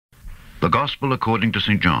The Gospel according to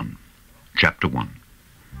St. John, chapter 1.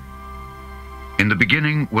 In the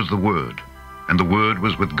beginning was the Word, and the Word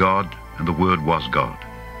was with God, and the Word was God.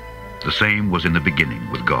 The same was in the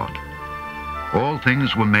beginning with God. All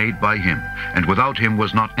things were made by him, and without him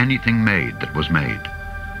was not anything made that was made.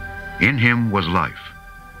 In him was life,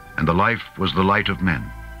 and the life was the light of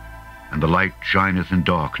men. And the light shineth in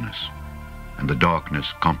darkness, and the darkness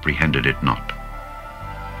comprehended it not.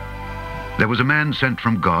 There was a man sent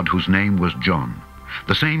from God whose name was John.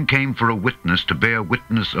 The same came for a witness to bear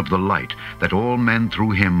witness of the light, that all men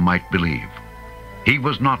through him might believe. He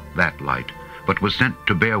was not that light, but was sent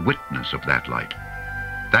to bear witness of that light.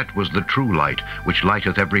 That was the true light, which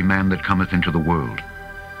lighteth every man that cometh into the world.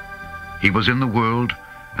 He was in the world,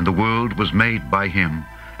 and the world was made by him,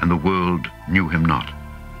 and the world knew him not.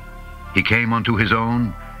 He came unto his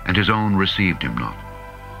own, and his own received him not.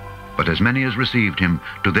 But as many as received him,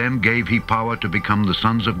 to them gave he power to become the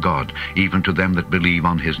sons of God, even to them that believe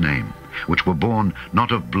on his name, which were born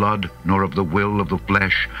not of blood, nor of the will of the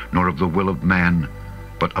flesh, nor of the will of man,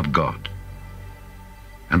 but of God.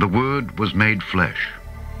 And the Word was made flesh,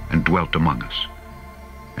 and dwelt among us.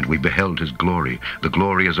 And we beheld his glory, the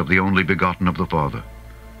glory as of the only begotten of the Father,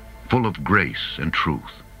 full of grace and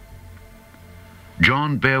truth.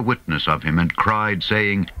 John bare witness of him, and cried,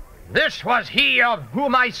 saying, This was he of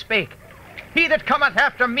whom I spake. He that cometh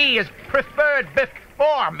after me is preferred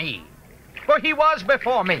before me, for he was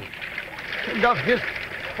before me. And of his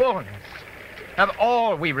fullness have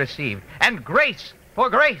all we received, and grace for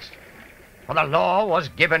grace. For the law was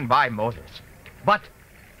given by Moses, but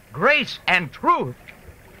grace and truth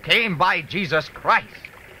came by Jesus Christ.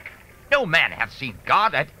 No man hath seen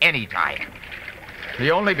God at any time.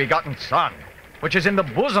 The only begotten Son, which is in the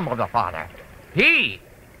bosom of the Father, he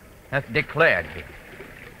hath declared him.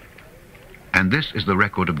 And this is the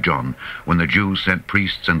record of John, when the Jews sent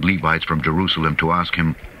priests and Levites from Jerusalem to ask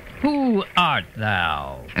him, Who art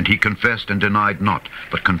thou? And he confessed and denied not,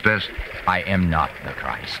 but confessed, I am not the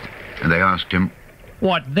Christ. And they asked him,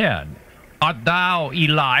 What then? Art thou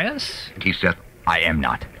Elias? And he said, I am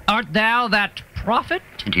not. Art thou that prophet?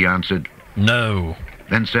 And he answered, No.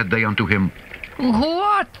 Then said they unto him, Who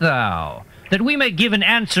art thou? That we may give an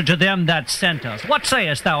answer to them that sent us. What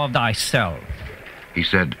sayest thou of thyself? He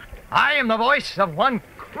said, I am the voice of one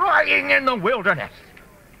crying in the wilderness.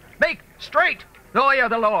 Make straight the way of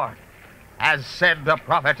the Lord, as said the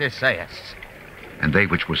prophet Isaiah. And they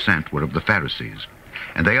which were sent were of the Pharisees.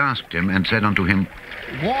 And they asked him, and said unto him,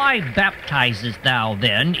 Why baptizest thou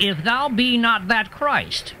then, if thou be not that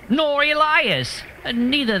Christ, nor Elias,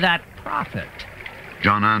 neither that prophet?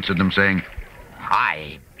 John answered them, saying,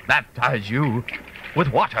 I baptize you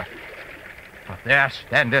with water. But there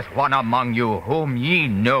standeth one among you whom ye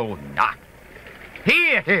know not.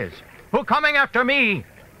 He it is, who coming after me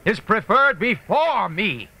is preferred before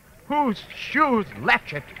me, whose shoes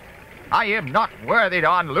latchet I am not worthy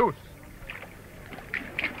to unloose.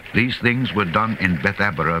 These things were done in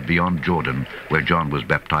Bethabara beyond Jordan, where John was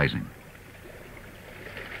baptizing.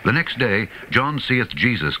 The next day John seeth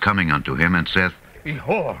Jesus coming unto him, and saith,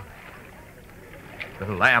 Behold,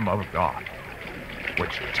 the Lamb of God,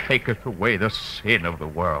 which taketh away the sin of the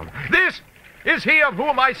world. This is he of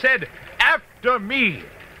whom I said, After me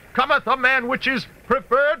cometh a man which is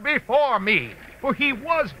preferred before me, for he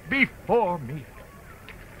was before me.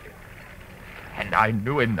 And I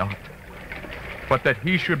knew him not, but that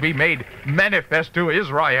he should be made manifest to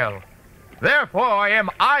Israel. Therefore am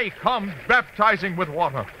I come baptizing with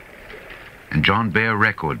water. And John bare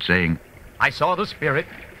record, saying, I saw the Spirit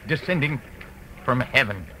descending from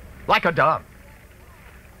heaven like a dove,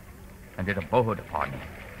 and it abode upon him.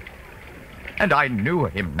 And I knew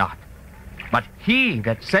him not, but he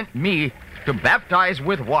that sent me to baptize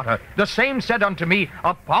with water, the same said unto me,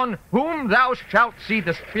 Upon whom thou shalt see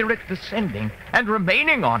the Spirit descending and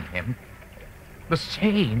remaining on him, the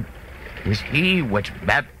same is he which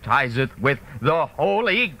baptizeth with the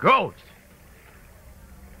Holy Ghost.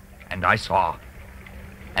 And I saw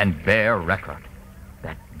and bear record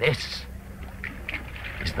that this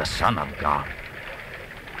is the Son of God.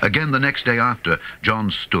 Again the next day after,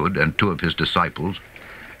 John stood, and two of his disciples,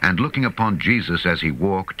 and looking upon Jesus as he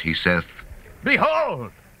walked, he saith,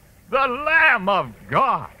 Behold, the Lamb of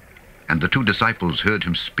God. And the two disciples heard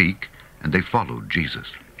him speak, and they followed Jesus.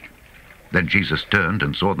 Then Jesus turned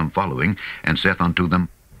and saw them following, and saith unto them,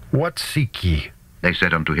 What seek ye? They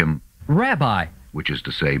said unto him, Rabbi, which is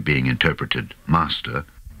to say, being interpreted, Master.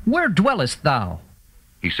 where dwellest thou?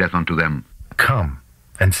 He saith unto them, Come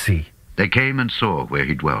and see. They came and saw where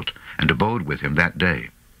he dwelt, and abode with him that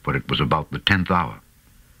day, for it was about the 10th hour.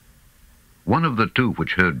 One of the two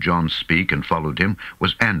which heard John speak and followed him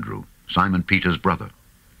was Andrew, Simon Peter's brother.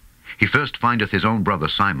 He first findeth his own brother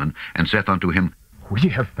Simon, and saith unto him, We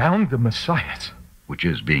have found the Messiah. which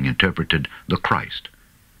is, being interpreted, the Christ.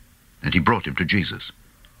 And he brought him to Jesus.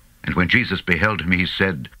 And when Jesus beheld him, he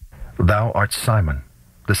said, Thou art Simon,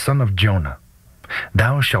 the son of Jonah.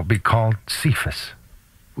 Thou shalt be called Cephas.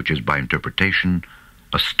 which is, by interpretation,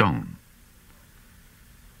 a stone.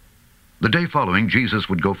 The day following, Jesus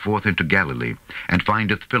would go forth into Galilee, and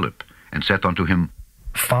findeth Philip, and saith unto him,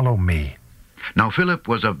 Follow me. Now Philip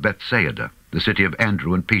was of Bethsaida, the city of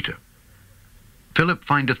Andrew and Peter. Philip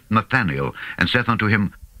findeth Nathanael, and saith unto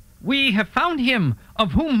him, We have found him,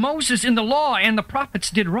 of whom Moses in the law and the prophets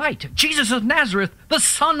did write, Jesus of Nazareth, the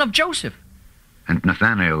son of Joseph. And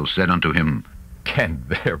Nathanael said unto him, Can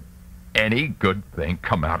there any good thing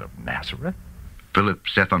come out of Nazareth? Philip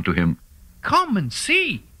saith unto him, Come and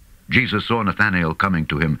see. Jesus saw Nathanael coming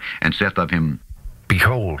to him, and saith of him,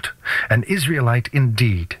 Behold, an Israelite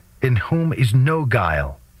indeed, in whom is no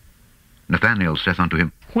guile. Nathanael saith unto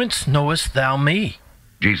him, Whence knowest thou me?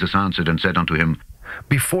 Jesus answered and said unto him,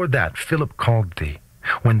 Before that Philip called thee,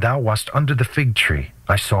 when thou wast under the fig tree,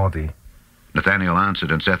 I saw thee. Nathanael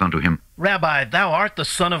answered and saith unto him, Rabbi, thou art the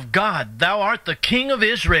Son of God, thou art the King of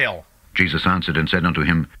Israel. Jesus answered and said unto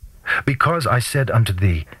him, Because I said unto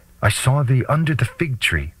thee, I saw thee under the fig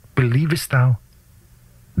tree, believest thou?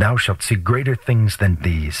 Thou shalt see greater things than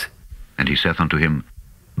these. And he saith unto him,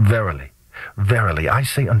 Verily, verily, I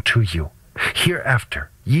say unto you, hereafter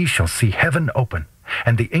ye shall see heaven open,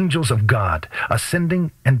 and the angels of God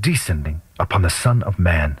ascending and descending upon the Son of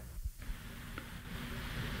Man.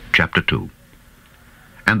 Chapter 2.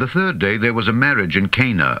 And the third day there was a marriage in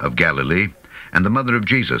Cana of Galilee, and the mother of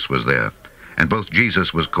Jesus was there. And both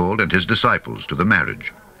Jesus was called and his disciples to the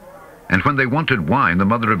marriage. And when they wanted wine, the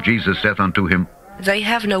mother of Jesus saith unto him, They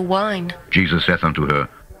have no wine. Jesus saith unto her,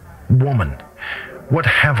 Woman, what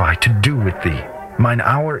have I to do with thee? Mine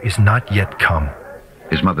hour is not yet come.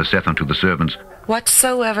 His mother saith unto the servants,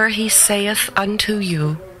 Whatsoever he saith unto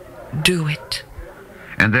you, do it.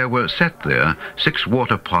 And there were set there 6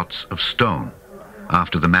 water pots of stone,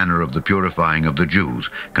 after the manner of the purifying of the Jews,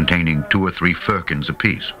 containing 2 or 3 firkins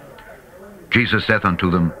apiece. Jesus saith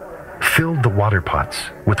unto them, Fill the water pots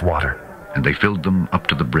with water. and they filled them up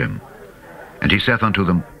to the brim. And he saith unto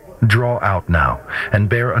them, Draw out now, and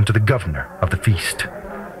bear unto the governor of the feast.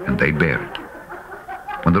 and they bare it.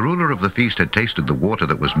 When the ruler of the feast had tasted the water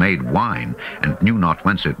that was made wine, and knew not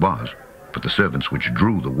whence it was, but the servants which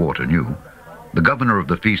drew the water knew, the governor of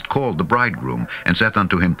the feast called the bridegroom, and saith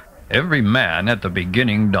unto him, Every man at the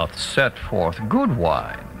beginning doth set forth good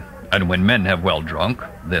wine, and when men have well drunk,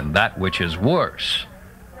 then that which is worse.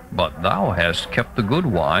 But thou hast kept the good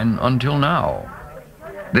wine until now.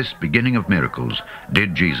 This beginning of miracles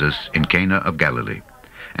did Jesus in Cana of Galilee,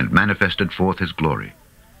 and manifested forth his glory,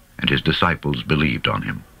 and his disciples believed on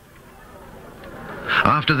him.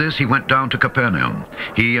 After this he went down to Capernaum,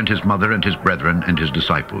 he and his mother and his brethren and his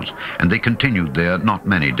disciples, and they continued there not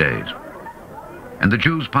many days. And the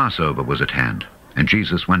Jews' Passover was at hand, and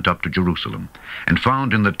Jesus went up to Jerusalem, and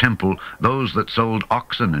found in the temple those that sold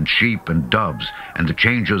oxen and sheep and doves, and the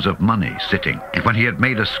changers of money sitting. And when he had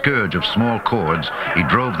made a scourge of small cords, he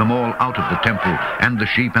drove them all out of the temple, and the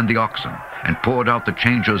sheep and the oxen, and poured out the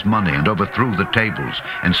changers' money, and overthrew the tables,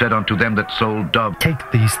 and said unto them that sold doves,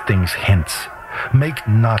 Take these things hence. Make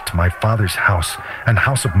not my Father's house an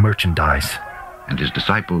house of merchandise. And his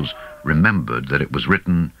disciples remembered that it was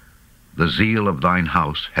written, The zeal of thine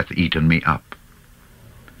house hath eaten me up.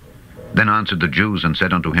 Then answered the Jews, and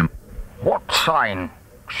said unto him, What sign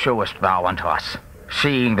showest thou unto us,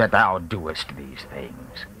 seeing that thou doest these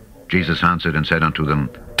things? Jesus answered and said unto them,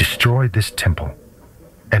 Destroy this temple,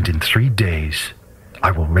 and in 3 days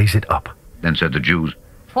I will raise it up. Then said the Jews,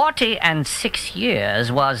 46 years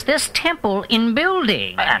was this temple in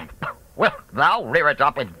building. And wilt thou rear it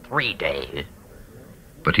up in 3 days?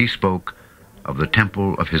 But he spoke of the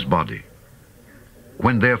temple of his body.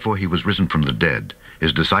 When therefore he was risen from the dead,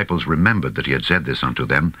 his disciples remembered that he had said this unto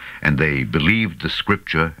them, and they believed the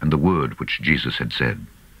scripture and the word which Jesus had said.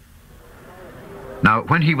 Now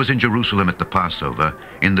when he was in Jerusalem at the Passover,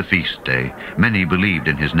 in the feast day, many believed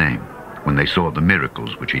in his name, when they saw the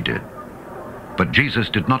miracles which he did. But Jesus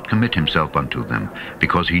did not commit himself unto them,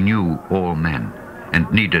 because he knew all men, and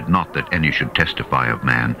needed not that any should testify of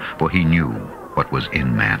man, for he knew what was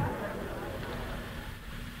in man.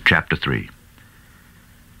 Chapter 3.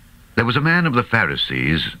 There was a man of the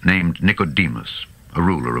Pharisees named Nicodemus, a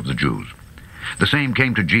ruler of the Jews. The same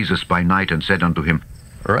came to Jesus by night, and said unto him,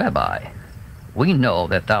 Rabbi, we know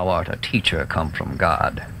that thou art a teacher come from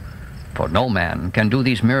God. For no man can do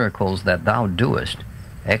these miracles that thou doest,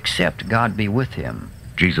 except God be with him.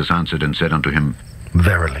 Jesus answered and said unto him,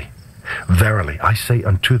 Verily, verily, I say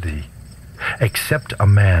unto thee, except a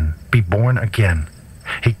man be born again,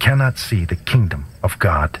 he cannot see the kingdom of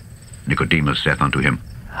God. Nicodemus saith unto him,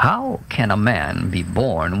 How can a man be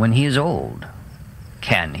born when he is old?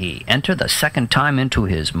 Can he enter the second time into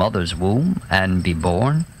his mother's womb and be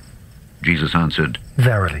born? Jesus answered,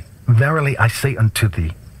 Verily, verily, I say unto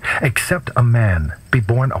thee, except a man be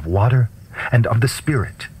born of water and of the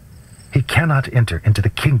Spirit, he cannot enter into the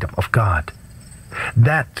kingdom of God.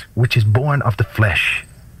 That which is born of the flesh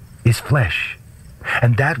is flesh,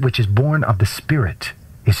 and that which is born of the Spirit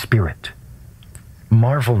is spirit.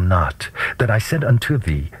 Marvel not that I said unto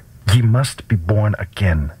thee, Ye must be born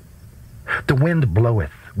again. The wind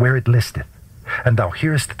bloweth where it listeth, and thou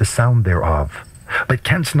hearest the sound thereof, but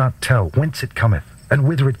canst not tell whence it cometh, and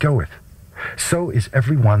whither it goeth. So is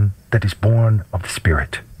every one that is born of the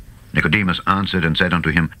Spirit. Nicodemus answered and said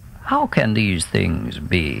unto him, How can these things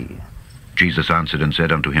be? Jesus answered and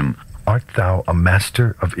said unto him, Art thou a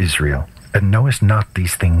master of Israel, and knowest not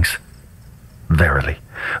these things? Verily,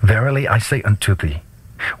 verily, I say unto thee,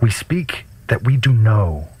 we speak that we do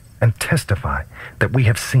know, and testify that we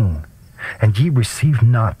have seen, and ye receive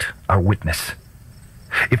not our witness.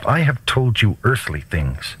 If I have told you earthly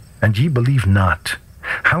things, and ye believe not,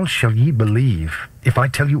 how shall ye believe if I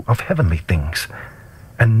tell you of heavenly things?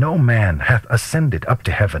 And no man hath ascended up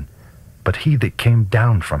to heaven, but he that came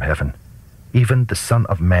down from heaven, even the Son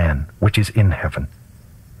of Man which is in heaven.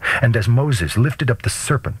 And as Moses lifted up the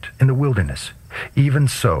serpent in the wilderness, even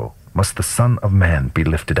so must the Son of Man be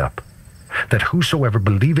lifted up, that whosoever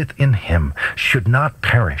believeth in him should not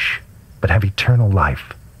perish, but have eternal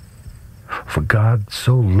life. For God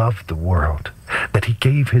so loved the world, that he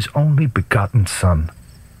gave his only begotten Son,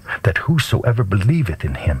 that whosoever believeth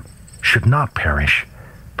in him should not perish,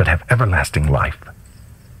 but have everlasting life.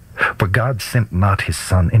 For God sent not his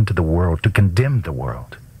Son into the world to condemn the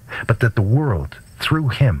world, but that the world through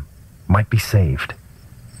him might be saved.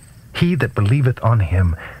 He that believeth on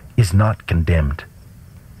him is not condemned,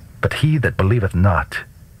 but he that believeth not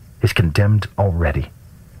is condemned already,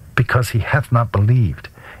 because he hath not believed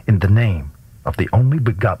in the name of the only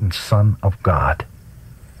begotten Son of God.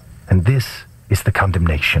 And this is the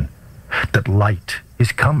condemnation, that light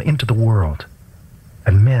is come into the world,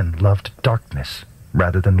 and men loved darkness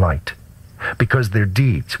rather than light, because their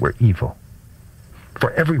deeds were evil.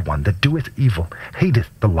 For everyone that doeth evil hateth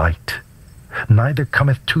the light, neither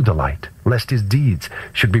cometh to the light, lest his deeds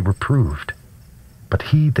should be reproved. But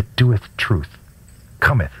he that doeth truth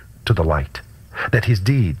cometh to the light, that his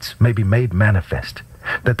deeds may be made manifest,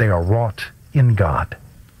 that they are wrought in God.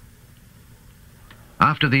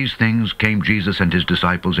 After these things came Jesus and his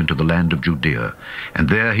disciples into the land of Judea, and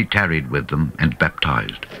there he tarried with them and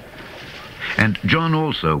baptized. And John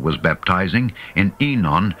also was baptizing in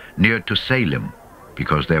Enon near to Salem,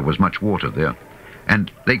 because there was much water there.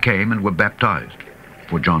 And they came and were baptized,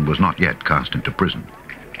 for John was not yet cast into prison.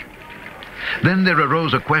 Then there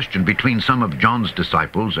arose a question between some of John's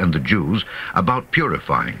disciples and the Jews about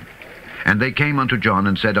purifying. And they came unto John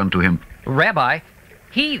and said unto him, Rabbi,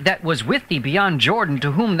 he that was with thee beyond Jordan,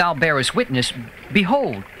 to whom thou bearest witness,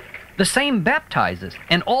 behold, the same baptizeth,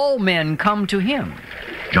 and all men come to him.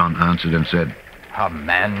 John answered and said, A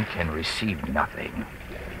man can receive nothing,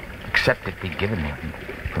 except it be given him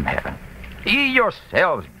from heaven. Ye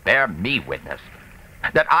yourselves bear me witness,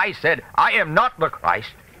 that I said, I am not the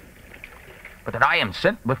Christ, but that I am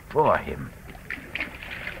sent before him.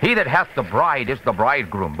 He that hath the bride is the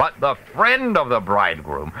bridegroom, but the friend of the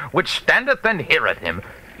bridegroom, which standeth and heareth him,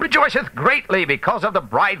 rejoiceth greatly because of the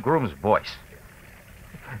bridegroom's voice.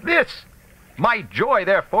 This, my joy,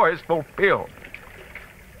 therefore, is fulfilled.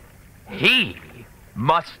 He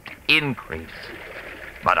must increase,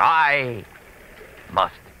 but I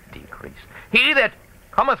must decrease. He that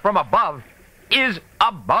cometh from above is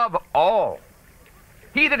above all.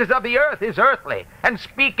 He that is of the earth is earthly, and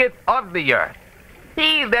speaketh of the earth.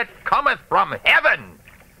 He that cometh from heaven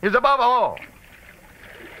is above all.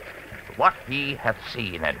 What he hath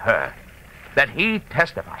seen and heard, that he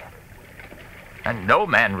testifieth, and no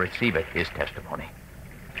man receiveth his testimony.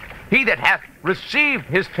 He that hath received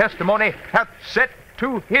his testimony hath set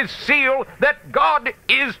to his seal that God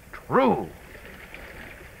is true.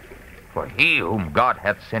 For he whom God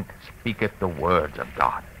hath sent speaketh the words of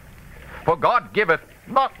God. For God giveth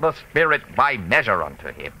not the Spirit by measure unto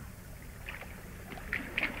him.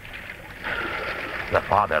 The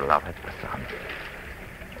Father loveth the Son,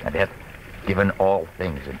 and hath given all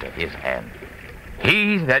things into his hand.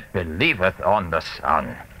 He that believeth on the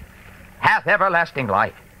Son hath everlasting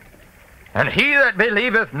life, and he that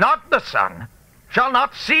believeth not the Son shall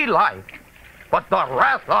not see life, but the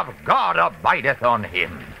wrath of God abideth on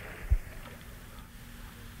him.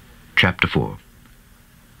 Chapter 4.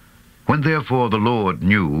 When therefore the Lord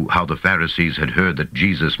knew how the Pharisees had heard that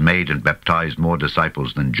Jesus made and baptized more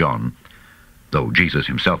disciples than John, though Jesus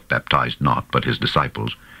himself baptized not, but his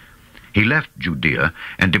disciples, he left Judea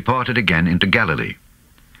and departed again into Galilee.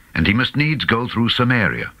 And he must needs go through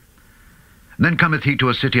Samaria. Then cometh he to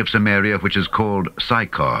a city of Samaria which is called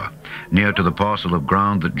Sychar, near to the parcel of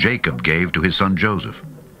ground that Jacob gave to his son Joseph.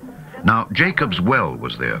 Now Jacob's well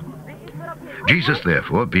was there. Jesus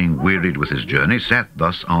therefore, being wearied with his journey, sat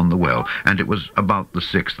thus on the well, and it was about the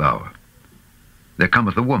 6th hour. There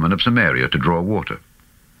cometh a woman of Samaria to draw water.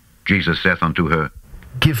 Jesus saith unto her,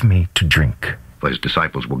 Give me to drink. For his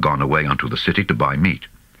disciples were gone away unto the city to buy meat.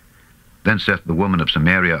 Then saith the woman of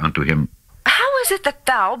Samaria unto him, How is it that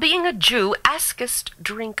thou, being a Jew, askest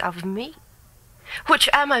drink of me, which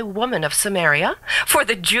am a woman of Samaria? For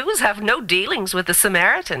the Jews have no dealings with the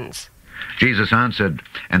Samaritans. Jesus answered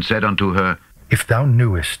and said unto her, If thou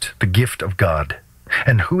knewest the gift of God,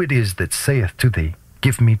 and who it is that saith to thee,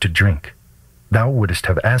 Give me to drink, thou wouldest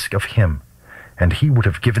have asked of him, and he would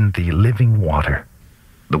have given thee living water.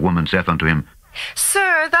 The woman saith unto him,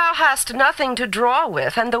 Sir, thou hast nothing to draw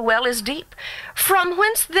with, and the well is deep. From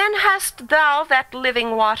whence then hast thou that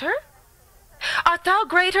living water? Art thou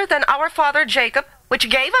greater than our father Jacob, which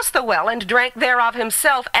gave us the well, and drank thereof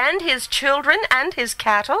himself, and his children, and his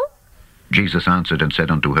cattle? Jesus answered and said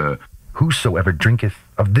unto her, Whosoever drinketh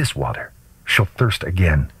of this water shall thirst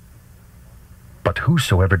again. But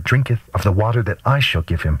whosoever drinketh of the water that I shall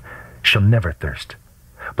give him shall never thirst.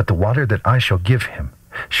 But the water that I shall give him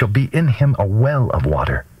shall be in him a well of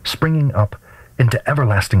water, springing up into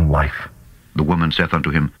everlasting life. The woman saith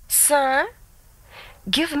unto him, Sir,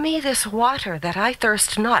 give me this water, that I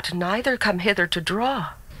thirst not, neither come hither to draw.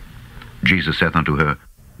 Jesus saith unto her,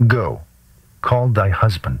 Go, call thy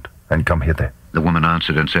husband, and come hither. The woman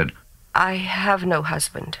answered and said, I have no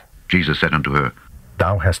husband. Jesus said unto her,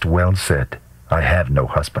 Thou hast well said, I have no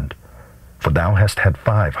husband. For thou hast had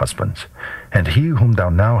 5 husbands, and he whom thou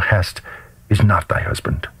now hast is not thy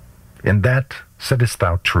husband. In that saidst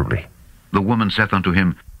thou truly. The woman saith unto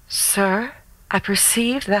him, Sir, I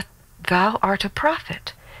perceive that thou art a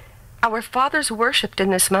prophet. Our fathers worshipped in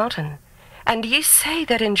this mountain, and ye say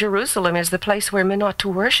that in Jerusalem is the place where men ought to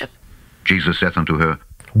worship. Jesus saith unto her,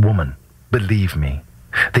 Woman, believe me,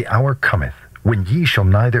 the hour cometh, when ye shall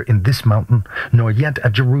neither in this mountain, nor yet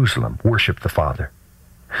at Jerusalem worship the Father.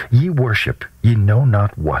 Ye worship ye know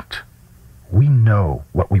not what. We know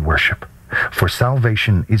what we worship, for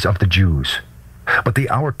salvation is of the Jews. But the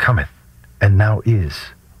hour cometh, and now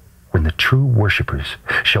is, when the true worshippers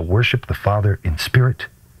shall worship the Father in spirit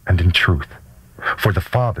and in truth. For the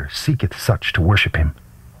Father seeketh such to worship him.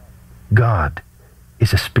 God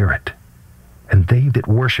is a spirit, and they that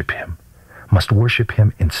worship him must worship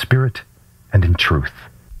him in spirit and in truth.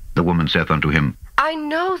 The woman saith unto him, I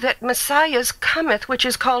know that Messiah cometh, which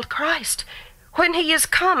is called Christ. When he is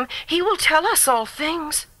come, he will tell us all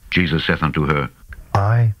things. Jesus saith unto her,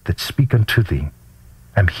 I that speak unto thee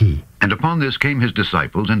am he. And upon this came his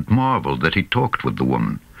disciples, and marveled that he talked with the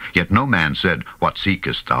woman. Yet no man said, What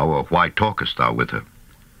seekest thou, or why talkest thou with her?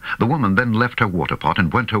 The woman then left her water pot,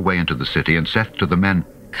 and went her way into the city, and saith to the men,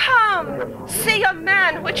 Come, see a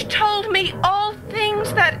man which told me all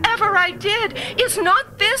things that ever I did. Is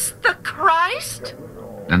not this the Christ?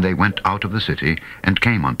 And they went out of the city, and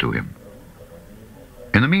came unto him.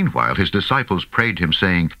 In the meanwhile his disciples prayed him,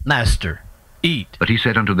 saying, Master, eat. But he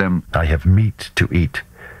said unto them, I have meat to eat,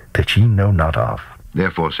 that ye know not of.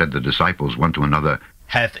 Therefore said the disciples one to another,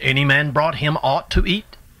 Hath any man brought him aught to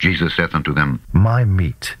eat? Jesus saith unto them, My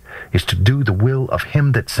meat is to do the will of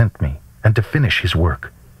him that sent me, and to finish his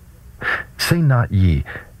work. Say not ye,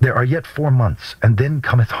 There are yet 4 months, and then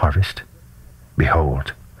cometh harvest?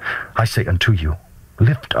 Behold, I say unto you,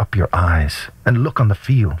 Lift up your eyes, and look on the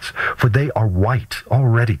fields, for they are white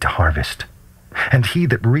already to harvest. And he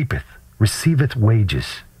that reapeth receiveth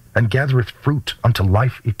wages, and gathereth fruit unto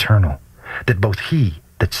life eternal, that both he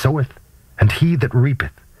that soweth and he that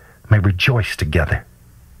reapeth may rejoice together.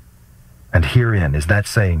 And herein is that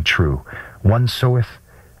saying true, One soweth,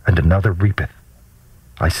 and another reapeth.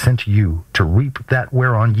 I sent you to reap that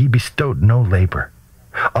whereon ye bestowed no labor.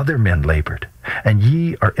 Other men labored, and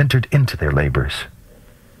ye are entered into their labors.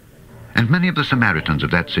 And many of the Samaritans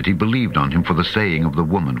of that city believed on him for the saying of the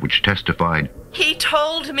woman, which testified, He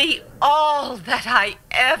told me all that I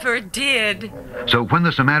ever did. So when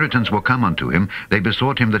the Samaritans were come unto him, they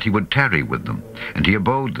besought him that he would tarry with them. And he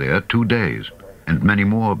abode there 2 days. And many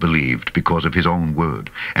more believed because of his own word,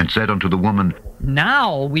 and said unto the woman,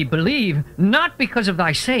 Now we believe, not because of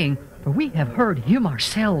thy saying, For we have heard him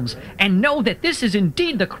ourselves, and know that this is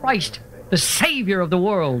indeed the Christ, the Savior of the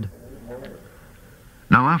world.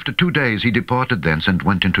 Now after 2 days he departed thence and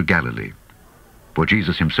went into Galilee. For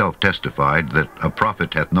Jesus himself testified that a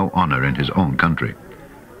prophet hath no honor in his own country.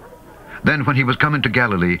 Then when he was come into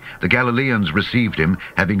Galilee, the Galileans received him,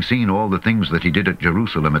 having seen all the things that he did at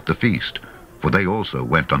Jerusalem at the feast, for they also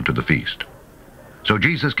went unto the feast. So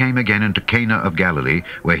Jesus came again into Cana of Galilee,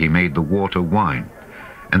 where he made the water wine.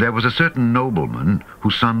 And there was a certain nobleman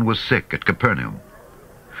whose son was sick at Capernaum.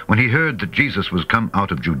 When he heard that Jesus was come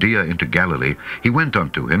out of Judea into Galilee, he went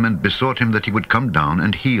unto him, and besought him that he would come down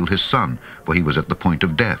and heal his son, for he was at the point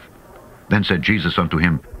of death. Then said Jesus unto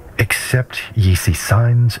him, Except ye see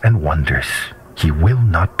signs and wonders, ye will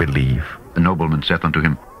not believe. The nobleman saith unto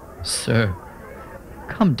him, Sir,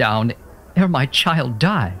 come down, ere my child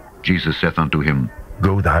die. Jesus saith unto him,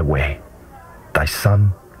 Go thy way, thy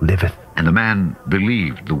son liveth. And the man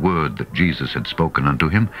believed the word that Jesus had spoken unto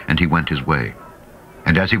him, and he went his way.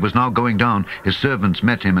 And as he was now going down, his servants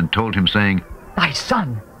met him and told him, saying, Thy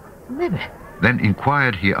son liveth. Then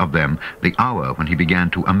inquired he of them the hour when he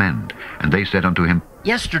began to amend. And they said unto him,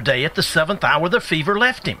 Yesterday at the 7th hour the fever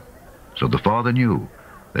left him. So the father knew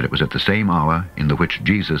that it was at the same hour in the which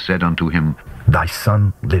Jesus said unto him, Thy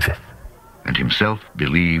son liveth. And himself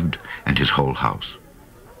believed, and his whole house.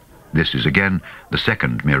 This is again the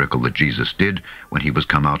second miracle that Jesus did when he was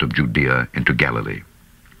come out of Judea into Galilee.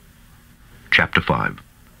 Chapter 5.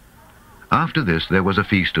 After this there was a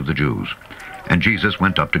feast of the Jews, and Jesus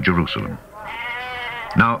went up to Jerusalem.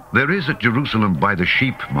 Now there is at Jerusalem by the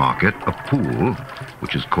sheep market a pool,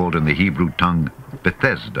 which is called in the Hebrew tongue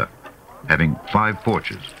Bethesda, having 5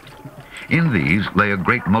 porches. In these lay a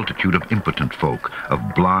great multitude of impotent folk, of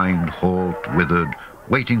blind, halt, withered,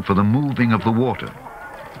 waiting for the moving of the water.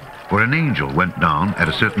 For an angel went down at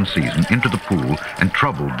a certain season into the pool and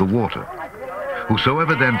troubled the water.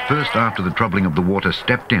 Whosoever then first after the troubling of the water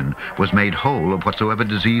stepped in was made whole of whatsoever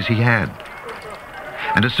disease he had.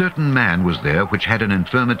 And a certain man was there which had an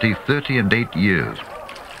infirmity 38 years.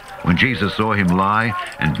 When Jesus saw him lie,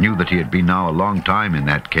 and knew that he had been now a long time in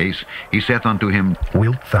that case, he saith unto him,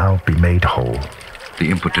 Wilt thou be made whole? The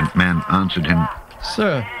impotent man answered him,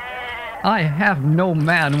 Sir, I have no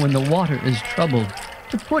man when the water is troubled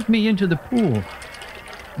to put me into the pool.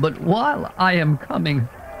 But while I am coming,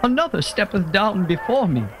 another steppeth down before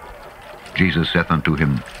me. Jesus saith unto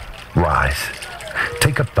him, Rise,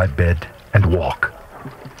 take up thy bed, and walk.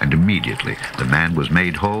 And immediately the man was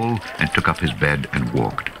made whole, and took up his bed, and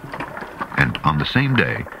walked. And on the same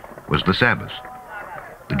day was the Sabbath.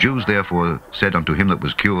 The Jews therefore said unto him that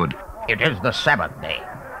was cured, It is the Sabbath day.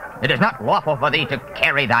 It is not lawful for thee to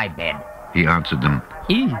carry thy bed. He answered them,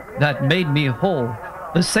 He that made me whole,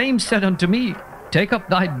 the same said unto me, Take up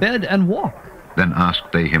thy bed and walk. Then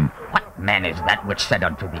asked they him, What man is that which said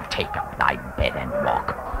unto thee, Take up thy bed and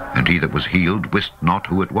walk? And he that was healed wist not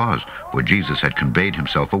who it was, for Jesus had conveyed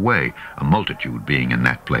himself away, a multitude being in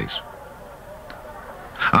that place.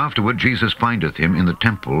 Afterward Jesus findeth him in the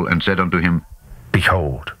temple, and said unto him,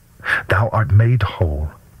 Behold, thou art made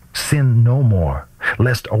whole. Sin no more,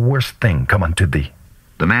 lest a worse thing come unto thee.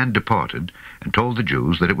 The man departed, and told the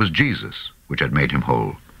Jews that it was Jesus which had made him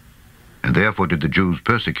whole. And therefore did the Jews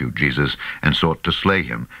persecute Jesus, and sought to slay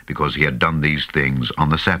him, because he had done these things on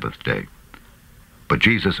the Sabbath day. But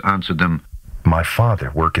Jesus answered them, My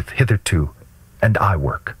Father worketh hitherto, and I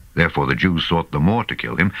work. Therefore the Jews sought the more to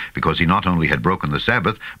kill him, because he not only had broken the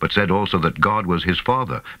Sabbath, but said also that God was his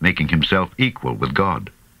Father, making himself equal with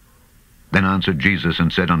God. Then answered Jesus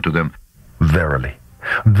and said unto them, Verily,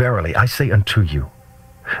 verily, I say unto you,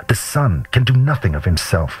 the Son can do nothing of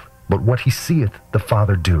himself, but what he seeth the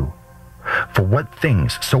Father do. For what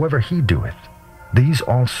things soever he doeth, these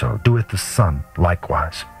also doeth the Son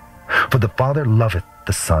likewise. For the Father loveth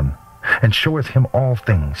the Son, and showeth him all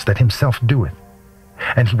things that himself doeth.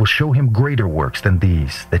 And he will show him greater works than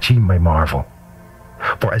these, that ye may marvel.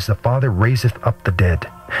 For as the Father raiseth up the dead,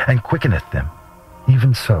 and quickeneth them,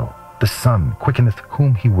 even so the Son quickeneth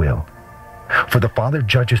whom he will. For the Father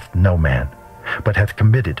judgeth no man, but hath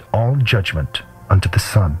committed all judgment unto the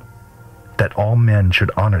Son, that all men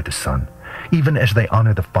should honor the Son, even as they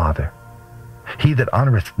honor the Father. He that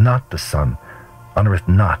honoreth not the Son, honoreth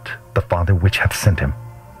not the Father which hath sent him.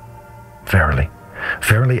 Verily,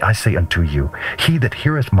 verily, I say unto you, he that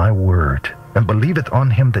heareth my word, and believeth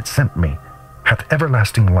on him that sent me, hath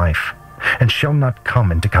everlasting life, and shall not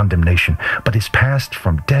come into condemnation, but is passed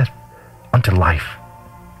from death unto life.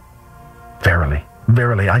 Verily,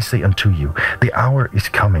 verily, I say unto you, the hour is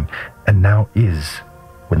coming, and now is,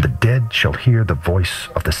 when the dead shall hear the voice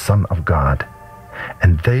of the Son of God,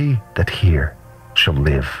 and they that hear shall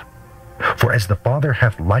live. For as the Father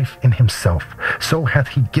hath life in himself, so hath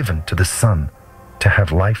he given to the Son to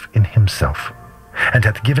have life in himself, and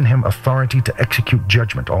hath given him authority to execute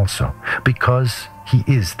judgment also, because he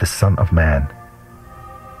is the Son of Man.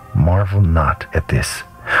 Marvel not at this,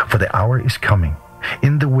 for the hour is coming,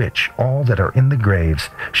 in the which all that are in the graves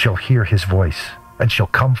shall hear his voice, and shall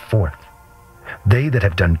come forth, they that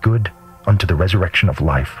have done good unto the resurrection of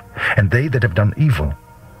life, and they that have done evil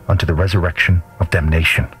unto the resurrection of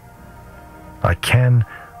damnation. I can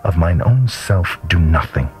of mine own self do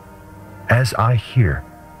nothing. As I hear,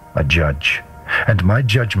 I judge, and my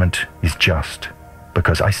judgment is just,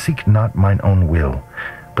 because I seek not mine own will,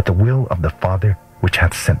 but the will of the Father which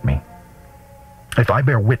hath sent me. If I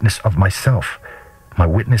bear witness of myself, my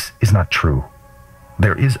witness is not true.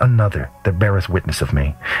 There is another that beareth witness of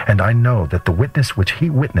me, and I know that the witness which he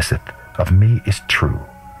witnesseth of me is true.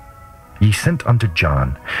 Ye sent unto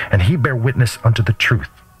John, and he bare witness unto the truth.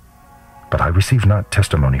 But I receive not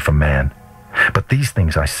testimony from man. But these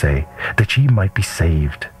things I say, that ye might be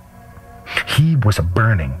saved. He was a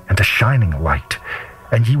burning and a shining light,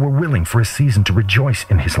 and ye were willing for a season to rejoice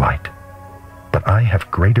in his light. But I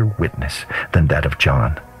have greater witness than that of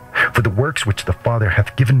John. For the works which the Father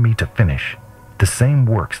hath given me to finish, the same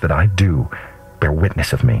works that I do, bear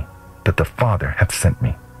witness of me, that the Father hath sent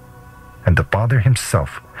me. And the Father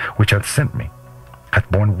himself, which hath sent me, hath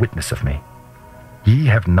borne witness of me. Ye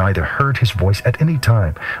have neither heard his voice at any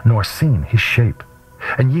time, nor seen his shape.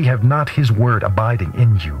 And ye have not his word abiding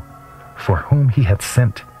in you. For whom he hath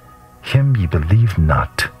sent, him ye believe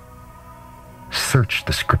not. Search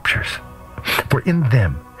the Scriptures, for in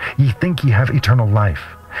them ye think ye have eternal life,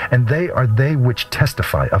 and they are they which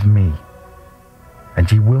testify of me.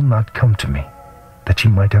 And ye will not come to me, that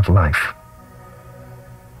ye might have life.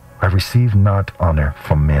 I receive not honor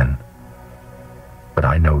from men, but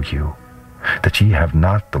I know you, that ye have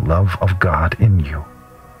not the love of God in you.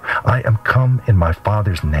 I am come in my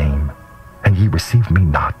Father's name, and ye receive me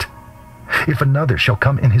not. If another shall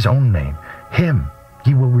come in his own name, him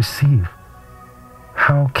ye will receive.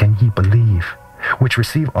 How can ye believe, which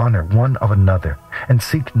receive honor one of another, and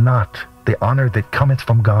seek not the honor that cometh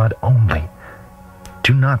from God only?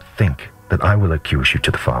 Do not think that I will accuse you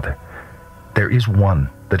to the Father. There is one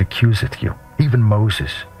that accuseth you, even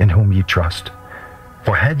Moses, in whom ye trust.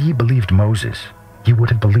 For had ye believed Moses, ye would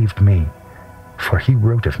have believed me, for he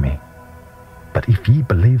wrote of me. But if ye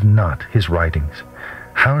believe not his writings,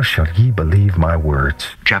 how shall ye believe my words?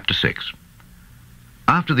 Chapter 6.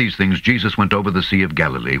 After these things Jesus went over the Sea of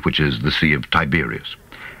Galilee, which is the Sea of Tiberias.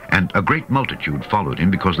 And a great multitude followed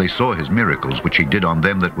him, because they saw his miracles which he did on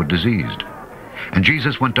them that were diseased. And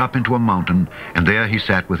Jesus went up into a mountain, and there he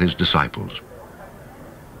sat with his disciples.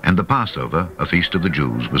 And the Passover, a feast of the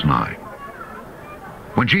Jews, was nigh.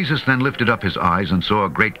 When Jesus then lifted up his eyes, and saw a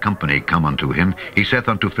great company come unto him, he saith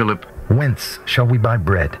unto Philip, Whence shall we buy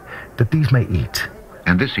bread, that these may eat?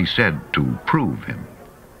 And this he said to prove him,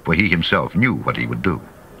 for he himself knew what he would do.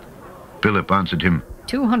 Philip answered him,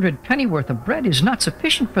 200 pennyworth of bread is not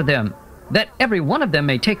sufficient for them, that every one of them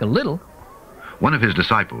may take a little. One of his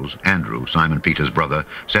disciples, Andrew, Simon Peter's brother,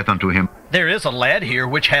 saith unto him, There is a lad here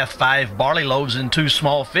which hath 5 barley loaves and 2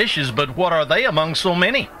 small fishes, but what are they among so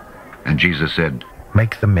many? And Jesus said,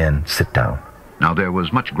 Make the men sit down. Now there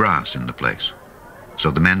was much grass in the place. So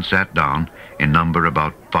the men sat down, in number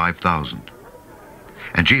about 5,000.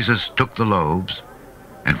 And Jesus took the loaves,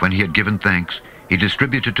 and when he had given thanks, he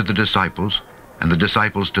distributed to the disciples, and the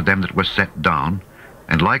disciples to them that were set down,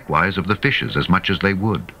 and likewise of the fishes as much as they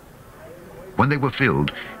would. When they were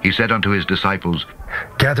filled, he said unto his disciples,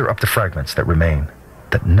 Gather up the fragments that remain,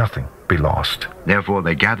 that nothing be lost. Therefore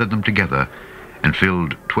they gathered them together, and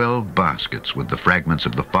filled 12 baskets with the fragments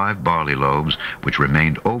of the 5 barley loaves, which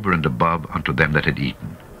remained over and above unto them that had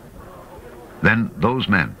eaten. Then those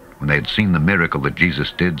men, when they had seen the miracle that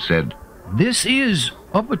Jesus did, said, This is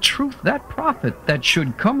of a truth that prophet that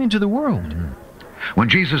should come into the world. When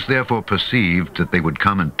Jesus therefore perceived that they would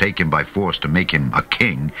come and take him by force to make him a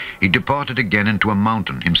king, he departed again into a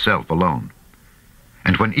mountain himself alone.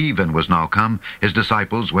 And when even was now come, his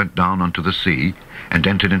disciples went down unto the sea, and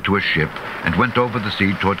entered into a ship, and went over the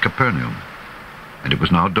sea toward Capernaum. And it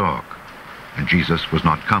was now dark, and Jesus was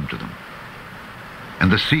not come to them.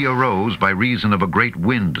 And the sea arose by reason of a great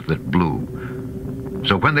wind that blew.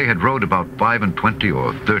 So when they had rowed about 25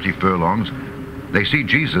 or 30 furlongs, they see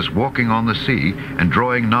Jesus walking on the sea, and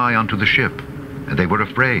drawing nigh unto the ship, and they were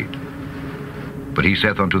afraid. But he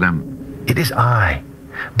saith unto them, It is I.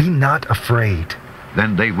 Be not afraid.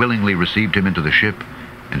 Then they willingly received him into the ship,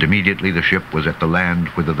 and immediately the ship was at the land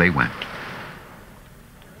whither they went.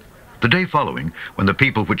 The day following, when the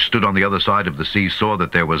people which stood on the other side of the sea saw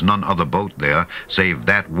that there was none other boat there, save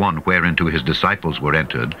that one whereinto his disciples were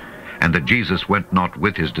entered, and that Jesus went not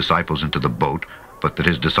with his disciples into the boat, but that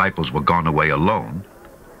his disciples were gone away alone,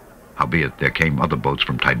 howbeit there came other boats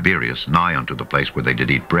from Tiberias, nigh unto the place where they did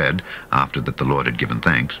eat bread, after that the Lord had given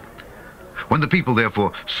thanks. When the people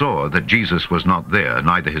therefore saw that Jesus was not there,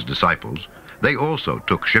 neither his disciples, they also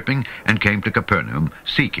took shipping, and came to Capernaum,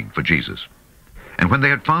 seeking for Jesus. And when they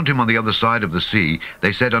had found him on the other side of the sea,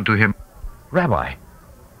 they said unto him, Rabbi,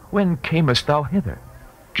 when camest thou hither?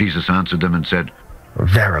 Jesus answered them and said,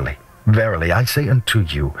 Verily, verily, I say unto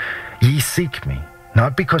you, ye seek me,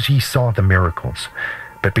 not because ye saw the miracles,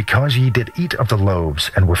 but because ye did eat of the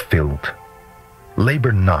loaves and were filled.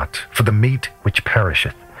 Labor not for the meat which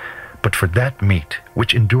perisheth, but for that meat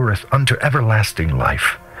which endureth unto everlasting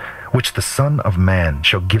life, which the Son of Man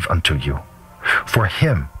shall give unto you. For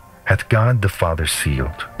him hath God the Father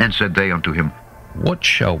sealed. And said they unto him, What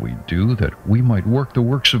shall we do that we might work the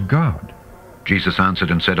works of God? Jesus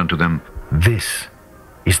answered and said unto them, This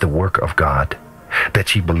is the work of God,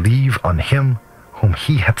 that ye believe on him whom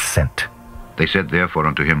he hath sent. They said therefore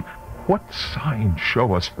unto him, What sign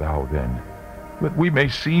showest thou then, that we may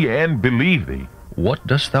see and believe thee? What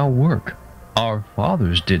dost thou work? Our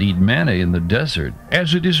fathers did eat manna in the desert,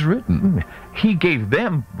 as it is written. He gave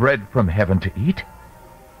them bread from heaven to eat.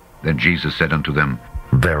 Then Jesus said unto them,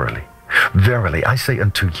 Verily, verily, I say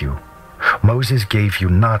unto you, Moses gave you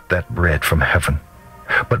not that bread from heaven,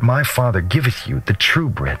 but my Father giveth you the true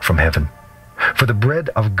bread from heaven. For the bread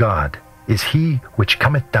of God is he which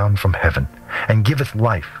cometh down from heaven, and giveth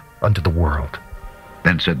life unto the world.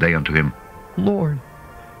 Then said they unto him, Lord,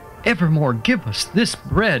 evermore give us this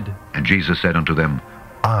bread. And Jesus said unto them,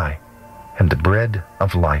 I am the bread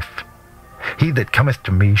of life. He that cometh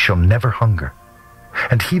to me shall never hunger,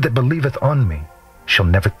 and he that believeth on me shall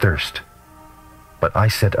never thirst. But I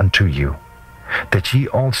said unto you, that ye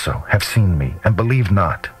also have seen me, and believe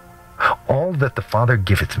not. All that the Father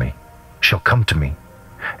giveth me shall come to me,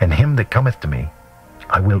 and him that cometh to me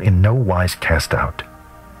I will in no wise cast out.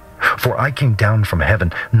 For I came down from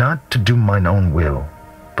heaven, not to do mine own will,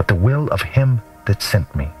 but the will of him that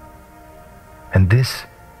sent me. And this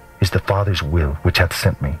is the Father's will which hath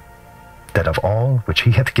sent me, that of all which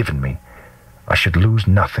he hath given me I should lose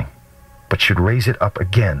nothing, but should raise it up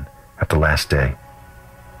again at the last day.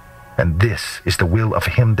 And this is the will of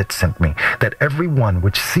him that sent me, that every one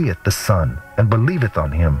which seeth the Son, and believeth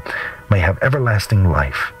on him, may have everlasting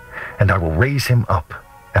life, and I will raise him up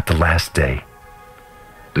at the last day.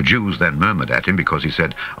 The Jews then murmured at him, because he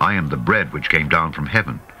said, I am the bread which came down from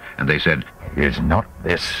heaven. And they said, Is not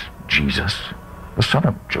this Jesus, the son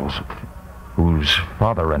of Joseph, whose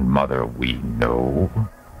father and mother we know?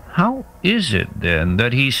 How is it then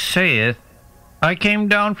that he saith, I came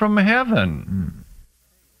down from heaven?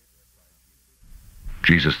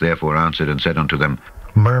 Jesus therefore answered and said unto them,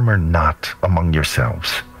 Murmur not among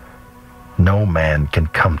yourselves. No man can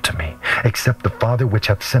come to me, except the Father which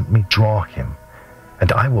hath sent me draw him,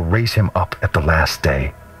 and I will raise him up at the last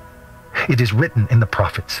day. It is written in the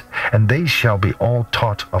prophets, and they shall be all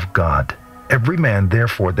taught of God. Every man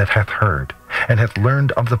therefore that hath heard, and hath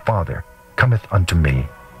learned of the Father, cometh unto me.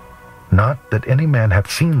 Not that any man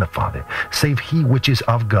hath seen the Father, save he which is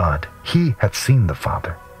of God. He hath seen the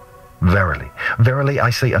Father. Verily, verily, I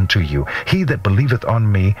say unto you, he that believeth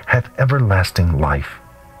on me hath everlasting life.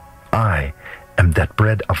 I am that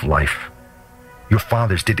bread of life. Your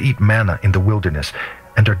fathers did eat manna in the wilderness,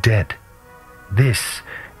 and are dead. This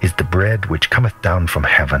is the bread which cometh down from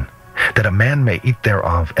heaven, that a man may eat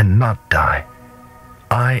thereof and not die.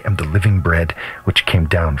 I am the living bread which came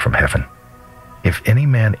down from heaven. If any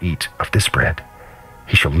man eat of this bread,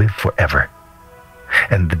 he shall live forever.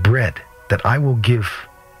 And the bread that I will give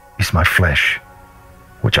is my flesh,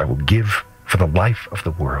 which I will give for the life of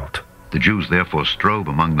the world. The Jews therefore strove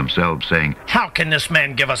among themselves, saying, How can this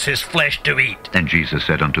man give us his flesh to eat? And Jesus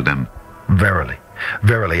said unto them, Verily,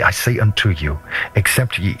 verily, I say unto you,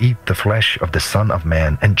 except ye eat the flesh of the Son of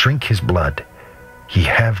Man, and drink his blood, ye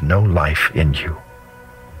have no life in you.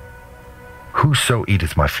 Whoso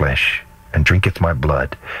eateth my flesh, and drinketh my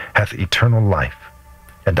blood, hath eternal life,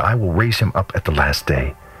 and I will raise him up at the last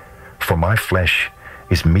day. For my flesh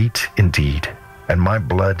is meat indeed, and my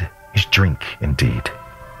blood is drink indeed.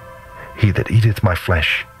 He that eateth my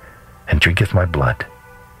flesh, and drinketh my blood,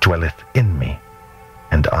 dwelleth in me,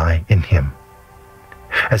 and I in him.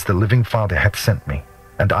 As the living Father hath sent me,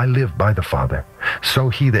 and I live by the Father, so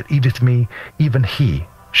he that eateth me, even he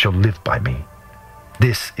shall live by me.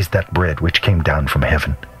 This is that bread which came down from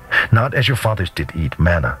heaven, not as your fathers did eat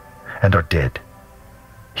manna, and are dead.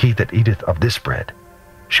 He that eateth of this bread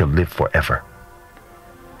shall live forever.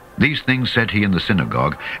 These things said he in the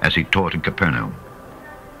synagogue as he taught in Capernaum.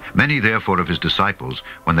 Many therefore of his disciples,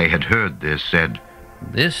 when they had heard this, said,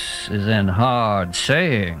 This is an hard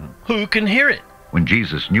saying. Who can hear it? When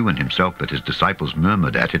Jesus knew in himself that his disciples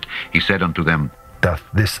murmured at it, he said unto them, Doth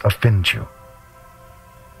this offend you?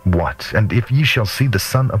 What, and if ye shall see the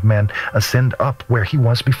Son of Man ascend up where he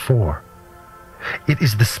was before? It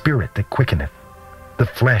is the Spirit that quickeneth, the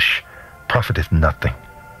flesh profiteth nothing.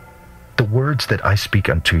 The words that I speak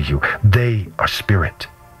unto you, they are spirit,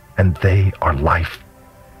 and they are life.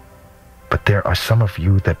 But there are some of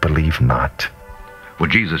you that believe not. For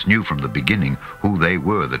Jesus knew from the beginning who they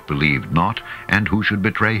were that believed not, and who should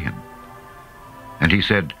betray him. And he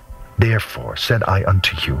said, Therefore said I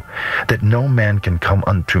unto you, that no man can come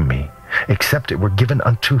unto me, except it were given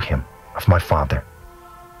unto him of my Father.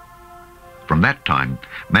 From that time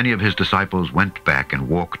many of his disciples went back and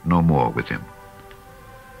walked no more with him.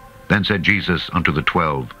 Then said Jesus unto the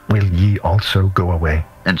 12, Will ye also go away?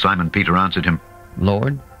 And Simon Peter answered him,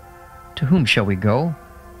 Lord, to whom shall we go?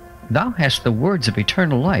 Thou hast the words of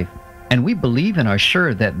eternal life, and we believe and are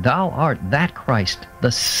sure that thou art that Christ,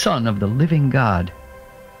 the Son of the living God.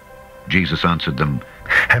 Jesus answered them,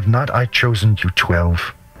 Have not I chosen you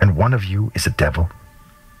 12, and one of you is a devil?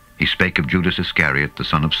 He spake of Judas Iscariot, the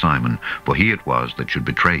son of Simon, for he it was that should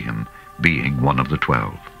betray him, being one of the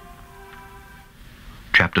 12.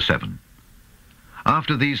 Chapter 7.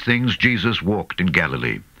 After these things Jesus walked in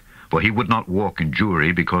Galilee, for he would not walk in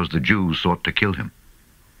Jewry, because the Jews sought to kill him.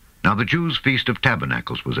 Now the Jews' feast of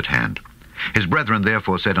tabernacles was at hand. His brethren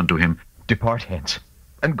therefore said unto him, Depart hence,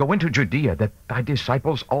 and go into Judea, that thy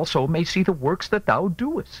disciples also may see the works that thou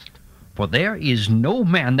doest. For there is no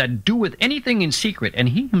man that doeth anything in secret, and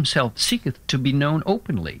he himself seeketh to be known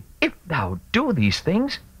openly. If thou do these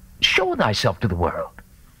things, show thyself to the world.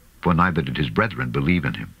 For neither did his brethren believe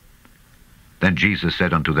in him. Then Jesus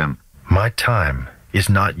said unto them, My time is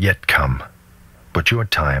not yet come, but your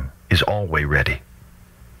time is always ready.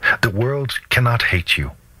 The world cannot hate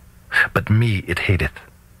you, but me it hateth,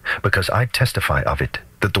 because I testify of it,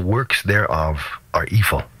 that the works thereof are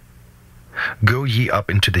evil. Go ye up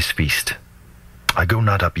into this feast. I go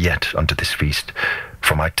not up yet unto this feast,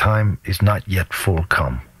 for my time is not yet full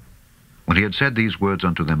come. When he had said these words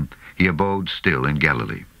unto them, he abode still in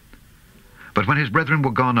Galilee. But when his brethren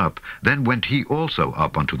were gone up, then went he also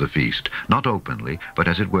up unto the feast, not openly, but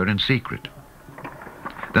as it were in secret.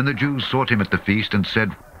 Then the Jews sought him at the feast, and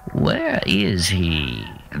said, Where is he?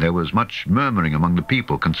 And there was much murmuring among the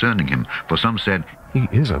people concerning him. For some said, He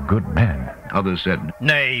is a good man. Others said,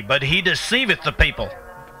 Nay, but he deceiveth the people.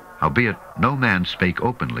 Howbeit no man spake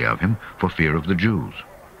openly of him, for fear of the Jews.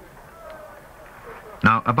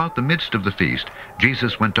 Now about the midst of the feast,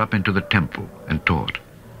 Jesus went up into the temple, and taught.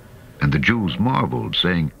 And the Jews marveled,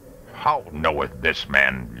 saying, How knoweth this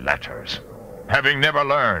man letters, having never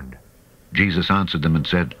learned? Jesus answered them and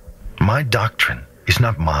said, My doctrine is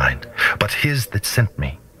not mine, but his that sent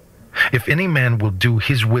me. If any man will do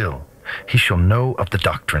his will, he shall know of the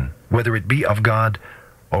doctrine, whether it be of God,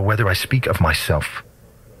 or whether I speak of myself.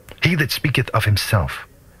 He that speaketh of himself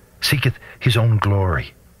seeketh his own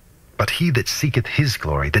glory, but he that seeketh his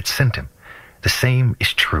glory that sent him, the same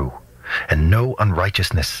is true, and no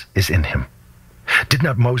unrighteousness is in him. Did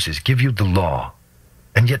not Moses give you the law,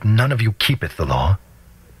 and yet none of you keepeth the law?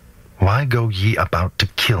 Why go ye about to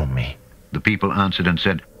kill me? The people answered and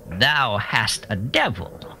said, Thou hast a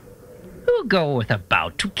devil. Who goeth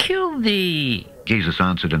about to kill thee? Jesus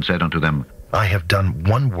answered and said unto them, I have done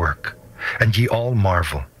one work, and ye all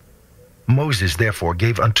marvel. Moses therefore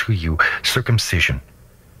gave unto you circumcision,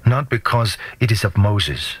 not because it is of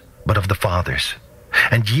Moses, but of the fathers.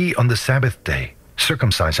 And ye on the Sabbath day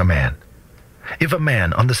circumcise a man. If a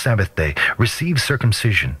man on the Sabbath day receive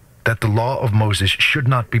circumcision, that the law of Moses should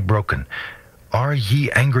not be broken, are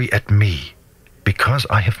ye angry at me, because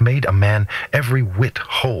I have made a man every whit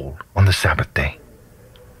whole on the Sabbath day?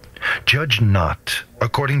 Judge not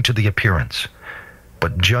according to the appearance,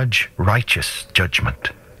 but judge righteous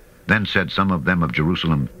judgment. Then said some of them of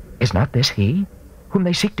Jerusalem, Is not this he, whom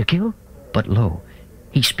they seek to kill? But lo,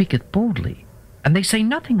 he speaketh boldly, and they say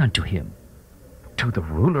nothing unto him. Do the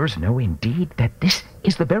rulers know indeed that this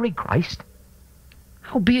is the very Christ?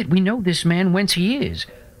 Howbeit we know this man whence he is,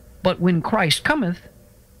 but when Christ cometh,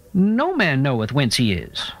 no man knoweth whence he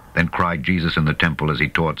is. Then cried Jesus in the temple as he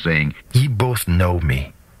taught, saying, Ye both know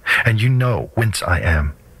me, and you know whence I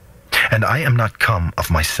am. And I am not come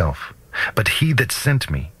of myself, but he that sent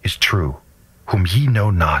me is true, whom ye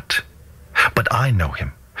know not. But I know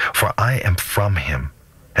him, for I am from him,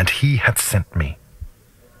 and he hath sent me.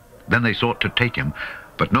 Then they sought to take him,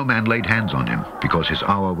 But no man laid hands on him, because his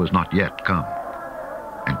hour was not yet come.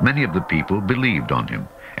 And many of the people believed on him,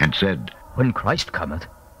 and said, When Christ cometh,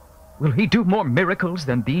 will he do more miracles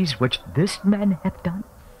than these which this man hath done?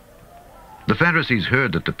 The Pharisees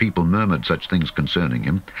heard that the people murmured such things concerning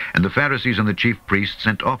him, and the Pharisees and the chief priests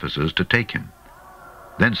sent officers to take him.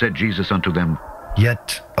 Then said Jesus unto them,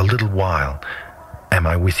 Yet a little while am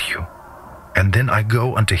I with you, and then I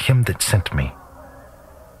go unto him that sent me.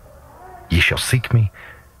 Ye shall seek me,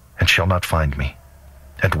 and shall not find me.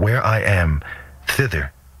 And where I am,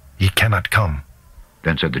 thither ye cannot come.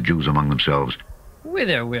 Then said the Jews among themselves,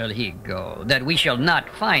 Whither will he go, that we shall not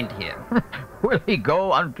find him? Will he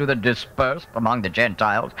go unto the dispersed among the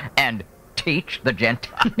Gentiles, and teach the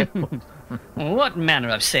Gentiles? What manner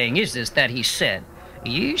of saying is this that he said,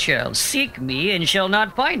 Ye shall seek me, and shall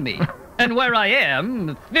not find me? And where I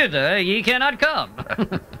am, thither ye cannot come.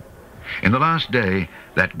 In the last day,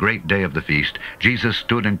 that great day of the feast, Jesus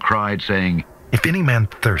stood and cried, saying, If any man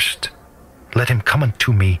thirst, let him come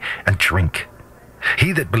unto me and drink.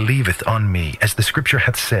 He that believeth on me, as the Scripture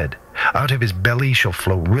hath said, out of his belly shall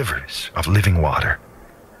flow rivers of living water.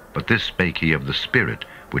 But this spake he of the Spirit,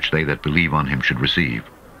 which they that believe on him should receive.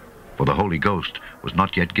 For the Holy Ghost was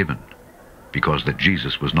not yet given, because that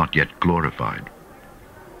Jesus was not yet glorified.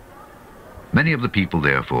 Many of the people,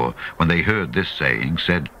 therefore, when they heard this saying,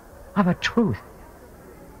 said, Of a truth,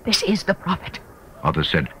 this is the prophet. Others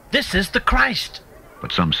said, This is the Christ.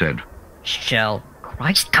 But some said, Shall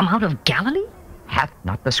Christ come out of Galilee? Hath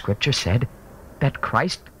not the Scripture said that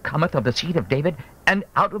Christ cometh of the seed of David, and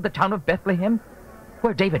out of the town of Bethlehem,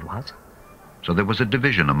 where David was? So there was a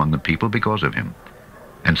division among the people because of him.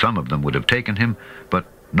 And some of them would have taken him, but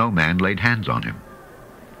no man laid hands on him.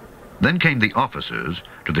 Then came the officers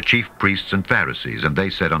to the chief priests and Pharisees, and they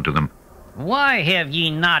said unto them, Why have ye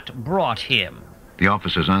not brought him? The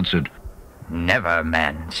officers answered, Never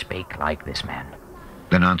man spake like this man.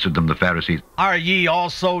 Then answered them the Pharisees, Are ye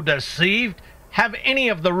also deceived? Have any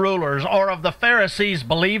of the rulers or of the Pharisees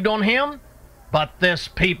believed on him? But this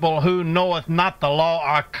people who knoweth not the law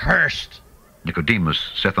are cursed. Nicodemus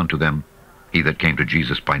saith unto them, he that came to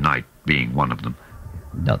Jesus by night, being one of them,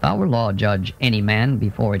 Doth our law judge any man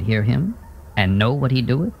before it hear him, and know what he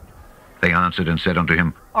doeth? They answered and said unto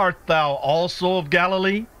him, Art thou also of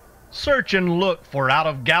Galilee? Search and look, for out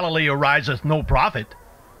of Galilee ariseth no prophet.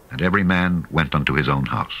 And every man went unto his own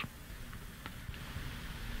house.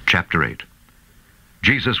 Chapter 8.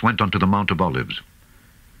 Jesus went unto the Mount of Olives.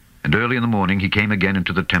 And early in the morning he came again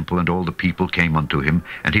into the temple, and all the people came unto him,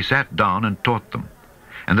 and he sat down and taught them.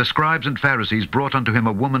 And the scribes and Pharisees brought unto him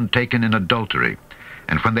a woman taken in adultery.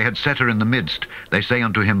 And when they had set her in the midst, they say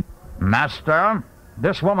unto him, Master,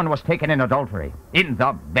 this woman was taken in adultery, in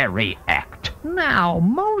the very act. Now,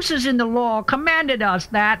 Moses in the law commanded us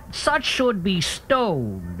that such should be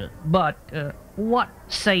stoned. But what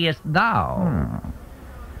sayest thou?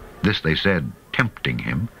 This they said, tempting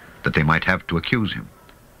him, that they might have to accuse him.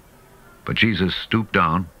 But Jesus stooped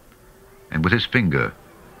down, and with his finger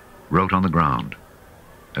wrote on the ground,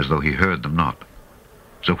 as though he heard them not.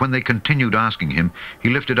 So when they continued asking him, he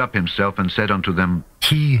lifted up himself and said unto them,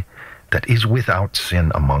 He that is without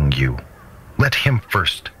sin among you, let him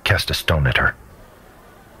first cast a stone at her.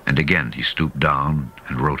 And again he stooped down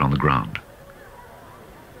and wrote on the ground.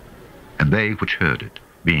 And they which heard it,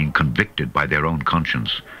 being convicted by their own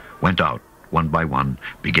conscience, went out one by one,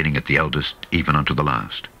 beginning at the eldest, even unto the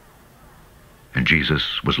last. And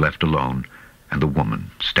Jesus was left alone, and the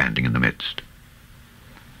woman standing in the midst.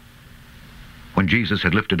 When Jesus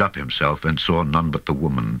had lifted up himself, and saw none but the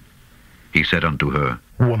woman, he said unto her,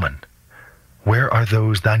 Woman, where are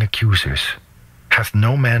those thine accusers? Hath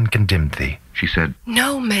no man condemned thee? She said,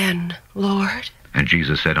 No man, Lord. And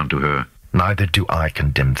Jesus said unto her, Neither do I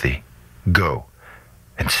condemn thee. Go,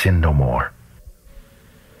 and sin no more.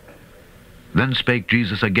 Then spake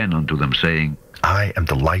Jesus again unto them, saying, I am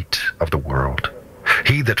the light of the world.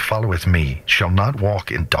 He that followeth me shall not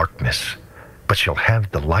walk in darkness, but shall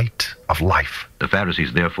have the light of life. The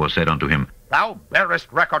Pharisees therefore said unto him, Thou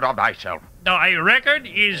bearest record of thyself. Thy record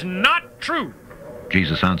is not true.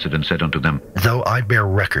 Jesus answered and said unto them, Though I bear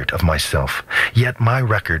record of myself, yet my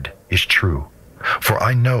record is true. For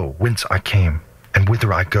I know whence I came, and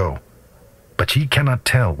whither I go. But ye cannot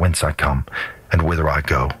tell whence I come, and whither I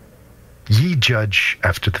go. Ye judge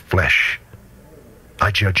after the flesh.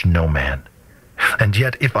 I judge no man. And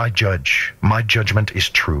yet if I judge, my judgment is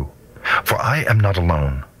true. For I am not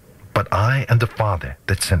alone, but I and the Father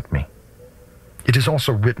that sent me. It is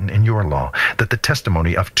also written in your law that the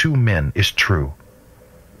testimony of two men is true.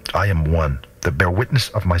 I am one that bear witness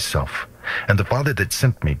of myself, and the Father that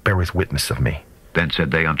sent me beareth witness of me. Then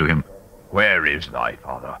said they unto him, Where is thy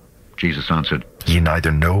Father? Jesus answered, Ye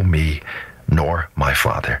neither know me nor my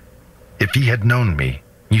Father. If ye had known me,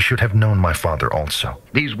 ye should have known my Father also.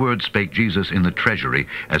 These words spake Jesus in the treasury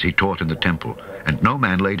as he taught in the temple, and no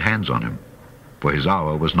man laid hands on him, for his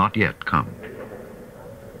hour was not yet come.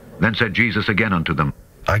 Then said Jesus again unto them,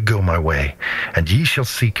 I go my way, and ye shall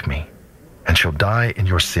seek me, and shall die in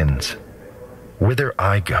your sins. Whither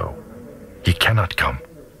I go, ye cannot come.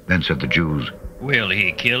 Then said the Jews, Will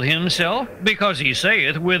he kill himself? Because he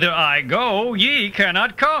saith, Whither I go, ye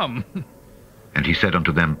cannot come. And he said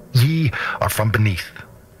unto them, Ye are from beneath,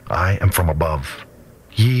 I am from above.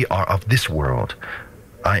 Ye are of this world,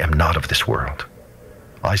 I am not of this world.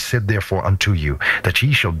 I said therefore unto you, that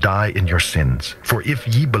ye shall die in your sins. For if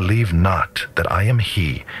ye believe not that I am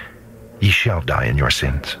he, ye shall die in your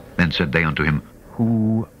sins. Then said they unto him,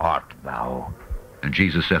 Who art thou? And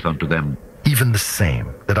Jesus saith unto them, Even the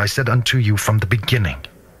same that I said unto you from the beginning.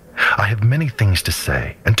 I have many things to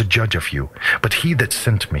say, and to judge of you, but he that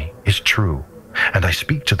sent me is true, and I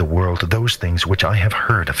speak to the world those things which I have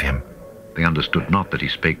heard of him. They understood not that he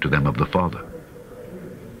spake to them of the Father.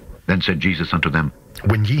 Then said Jesus unto them,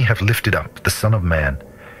 When ye have lifted up the Son of Man,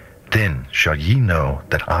 then shall ye know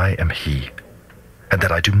that I am he, and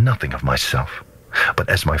that I do nothing of myself, but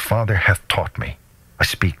as my Father hath taught me, I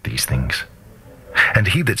speak these things. And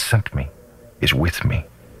he that sent me is with me.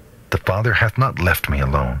 The Father hath not left me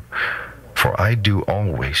alone, for I do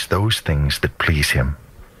always those things that please him.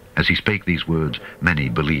 As he spake these words, many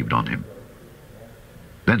believed on him.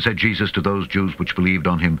 Then said Jesus to those Jews which believed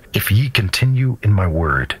on him, If ye continue in my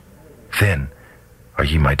word, then are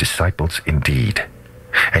ye my disciples indeed,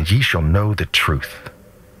 and ye shall know the truth,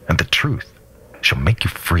 and the truth shall make you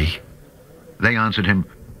free. They answered him,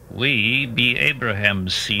 We be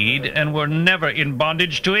Abraham's seed, and were never in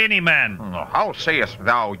bondage to any man. How sayest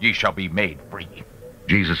thou, ye shall be made free?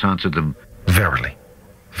 Jesus answered them, Verily,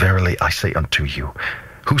 verily I say unto you,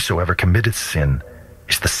 whosoever committeth sin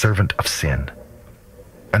is the servant of sin.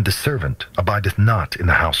 And the servant abideth not in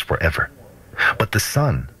the house forever, but the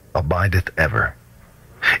Son abideth ever.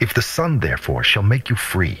 If the Son therefore shall make you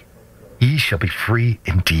free, ye shall be free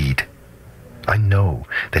indeed. I know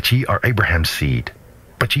that ye are Abraham's seed,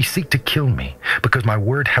 but ye seek to kill me, because my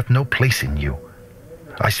word hath no place in you.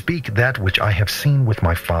 I speak that which I have seen with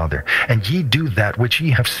my Father, and ye do that which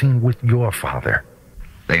ye have seen with your father.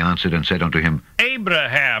 They answered and said unto him,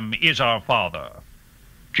 Abraham is our father.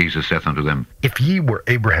 Jesus saith unto them, If ye were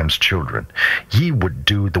Abraham's children, ye would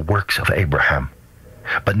do the works of Abraham.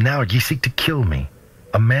 But now ye seek to kill me,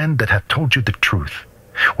 a man that hath told you the truth,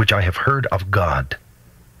 which I have heard of God.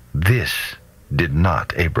 This did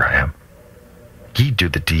not Abraham. Ye do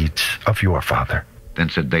the deeds of your father. Then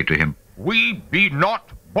said they to him, We be not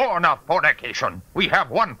born of fornication. We have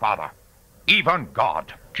one Father, even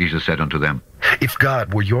God. Jesus said unto them, If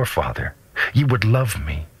God were your father, ye would love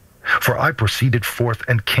me. For I proceeded forth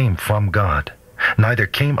and came from God. Neither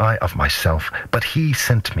came I of myself, but he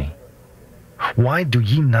sent me. Why do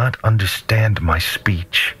ye not understand my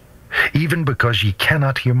speech? Even because ye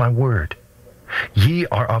cannot hear my word. Ye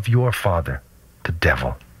are of your father, the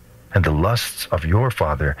devil, and the lusts of your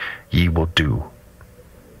father ye will do.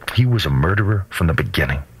 He was a murderer from the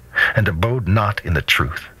beginning, and abode not in the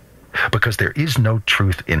truth, because there is no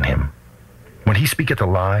truth in him. When he speaketh a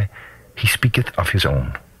lie, he speaketh of his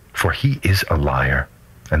own, for he is a liar,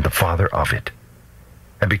 and the father of it.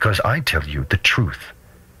 And because I tell you the truth,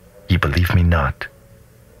 ye believe me not.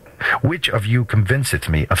 Which of you convinceth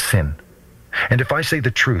me of sin? And if I say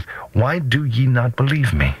the truth, why do ye not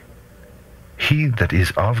believe me? He that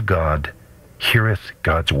is of God heareth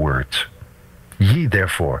God's words. Ye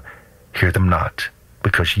therefore hear them not,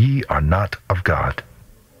 because ye are not of God.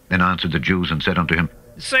 Then answered the Jews and said unto him,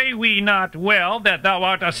 Say we not well that thou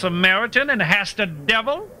art a Samaritan and hast a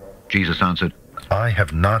devil? Jesus answered, I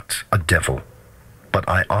have not a devil, but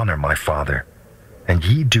I honor my Father, and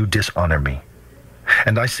ye do dishonor me.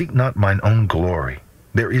 And I seek not mine own glory.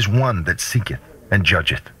 There is one that seeketh and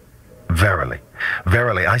judgeth. Verily,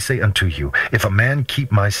 verily, I say unto you, if a man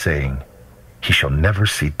keep my saying, he shall never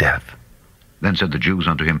see death. Then said the Jews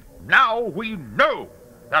unto him, Now we know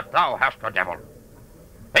that thou hast a devil.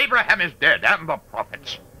 Abraham is dead, and the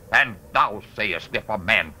prophets. And thou sayest, if a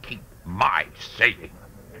man keep my saying,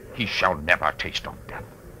 he shall never taste of death.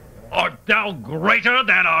 Art thou greater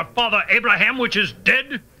than our father Abraham, which is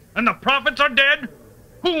dead, and the prophets are dead?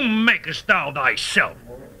 Whom makest thou thyself?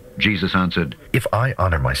 Jesus answered, If I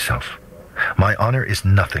honor myself, my honor is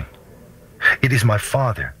nothing. It is my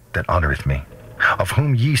Father that honoreth me, of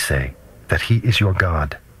whom ye say that he is your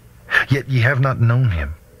God. Yet ye have not known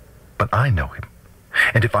him, but I know him.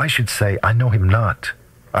 And if I should say I know him not,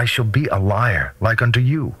 I shall be a liar like unto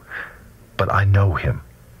you. But I know him,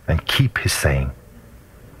 and keep his saying.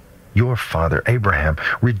 Your father Abraham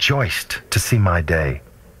rejoiced to see my day,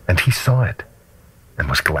 and he saw it, and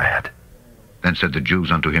was glad. Then said the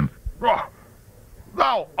Jews unto him,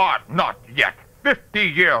 Thou art not yet 50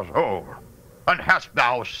 years old, and hast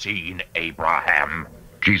thou seen Abraham?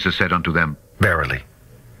 Jesus said unto them, Verily,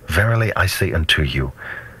 verily I say unto you,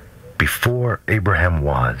 before Abraham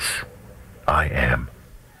was, I am.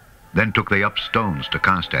 Then took they up stones to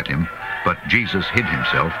cast at him, but Jesus hid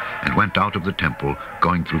himself, and went out of the temple,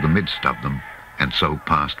 going through the midst of them, and so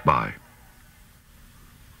passed by.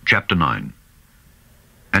 Chapter 9.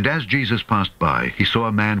 And as Jesus passed by, he saw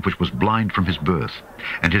a man which was blind from his birth.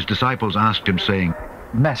 And his disciples asked him, saying,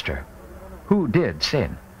 Master, who did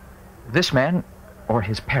sin, this man or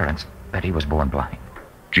his parents, that he was born blind?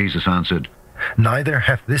 Jesus answered, Neither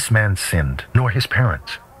hath this man sinned, nor his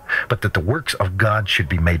parents, but that the works of God should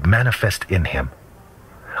be made manifest in him.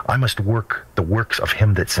 I must work the works of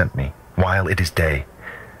him that sent me, while it is day.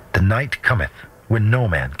 The night cometh, when no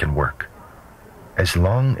man can work. As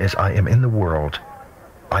long as I am in the world,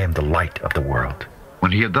 I am the light of the world.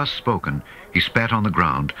 When he had thus spoken, he spat on the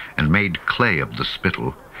ground, and made clay of the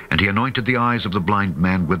spittle, and he anointed the eyes of the blind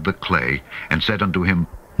man with the clay, and said unto him,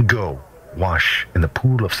 Go, wash in the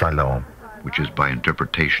pool of Siloam, which is by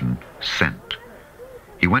interpretation, sent.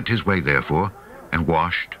 He went his way therefore, and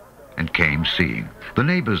washed, and came seeing. The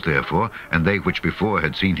neighbors therefore, and they which before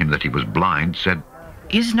had seen him that he was blind, said,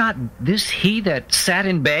 Is not this he that sat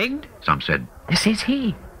and begged? Some said, This is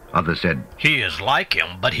he. Others said, He is like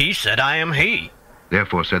him, but he said, I am he.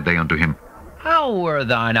 Therefore said they unto him, How were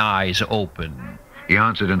thine eyes opened? He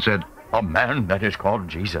answered and said, A man that is called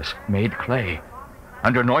Jesus made clay,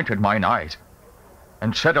 and anointed mine eyes,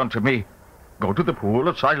 and said unto me, Go to the pool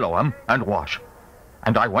of Siloam, and wash.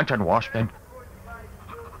 And I went and washed, and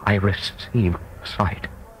I received sight.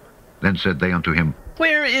 Then said they unto him,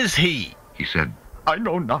 Where is he? He said, I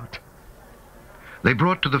know not. They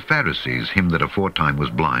brought to the Pharisees him that aforetime was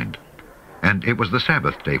blind. And it was the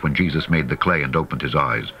Sabbath day when Jesus made the clay and opened his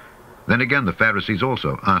eyes. Then again the Pharisees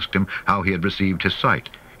also asked him how he had received his sight.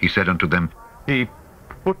 He said unto them, He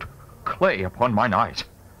put clay upon mine eyes,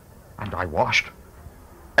 and I washed,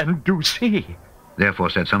 and do see. Therefore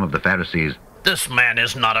said some of the Pharisees, This man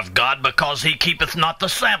is not of God, because he keepeth not the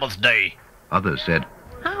Sabbath day. Others said,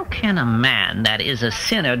 How can a man that is a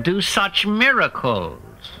sinner do such miracles?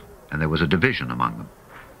 And there was a division among them.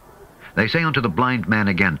 They say unto the blind man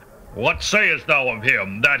again, What sayest thou of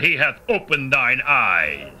him, that he hath opened thine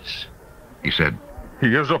eyes? He said,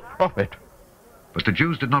 He is a prophet. But the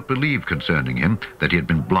Jews did not believe concerning him that he had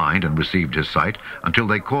been blind and received his sight, until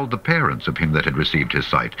they called the parents of him that had received his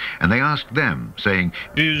sight. And they asked them, saying,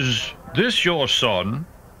 Is this your son,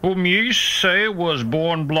 whom ye say was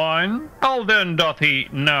born blind? How then doth he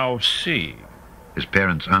now see? His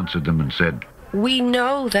parents answered them and said, We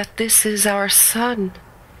know that this is our son,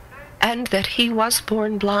 and that he was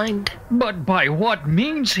born blind. But by what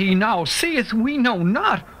means he now seeth we know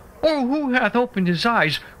not, or who hath opened his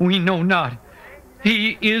eyes we know not.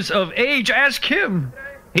 He is of age, ask him.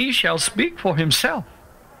 He shall speak for himself.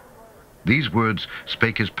 These words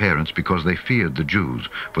spake his parents because they feared the Jews,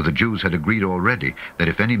 for the Jews had agreed already that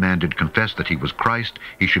if any man did confess that he was Christ,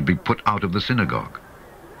 he should be put out of the synagogue.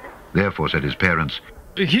 Therefore said his parents,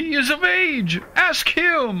 He is of age, ask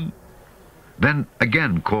him. Then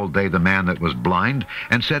again called they the man that was blind,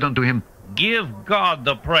 and said unto him, Give God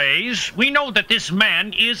the praise. We know that this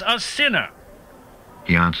man is a sinner.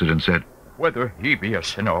 He answered and said, Whether he be a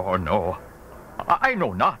sinner or no, I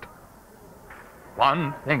know not.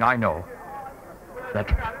 One thing I know, that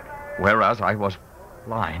whereas I was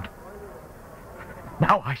blind,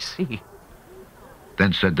 now I see.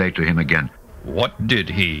 Then said they to him again, What did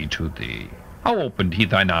he to thee? How opened he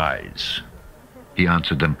thine eyes? He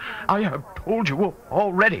answered them, I have told you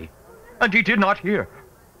already, and ye did not hear.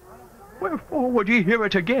 Wherefore would ye hear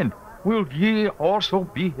it again? Will ye also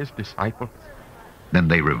be his disciples? Then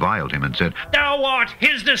they reviled him and said, Thou art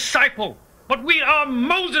his disciple, but we are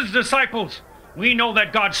Moses' disciples. We know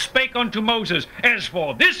that God spake unto Moses. As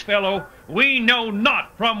for this fellow, we know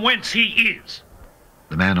not from whence he is.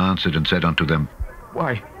 The man answered and said unto them,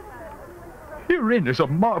 Why, herein is a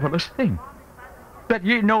marvelous thing, that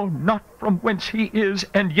ye know not from whence he is,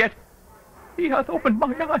 and yet he hath opened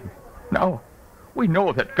mine eyes. Now we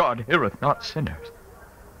know that God heareth not sinners.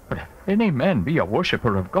 But if any man be a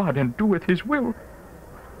worshipper of God, and doeth his will,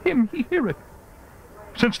 him he heareth.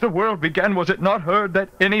 Since the world began, was it not heard that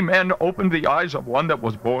any man opened the eyes of one that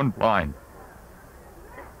was born blind?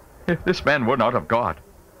 If this man were not of God,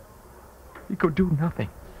 he could do nothing.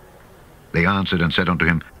 They answered and said unto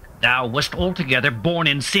him, Thou wast altogether born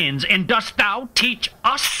in sins, and dost thou teach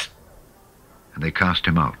us? And they cast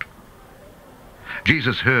him out.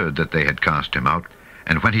 Jesus heard that they had cast him out,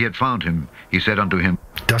 and when he had found him, he said unto him,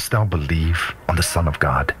 Dost thou believe on the Son of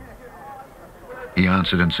God? He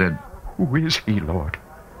answered and said, Who is he, Lord,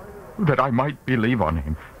 that I might believe on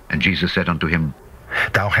him? And Jesus said unto him,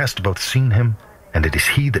 Thou hast both seen him, and it is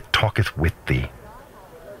he that talketh with thee.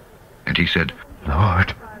 And he said,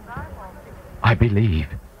 Lord, I believe.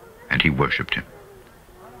 And he worshipped him.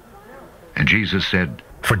 And Jesus said,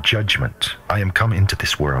 For judgment I am come into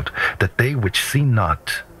this world, that they which see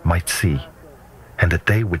not might see, and that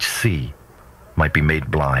they which see might be made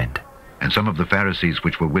blind. And some of the Pharisees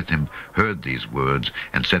which were with him heard these words,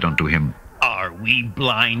 and said unto him, Are we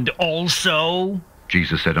blind also?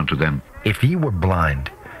 Jesus said unto them, If ye were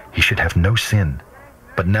blind, ye should have no sin.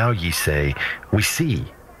 But now ye say, We see,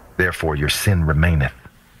 therefore your sin remaineth.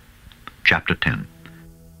 Chapter 10.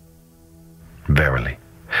 Verily,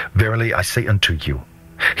 verily I say unto you,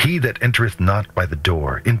 he that entereth not by the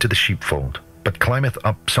door into the sheepfold, but climbeth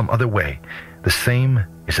up some other way, the same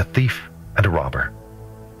is a thief and a robber.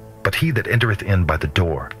 But he that entereth in by the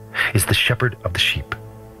door is the shepherd of the sheep.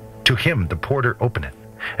 To him the porter openeth,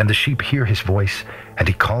 and the sheep hear his voice, and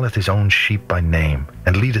he calleth his own sheep by name,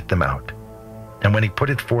 and leadeth them out. And when he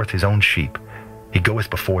putteth forth his own sheep, he goeth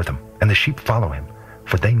before them, and the sheep follow him,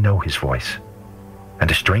 for they know his voice. And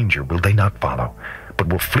a stranger will they not follow, but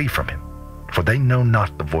will flee from him, for they know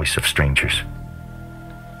not the voice of strangers.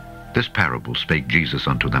 This parable spake Jesus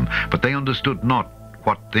unto them, but they understood not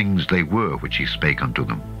what things they were which he spake unto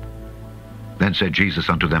them. Then said Jesus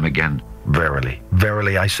unto them again, Verily,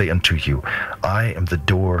 verily I say unto you, I am the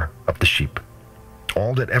door of the sheep.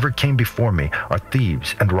 All that ever came before me are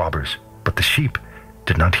thieves and robbers, but the sheep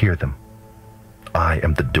did not hear them. I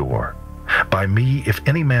am the door. By me, if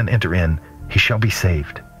any man enter in, he shall be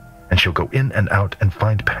saved, and shall go in and out and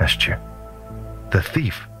find pasture. The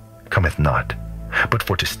thief cometh not, but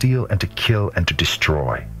for to steal and to kill and to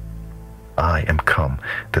destroy. I am come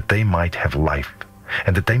that they might have life,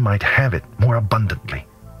 and that they might have it more abundantly.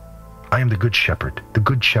 I am the good shepherd. The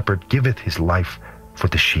good shepherd giveth his life for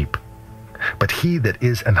the sheep. But he that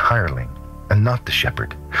is an hireling, and not the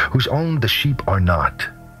shepherd, whose own the sheep are not,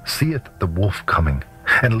 seeth the wolf coming,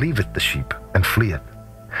 and leaveth the sheep, and fleeth.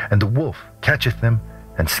 And the wolf catcheth them,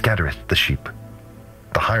 and scattereth the sheep.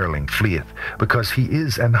 The hireling fleeth, because he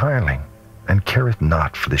is an hireling, and careth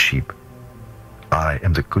not for the sheep. I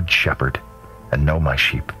am the good shepherd, and know my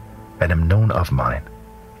sheep, and am known of mine.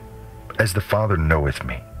 As the Father knoweth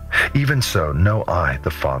me, even so know I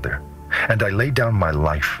the Father, and I lay down my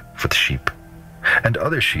life for the sheep. And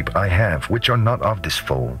other sheep I have, which are not of this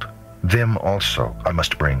fold, them also I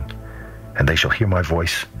must bring, and they shall hear my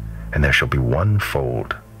voice, and there shall be one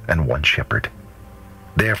fold and one shepherd.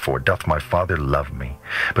 Therefore doth my Father love me,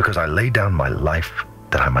 because I lay down my life,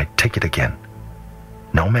 that I might take it again.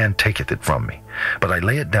 No man taketh it from me, but I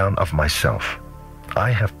lay it down of myself.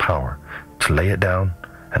 I have power to lay it down,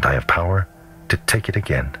 and I have power to take it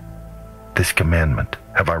again. This commandment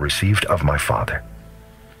have I received of my Father.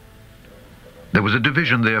 There was a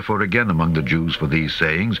division therefore again among the Jews for these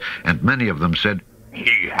sayings, and many of them said,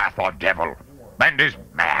 He hath a devil, and is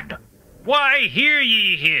mad. Why hear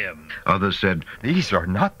ye him? Others said, These are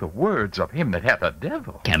not the words of him that hath a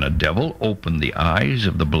devil. Can a devil open the eyes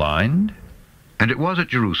of the blind? And it was at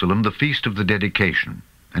Jerusalem the feast of the dedication,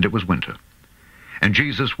 and it was winter. And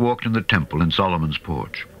Jesus walked in the temple in Solomon's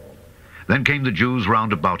porch. Then came the Jews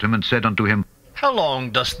round about him, and said unto him, How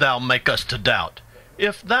long dost thou make us to doubt?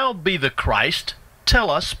 If thou be the Christ, tell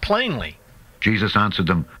us plainly. Jesus answered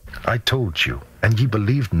them, I told you, and ye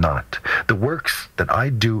believed not. The works that I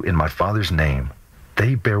do in my Father's name,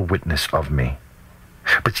 they bear witness of me.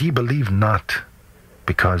 But ye believe not,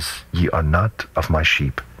 because ye are not of my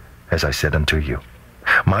sheep, as I said unto you.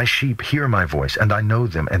 My sheep hear my voice, and I know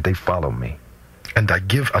them, and they follow me. And I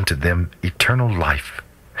give unto them eternal life,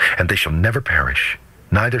 and they shall never perish,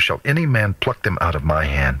 neither shall any man pluck them out of my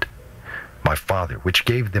hand. My Father, which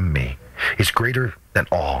gave them me, is greater than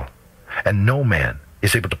all, and no man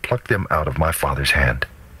is able to pluck them out of my Father's hand.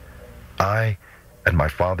 I and my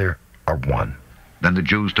Father are one. Then the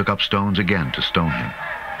Jews took up stones again to stone him.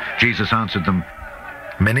 Jesus answered them,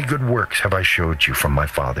 Many good works have I showed you from my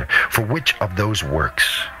Father. For which of those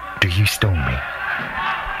works do ye stone me?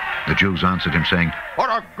 The Jews answered him, saying, For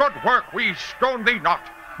a good work we stone thee not,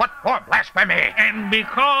 but for blasphemy. And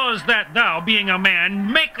because that thou, being a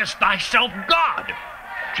man, makest thyself God.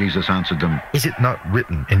 Jesus answered them, Is it not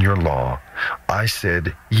written in your law, I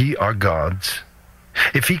said, Ye are gods?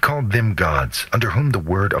 If he called them gods, under whom the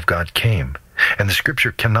word of God came, and the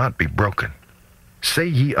scripture cannot be broken. Say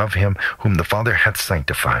ye of him whom the Father hath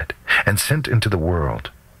sanctified, and sent into the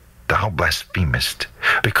world, Thou blasphemest,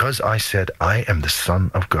 because I said, I am the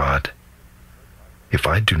Son of God. If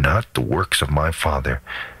I do not the works of my Father,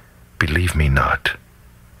 believe me not.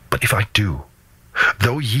 But if I do,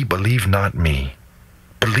 though ye believe not me,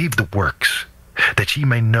 believe the works, that ye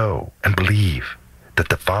may know and believe that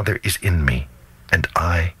the Father is in me, and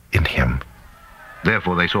I in him.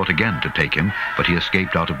 Therefore they sought again to take him, but he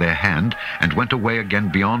escaped out of their hand, and went away again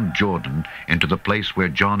beyond Jordan into the place where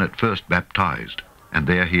John at first baptized, and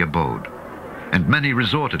there he abode. And many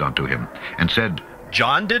resorted unto him, and said,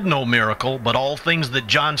 John did no miracle, but all things that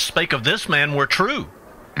John spake of this man were true.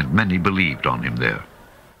 And many believed on him there.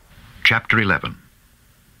 Chapter 11.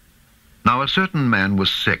 Now a certain man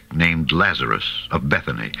was sick, named Lazarus, of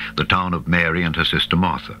Bethany, the town of Mary and her sister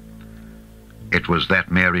Martha. It was that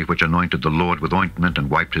Mary which anointed the Lord with ointment and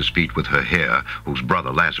wiped his feet with her hair, whose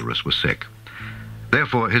brother Lazarus was sick.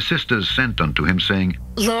 Therefore his sisters sent unto him, saying,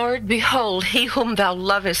 Lord, behold, he whom thou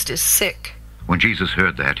lovest is sick. When Jesus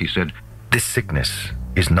heard that, he said, This sickness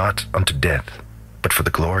is not unto death, but for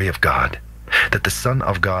the glory of God, that the Son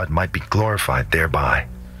of God might be glorified thereby.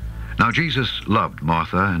 Now Jesus loved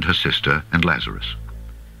Martha and her sister and Lazarus.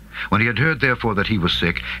 When he had heard therefore that he was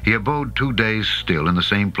sick, he abode 2 days still in the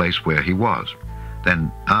same place where he was.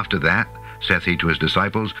 Then after that saith he to his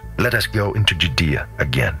disciples, Let us go into Judea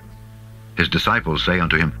again. His disciples say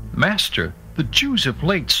unto him, Master, the Jews of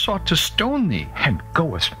late sought to stone thee. And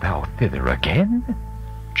goest thou thither again?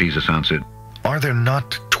 Jesus answered, Are there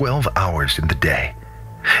not 12 hours in the day?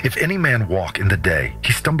 If any man walk in the day,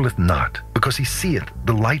 he stumbleth not, because he seeth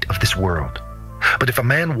the light of this world. But if a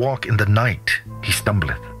man walk in the night, he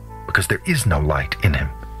stumbleth, because there is no light in him.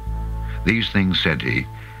 These things said he,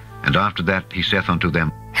 and after that he saith unto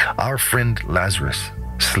them, Our friend Lazarus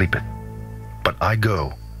sleepeth, but I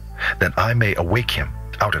go, that I may awake him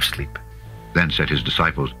out of sleep. Then said his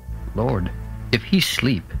disciples, Lord, if he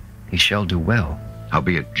sleep, he shall do well.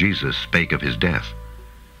 Howbeit Jesus spake of his death.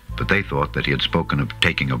 But they thought that he had spoken of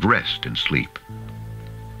taking of rest in sleep.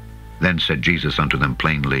 Then said Jesus unto them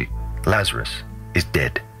plainly, Lazarus is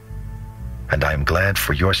dead, and I am glad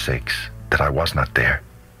for your sakes that I was not there,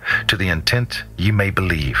 to the intent ye may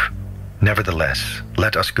believe. Nevertheless,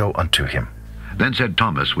 let us go unto him. Then said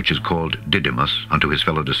Thomas, which is called Didymus, unto his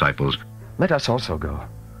fellow disciples, Let us also go,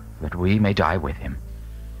 that we may die with him.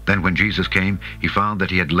 Then when Jesus came, he found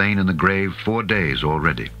that he had lain in the grave 4 days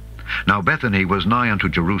already. Now Bethany was nigh unto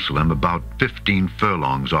Jerusalem, about 15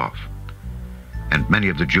 furlongs off. And many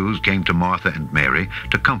of the Jews came to Martha and Mary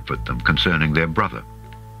to comfort them concerning their brother.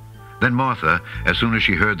 Then Martha, as soon as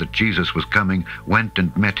she heard that Jesus was coming, went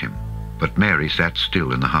and met him. But Mary sat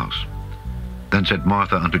still in the house. Then said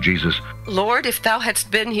Martha unto Jesus, Lord, if thou hadst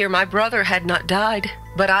been here, my brother had not died.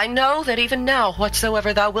 But I know that even now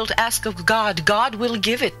whatsoever thou wilt ask of God, God will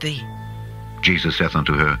give it thee. Jesus saith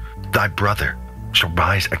unto her, Thy brother shall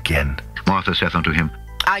rise again. Martha saith unto him,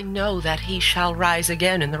 I know that he shall rise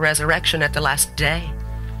again in the resurrection at the last day.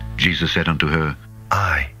 Jesus said unto her,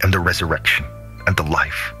 I am the resurrection and the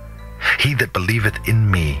life. He that believeth in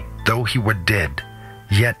me, though he were dead,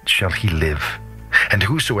 yet shall he live. And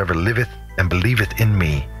whosoever liveth and believeth in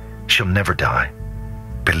me shall never die.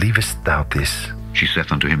 Believest thou this? She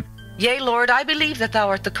saith unto him, Yea, Lord, I believe that thou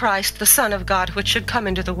art the Christ, the Son of God, which should come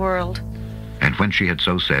into the world. And when she had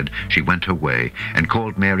so said, she went her way, and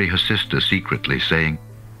called Mary her sister secretly, saying,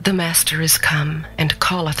 The Master is come, and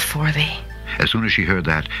calleth for thee. As soon as she heard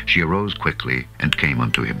that, she arose quickly, and came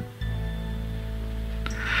unto him.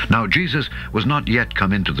 Now Jesus was not yet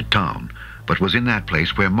come into the town, but was in that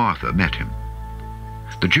place where Martha met him.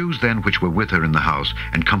 The Jews then which were with her in the house,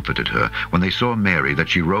 and comforted her, when they saw Mary, that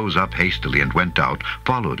she rose up hastily and went out,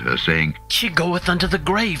 followed her, saying, She goeth unto the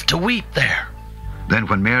grave to weep there. Then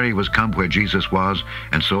when Mary was come where Jesus was,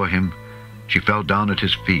 and saw him, she fell down at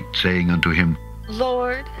his feet, saying unto him,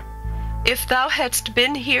 Lord, if thou hadst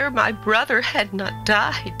been here, my brother had not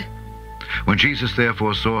died. When Jesus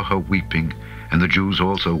therefore saw her weeping, and the Jews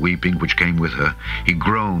also weeping which came with her, he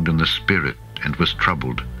groaned in the spirit, and was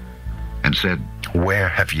troubled, and said, Where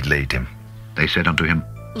have ye laid him? They said unto him,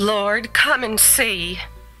 Lord, come and see.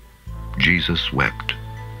 Jesus wept.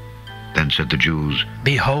 Then said the Jews,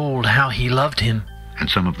 Behold how he loved him. and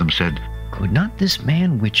some of them said, Could not this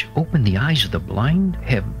man which opened the eyes of the blind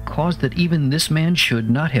have caused that even this man should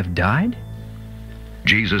not have died?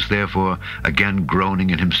 Jesus therefore, again groaning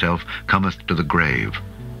in himself, cometh to the grave.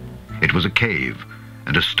 It was a cave,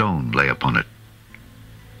 and a stone lay upon it.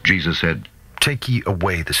 Jesus said, Take ye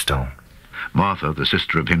away the stone. Martha, the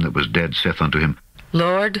sister of him that was dead, saith unto him,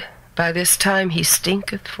 Lord, By this time he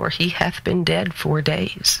stinketh, for he hath been dead 4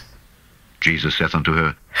 days. Jesus saith unto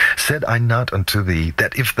her, Said I not unto thee,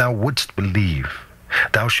 that if thou wouldst believe,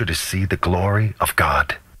 thou shouldest see the glory of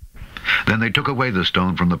God? Then they took away the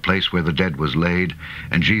stone from the place where the dead was laid,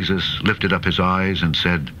 and Jesus lifted up his eyes and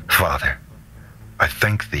said, Father, I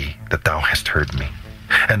thank thee that thou hast heard me.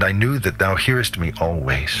 And I knew that thou hearest me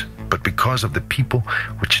always. But because of the people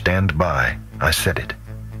which stand by, I said it,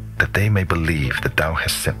 that they may believe that thou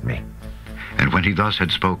hast sent me. And when he thus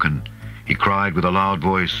had spoken, he cried with a loud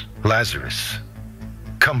voice, Lazarus,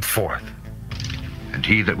 come forth. And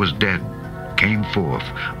he that was dead came forth,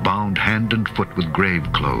 bound hand and foot with grave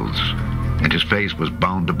clothes, and his face was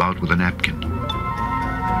bound about with a napkin.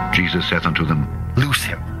 Jesus saith unto them, Loose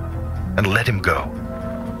him, and let him go.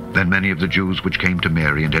 Then many of the Jews which came to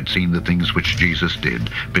Mary and had seen the things which Jesus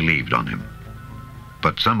did believed on him.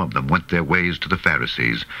 But some of them went their ways to the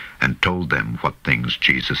Pharisees and told them what things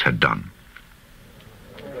Jesus had done.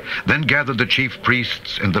 Then gathered the chief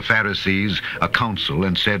priests and the Pharisees a council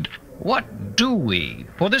and said, What do we?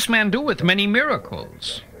 For this man doeth many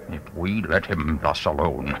miracles. If we let him thus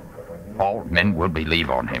alone, all men will believe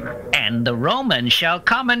on him. And the Romans shall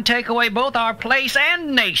come and take away both our place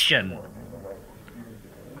and nation.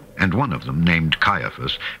 And one of them, named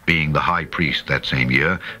Caiaphas, being the high priest that same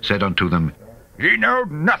year, said unto them, Ye know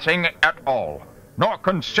nothing at all, nor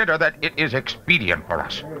consider that it is expedient for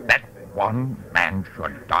us that one man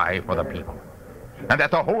should die for the people, and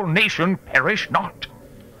that the whole nation perish not.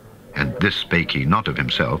 And this spake he not of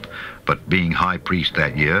himself, but being high priest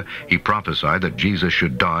that year, he prophesied that Jesus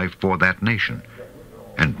should die for that nation,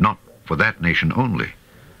 and not for that nation only,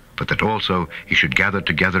 but that also he should gather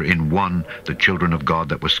together in one the children of God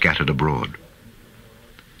that were scattered abroad.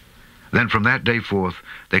 Then from that day forth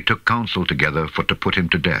they took counsel together for to put him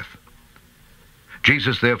to death.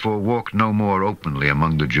 Jesus therefore walked no more openly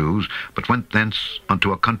among the Jews, but went thence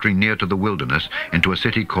unto a country near to the wilderness, into a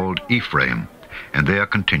city called Ephraim, and there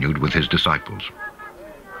continued with his disciples.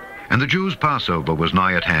 And the Jews' Passover was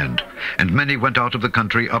nigh at hand, and many went out of the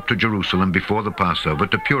country up to Jerusalem before the Passover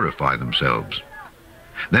to purify themselves.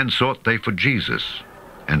 Then sought they for Jesus,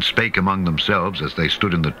 and spake among themselves as they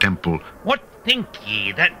stood in the temple, What think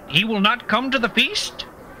ye, that he will not come to the feast?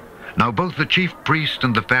 Now both the chief priests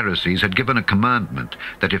and the Pharisees had given a commandment,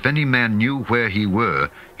 that if any man knew where he were,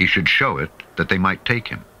 he should show it, that they might take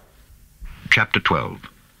him. Chapter 12.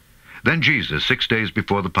 Then Jesus, 6 days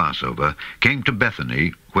before the Passover, came to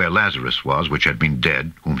Bethany, where Lazarus was, which had been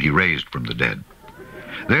dead, whom he raised from the dead.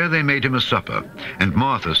 There they made him a supper, and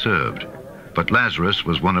Martha served, but Lazarus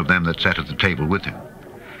was one of them that sat at the table with him.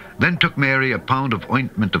 Then took Mary a pound of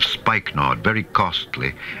ointment of spikenard, very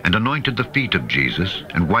costly, and anointed the feet of Jesus,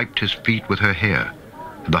 and wiped his feet with her hair.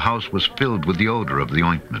 And the house was filled with the odor of the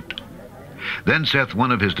ointment. Then saith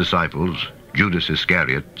one of his disciples, Judas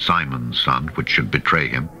Iscariot, Simon's son, which should betray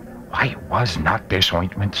him, Why was not this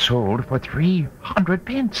ointment sold for 300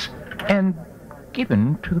 pence, and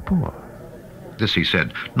given to the poor? This he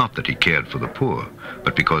said, not that he cared for the poor,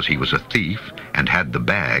 but because he was a thief, and had the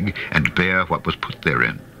bag, and bare what was put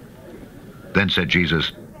therein. Then said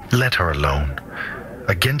Jesus, Let her alone.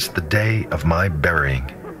 Against the day of my burying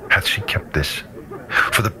hath she kept this.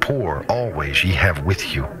 For the poor always ye have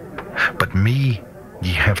with you, but me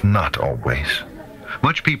ye have not always.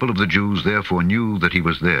 Much people of the Jews therefore knew that he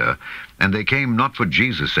was there, and they came not for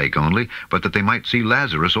Jesus' sake only, but that they might see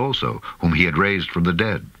Lazarus also, whom he had raised from the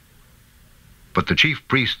dead. But the chief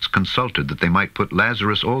priests consulted that they might put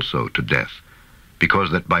Lazarus also to death,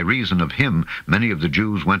 because that by reason of him many of the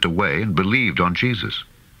Jews went away and believed on Jesus.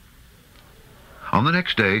 On the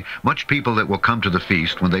next day, much people that were come to the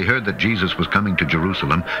feast, when they heard that Jesus was coming to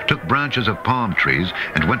Jerusalem, took branches of palm trees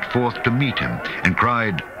and went forth to meet him, and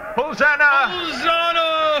cried, Hosanna!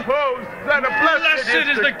 Hosanna! Hosanna! Blessed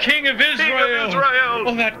is the King of Israel!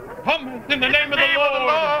 Oh, that cometh in the name of the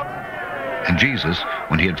Lord! And Jesus,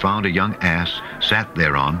 when he had found a young ass, sat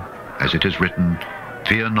thereon, as it is written,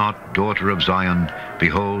 Fear not, daughter of Zion,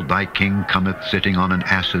 behold, thy king cometh sitting on an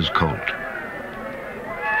ass's colt.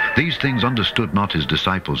 These things understood not his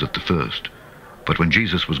disciples at the first. But when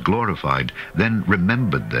Jesus was glorified, then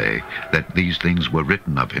remembered they that these things were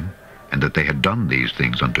written of him, and that they had done these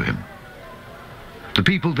things unto him. The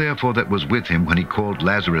people therefore that was with him when he called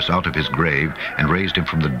Lazarus out of his grave, and raised him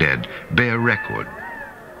from the dead, bear record.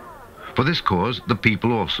 For this cause the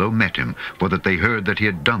people also met him, for that they heard that he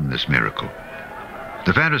had done this miracle.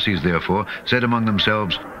 The Pharisees therefore said among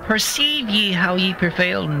themselves, Perceive ye how ye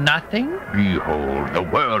prevail nothing? Behold, the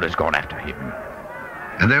world is gone after him.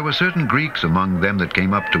 And there were certain Greeks among them that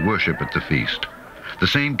came up to worship at the feast. The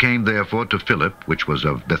same came therefore to Philip, which was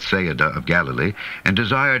of Bethsaida of Galilee, and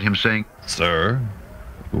desired him, saying, Sir,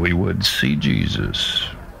 we would see Jesus.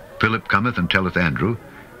 Philip cometh and telleth Andrew,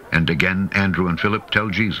 and again Andrew and Philip tell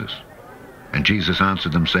Jesus. And Jesus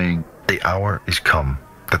answered them, saying, The hour is come,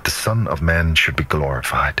 that the Son of Man should be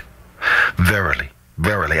glorified. Verily,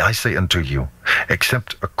 verily, I say unto you,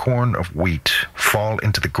 except a corn of wheat fall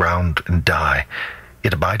into the ground and die,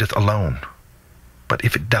 it abideth alone. But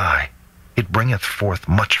if it die, it bringeth forth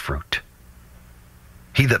much fruit.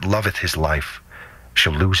 He that loveth his life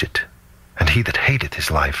shall lose it, and he that hateth his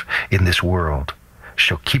life in this world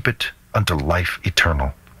shall keep it unto life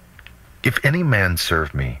eternal. If any man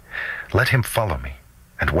serve me, let him follow me,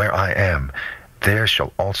 and where I am, there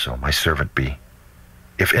shall also my servant be.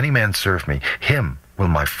 If any man serve me, him will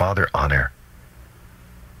my Father honor.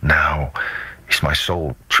 Now is my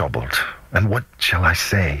soul troubled, and what shall I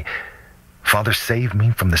say? Father, save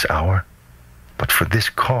me from this hour. But for this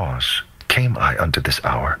cause came I unto this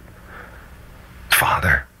hour.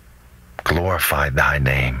 Father, glorify thy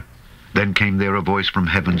name. Then came there a voice from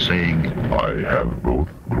heaven, saying, I have both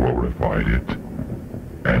glorified it,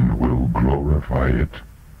 and will glorify it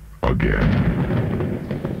again.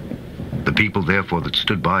 The people therefore that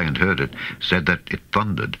stood by and heard it said that it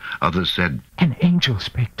thundered. Others said, An angel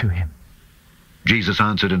spake to him. Jesus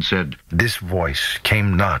answered and said, This voice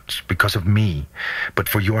came not because of me, but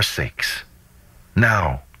for your sakes.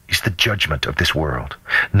 Now is the judgment of this world.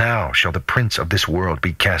 Now shall the prince of this world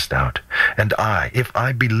be cast out. And I, if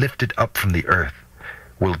I be lifted up from the earth,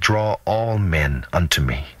 will draw all men unto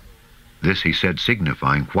me. This he said,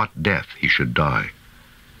 signifying what death he should die.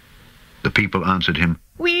 The people answered him,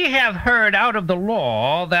 We have heard out of the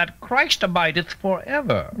law that Christ abideth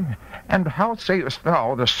forever. And how sayest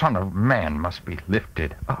thou the Son of Man must be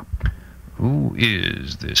lifted up? Who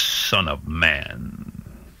is this Son of Man?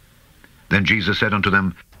 Then Jesus said unto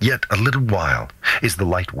them, Yet a little while is the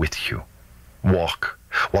light with you. Walk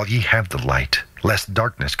while ye have the light, lest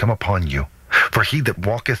darkness come upon you. For he that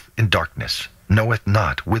walketh in darkness knoweth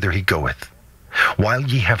not whither he goeth. While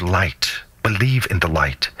ye have light, believe in the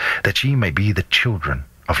light, that ye may be the children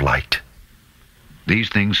of light. These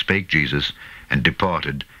things spake Jesus, and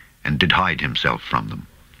departed, and did hide himself from them.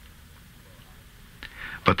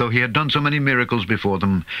 But though he had done so many miracles before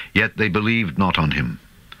them, yet they believed not on him,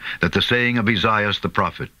 that the saying of Esaias the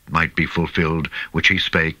prophet might be fulfilled, which he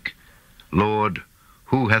spake, Lord,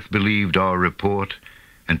 who hath believed our report,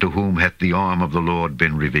 and to whom hath the arm of the Lord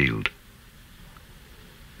been revealed?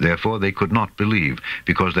 Therefore they could not believe,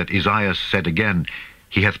 because that Esaias said again,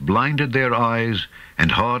 He hath blinded their eyes,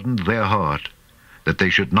 and hardened their heart, that they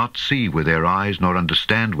should not see with their eyes, nor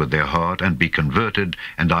understand with their heart, and be converted,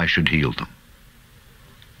 and I should heal them.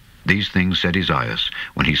 These things said Esaias,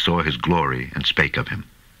 when he saw his glory, and spake of him.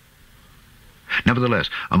 Nevertheless,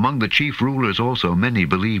 among the chief rulers also many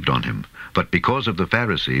believed on him, but because of the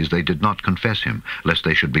Pharisees they did not confess him, lest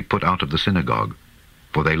they should be put out of the synagogue,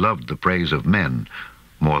 for they loved the praise of men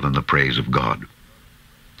more than the praise of God.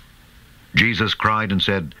 Jesus cried and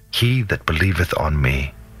said, He that believeth on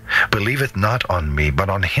me, believeth not on me, but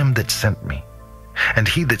on him that sent me. And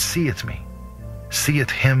he that seeth me, seeth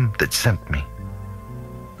him that sent me.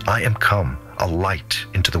 I am come a light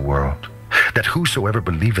into the world, that whosoever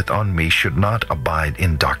believeth on me should not abide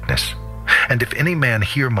in darkness. And if any man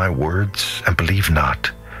hear my words and believe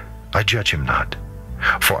not, I judge him not.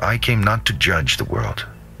 For I came not to judge the world,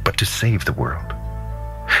 but to save the world.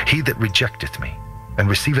 He that rejecteth me, and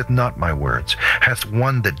receiveth not my words, hath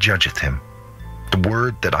one that judgeth him. The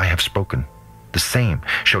word that I have spoken, the same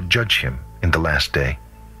shall judge him in the last day.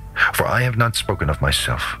 For I have not spoken of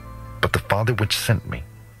myself, but the Father which sent me,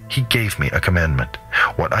 he gave me a commandment,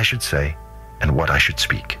 what I should say, and what I should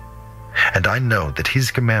speak. And I know that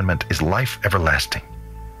his commandment is life everlasting.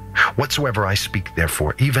 Whatsoever I speak,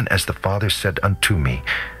 therefore, even as the Father said unto me,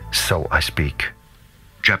 so I speak.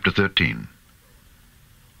 Chapter 13.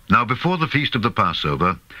 Now before the feast of the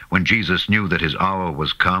Passover, when Jesus knew that his hour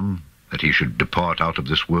was come, that he should depart out of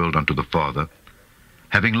this world unto the Father,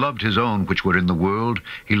 having loved his own which were in the world,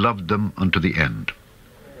 he loved them unto the end.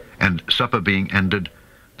 And supper being ended,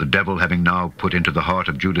 the devil having now put into the heart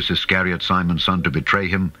of Judas Iscariot, Simon's son, to betray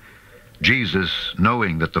him, Jesus,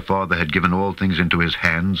 knowing that the Father had given all things into his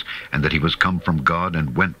hands, and that he was come from God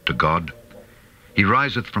and went to God, he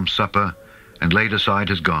riseth from supper, and laid aside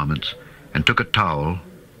his garments, and took a towel,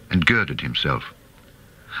 and girded himself.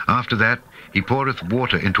 After that he poureth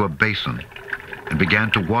water into a basin, and began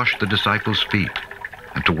to wash the disciples' feet,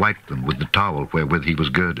 and to wipe them with the towel wherewith he was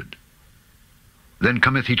girded. Then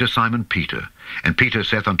cometh he to Simon Peter, and Peter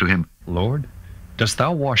saith unto him, Lord, dost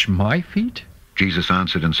thou wash my feet? Jesus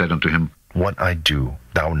answered and said unto him, What I do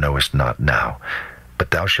thou knowest not now,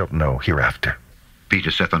 but thou shalt know hereafter.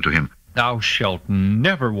 Peter saith unto him, Thou shalt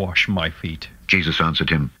never wash my feet. Jesus answered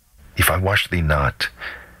him, If I wash thee not,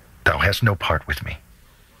 thou hast no part with me.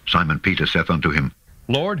 Simon Peter saith unto him,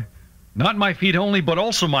 Lord, not my feet only, but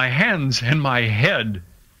also my hands and my head.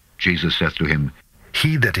 Jesus saith to him,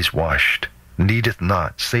 He that is washed needeth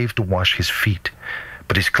not save to wash his feet,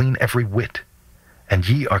 but is clean every whit. And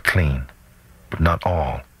ye are clean, but not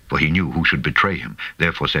all. For he knew who should betray him.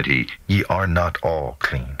 Therefore said he, Ye are not all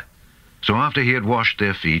clean. So after he had washed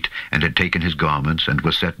their feet, and had taken his garments, and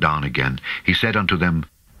was set down again, he said unto them,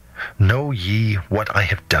 Know ye what I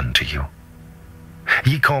have done to you?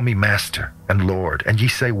 Ye call me Master and Lord, and ye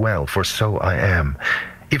say well, for so I am.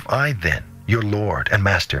 If I then, your Lord and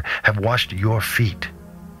Master, have washed your feet,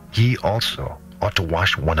 ye also ought to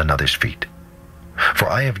wash one another's feet. For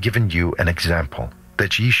I have given you an example,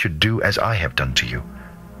 that ye should do as I have done to you.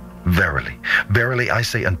 Verily, verily I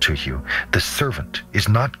say unto you, the servant is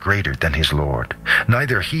not greater than his Lord,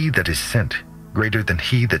 neither he that is sent greater than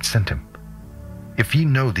he that sent him. If ye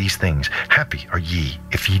know these things, happy are ye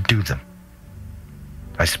if ye do them.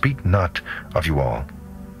 I speak not of you all.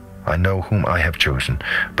 I know whom I have chosen,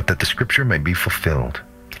 but that the scripture may be fulfilled.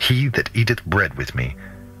 He that eateth bread with me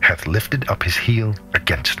hath lifted up his heel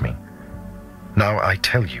against me. Now I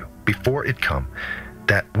tell you, before it come,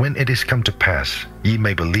 that when it is come to pass, ye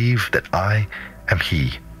may believe that I am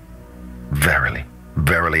he. Verily,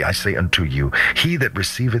 verily I say unto you, he that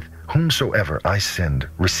receiveth whomsoever I send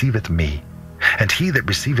receiveth me, and he that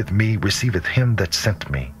receiveth me receiveth him that sent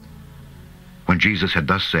me. When Jesus had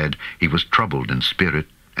thus said, he was troubled in spirit,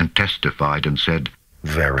 and testified, and said,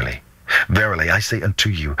 Verily, verily I say unto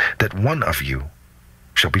you, that one of you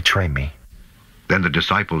shall betray me. Then the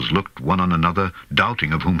disciples looked one on another,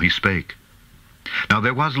 doubting of whom he spake. Now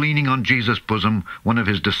there was leaning on Jesus' bosom one of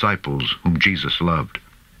his disciples, whom Jesus loved.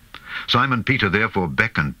 Simon Peter therefore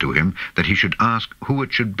beckoned to him, that he should ask who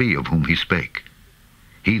it should be of whom he spake.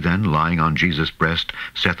 He then, lying on Jesus' breast,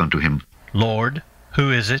 saith unto him, Lord,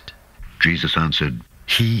 who is it? Jesus answered,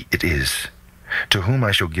 He it is, to whom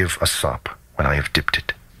I shall give a sop when I have dipped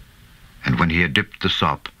it. And when he had dipped the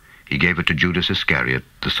sop, he gave it to Judas Iscariot,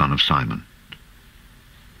 the son of Simon.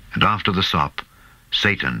 And after the sop,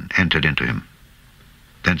 Satan entered into him.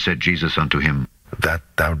 Then said Jesus unto him, That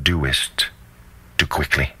thou doest, do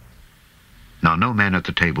quickly. Now no man at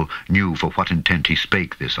the table knew for what intent he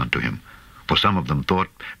spake this unto him. For some of them thought,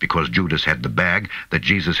 because Judas had the bag, that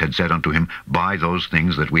Jesus had said unto him, Buy those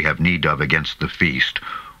things that we have need of against the feast,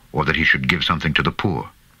 or that he should give something to the poor.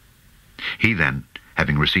 He then,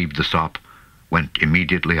 having received the sop, went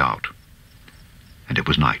immediately out. And it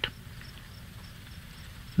was night.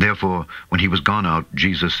 Therefore, when he was gone out,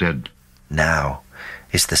 Jesus said, Now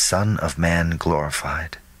is the Son of Man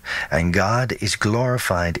glorified, and God is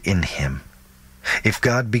glorified in him. If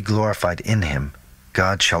God be glorified in him,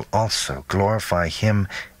 God shall also glorify him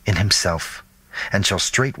in himself, and shall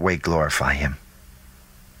straightway glorify him.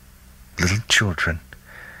 Little children,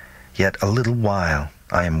 yet a little while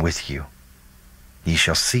I am with you. Ye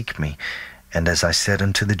shall seek me, and as I said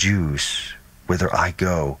unto the Jews, Whither I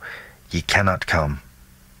go, ye cannot come.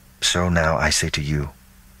 So now I say to you,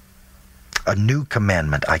 A new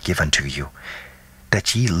commandment I give unto you,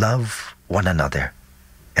 that ye love one another,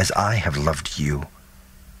 as I have loved you,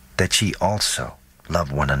 that ye also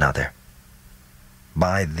love one another.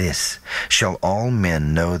 By this shall all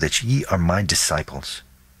men know that ye are my disciples,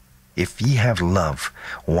 if ye have love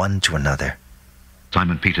one to another.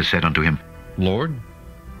 Simon Peter said unto him, Lord,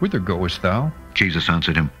 whither goest thou? Jesus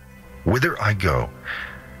answered him, Whither I go,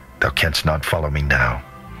 thou canst not follow me now,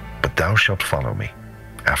 but thou shalt follow me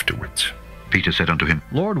afterwards. Peter said unto him,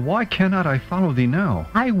 Lord, why cannot I follow thee now?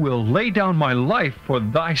 I will lay down my life for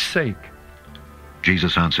thy sake.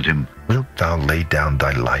 Jesus answered him, Wilt thou lay down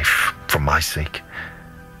thy life for my sake?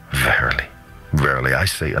 Verily, verily I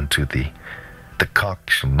say unto thee, the cock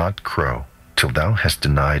shall not crow till thou hast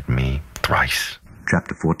denied me thrice.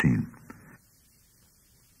 Chapter 14.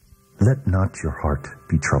 Let not your heart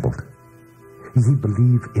be troubled. Ye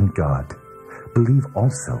believe in God, believe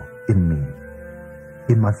also in me.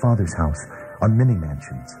 In my Father's house are many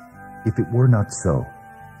mansions. If it were not so,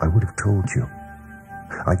 I would have told you.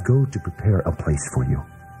 I go to prepare a place for you.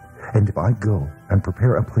 And if I go and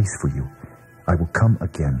prepare a place for you, I will come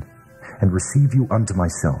again and receive you unto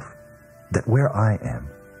myself, that where I am,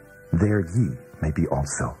 there ye may be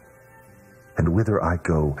also. And whither I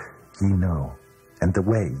go, ye know, and the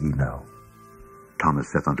way ye know.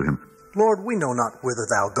 Thomas saith unto him, Lord, we know not whither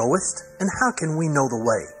thou goest, and how can we know the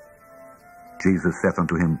way? Jesus saith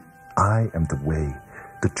unto him, I am the way,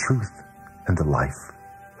 the truth, and the life.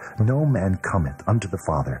 No man cometh unto the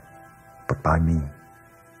Father, but by me.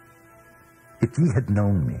 If ye had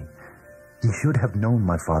known me, ye should have known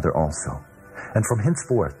my Father also. And from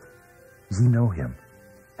henceforth ye know him,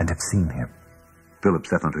 and have seen him. Philip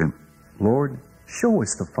saith unto him, Lord, show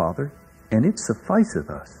us the Father, and it sufficeth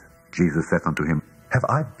us. Jesus saith unto him, Have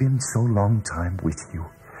I been so long time with you,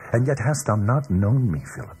 and yet hast thou not known me,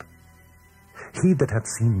 Philip? He that hath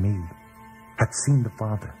seen me hath seen the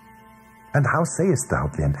Father. And how sayest thou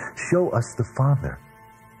then, Show us the Father?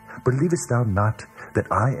 Believest thou not that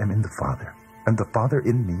I am in the Father, and the Father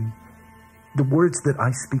in me? The words that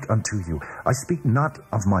I speak unto you, I speak not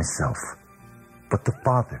of myself, but the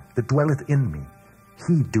Father that dwelleth in me,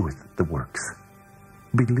 he doeth the works.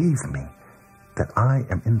 Believe me that I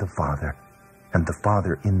am in the Father, and the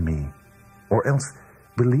Father in me, or else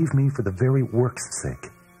believe me for the very works'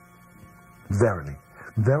 sake. Verily,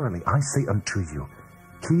 verily, I say unto you,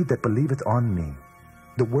 he that believeth on me,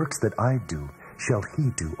 the works that I do shall he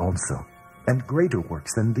do also, and greater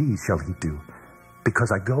works than these shall he do,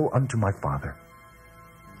 because I go unto my Father.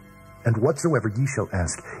 And whatsoever ye shall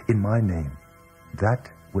ask in my name,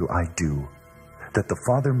 that will I do, that the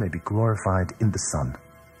Father may be glorified in the Son.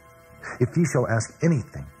 If ye shall ask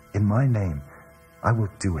anything in my name, I will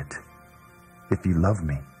do it. If ye love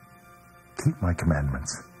me, keep my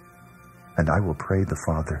commandments. And I will pray the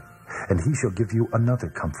Father, and he shall give you another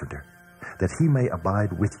Comforter, that he may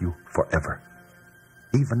abide with you forever,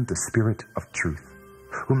 even the Spirit of truth,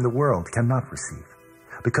 whom the world cannot receive,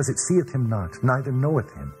 because it seeth him not, neither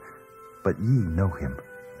knoweth him. But ye know him,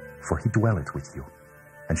 for he dwelleth with you,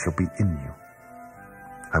 and shall be in you.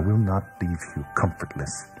 I will not leave you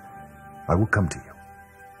comfortless. I will come to you.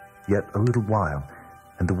 Yet a little while,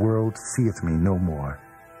 and the world seeth me no more.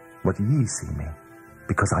 But ye see me,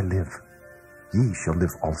 because I live. Ye shall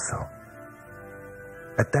live also.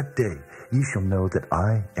 At that day ye shall know that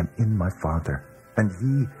I am in my Father, and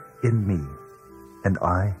ye in me, and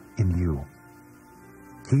I in you.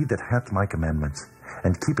 He that hath my commandments,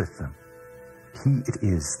 and keepeth them, he it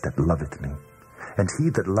is that loveth me. And he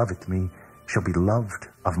that loveth me shall be loved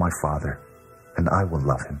of my Father, and I will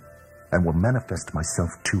love him, and will manifest myself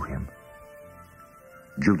to him.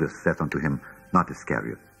 Judas saith unto him, not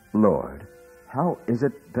Iscariot, Lord, how is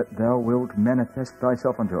it that thou wilt manifest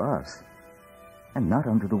thyself unto us, and not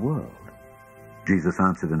unto the world? Jesus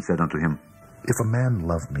answered and said unto him, If a man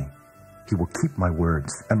love me, he will keep my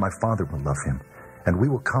words, and my Father will love him, and we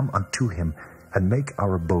will come unto him, and make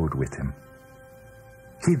our abode with him.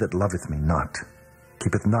 He that loveth me not,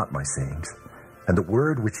 keepeth not my sayings, and the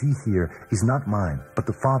word which ye hear is not mine, but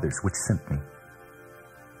the Father's which sent me.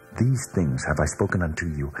 These things have I spoken unto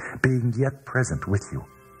you, being yet present with you.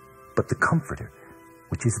 But the Comforter,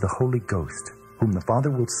 which is the Holy Ghost, whom the Father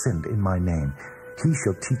will send in my name, he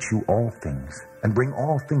shall teach you all things, and bring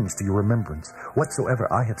all things to your remembrance,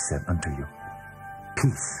 whatsoever I have said unto you.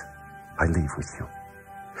 Peace I leave with you.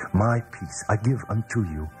 My peace I give unto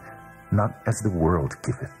you, not as the world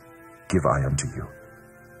giveth, give I unto you.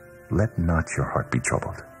 Let not your heart be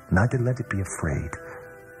troubled, neither let it be afraid.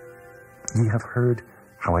 Ye have heard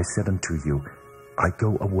how I said unto you, I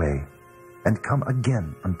go away, and come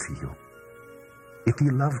again unto you. If ye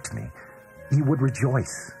loved me, ye would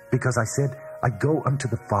rejoice, because I said, I go unto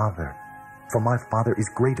the Father, for my Father is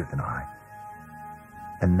greater than I.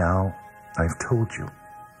 And now I have told you,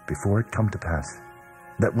 before it come to pass,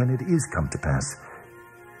 that when it is come to pass,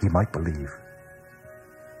 ye might believe.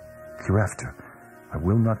 Hereafter I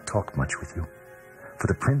will not talk much with you, for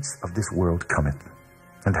the prince of this world cometh,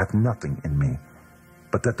 and hath nothing in me,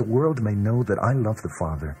 but that the world may know that I love the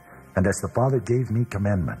Father, and as the Father gave me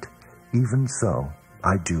commandment, even so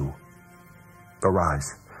I do.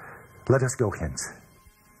 Arise, let us go hence.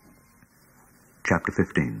 Chapter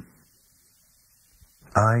 15.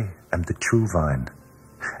 I am the true vine,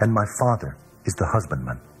 and my Father is the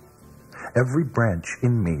husbandman. Every branch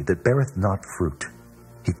in me that beareth not fruit,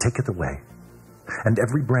 he taketh away. And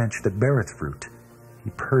every branch that beareth fruit, he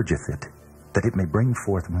purgeth it, that it may bring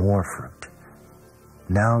forth more fruit.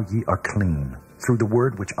 Now ye are clean, through the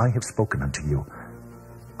word which I have spoken unto you.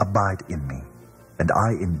 Abide in me, and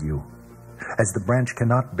I in you. As the branch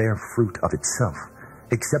cannot bear fruit of itself,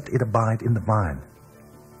 except it abide in the vine,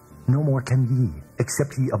 no more can ye,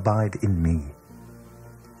 except ye abide in me.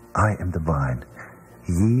 I am the vine,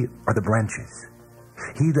 ye are the branches.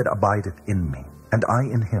 He that abideth in me, and I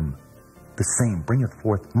in him, the same bringeth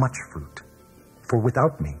forth much fruit. For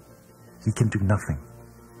without me he can do nothing.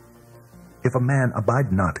 If a man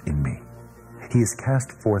abide not in me, he is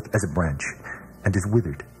cast forth as a branch, and is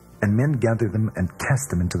withered, and men gather them and cast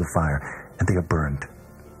them into the fire, and they are burned.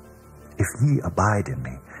 If ye abide in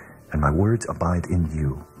me, and my words abide in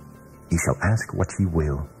you, Ye shall ask what ye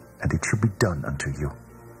will, and it shall be done unto you.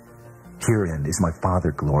 Herein is my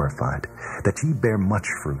Father glorified, that ye bear much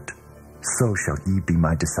fruit, so shall ye be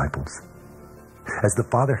my disciples. As the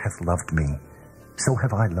Father hath loved me, so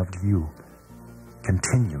have I loved you.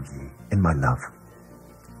 Continue ye in my love.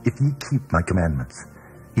 If ye keep my commandments,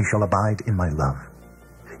 ye shall abide in my love,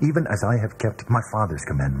 even as I have kept my Father's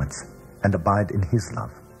commandments, and abide in his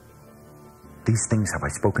love. These things have I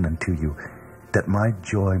spoken unto you, that my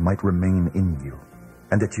joy might remain in you,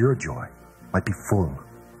 and that your joy might be full.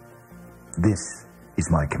 This is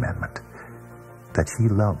my commandment, that ye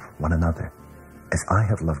love one another, as I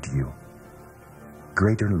have loved you.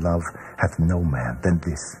 Greater love hath no man than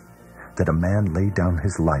this, that a man lay down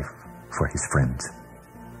his life for his friends.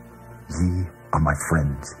 Ye are my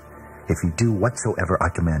friends, if ye do whatsoever I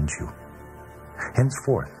command you.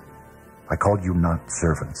 Henceforth I call you not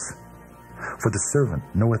servants, for the servant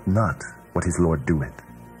knoweth not what his Lord doeth,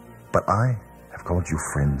 but I have called you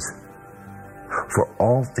friends. For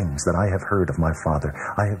all things that I have heard of my Father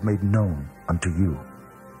I have made known unto you.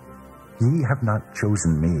 Ye have not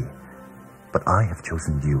chosen me, but I have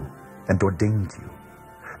chosen you, and ordained you,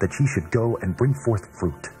 that ye should go and bring forth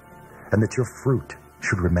fruit, and that your fruit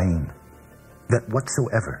should remain, that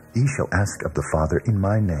whatsoever ye shall ask of the Father in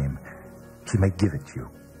my name, he may give it you.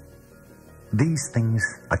 These things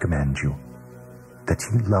I command you, that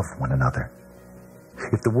ye love one another.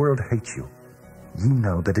 If the world hate you, ye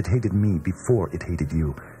know that it hated me before it hated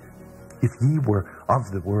you. If ye were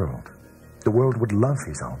of the world would love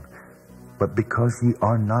his own. But because ye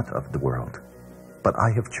are not of the world, but I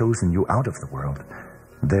have chosen you out of the world,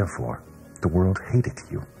 therefore the world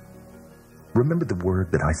hateth you. Remember the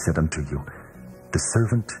word that I said unto you, the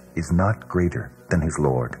servant is not greater than his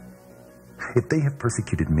Lord. If they have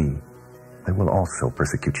persecuted me, they will also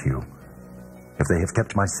persecute you. If they have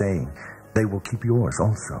kept my saying, they will keep yours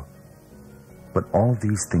also. But all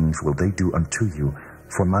these things will they do unto you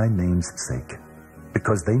for my name's sake,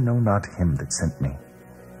 because they know not him that sent me.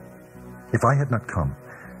 If I had not come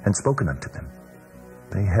and spoken unto them,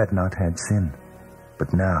 they had not had sin,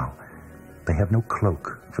 but now they have no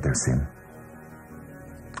cloak for their sin.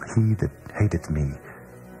 He that hateth me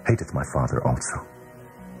hateth my Father also.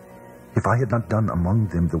 If I had not done among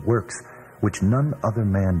them the works which none other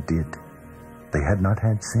man did, they had not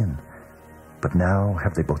had sin, but now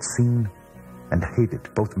have they both seen and hated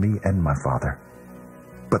both me and my Father.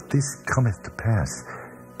 But this cometh to pass,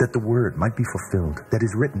 that the word might be fulfilled that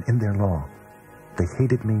is written in their law. They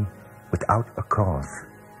hated me without a cause.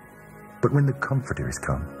 But when the Comforter is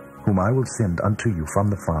come, whom I will send unto you from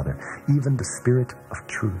the Father, even the Spirit of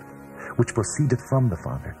truth, which proceedeth from the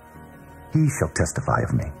Father, he shall testify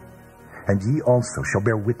of me. And ye also shall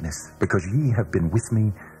bear witness, because ye have been with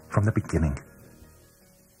me from the beginning.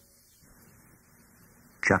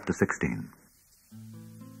 Chapter 16.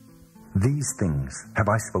 These things have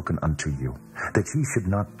I spoken unto you, that ye should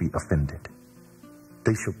not be offended.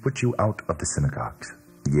 They shall put you out of the synagogues.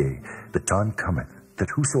 Yea, the time cometh, that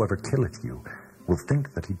whosoever killeth you will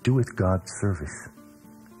think that he doeth God service.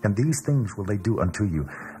 And these things will they do unto you,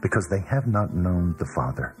 because they have not known the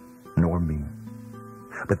Father, nor me.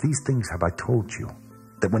 But these things have I told you,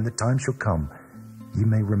 that when the time shall come, ye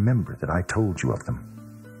may remember that I told you of them.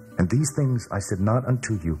 And these things I said not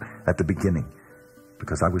unto you at the beginning,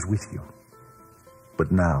 because I was with you.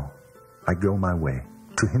 But now I go my way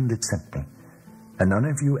to him that sent me, and none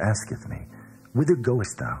of you asketh me, Whither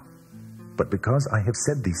goest thou? But because I have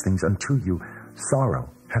said these things unto you, sorrow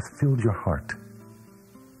hath filled your heart.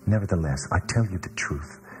 Nevertheless, I tell you the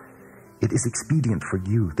truth. It is expedient for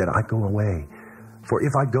you that I go away. For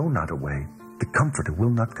if I go not away, the Comforter will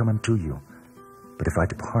not come unto you. But if I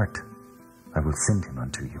depart, I will send him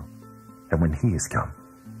unto you. And when he is come,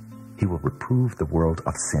 he will reprove the world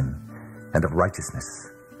of sin, and of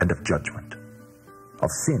righteousness, and of judgment. Of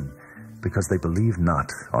sin, because they believe not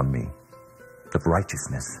on me. Of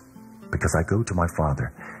righteousness, because I go to my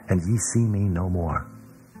Father, and ye see me no more.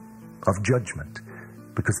 Of judgment,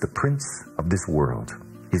 because the prince of this world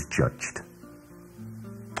is judged.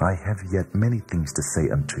 I have yet many things to say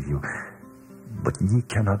unto you, but ye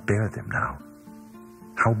cannot bear them now.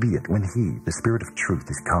 Howbeit, when he, the Spirit of truth,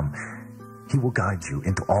 is come, he will guide you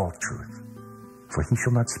into all truth. For he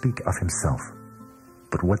shall not speak of himself,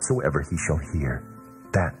 but whatsoever he shall hear,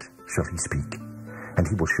 that shall he speak, and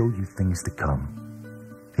he will show you things to come.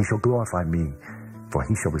 He shall glorify me, for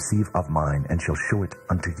he shall receive of mine, and shall show it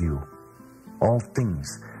unto you. All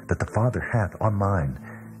things that the Father hath are mine.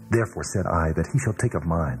 Therefore said I, that he shall take of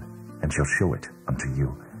mine, and shall show it unto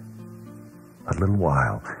you. A little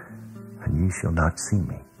while, and ye shall not see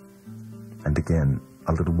me. And again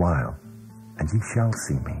a little while, and ye shall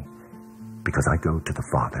see me, because I go to the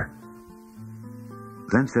Father.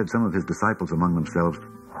 Then said some of his disciples among themselves,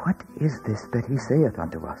 What is this that he saith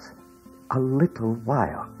unto us? A little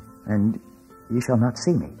while, and ye shall not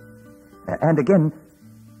see me. And again,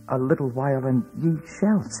 a little while, and ye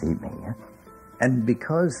shall see me. And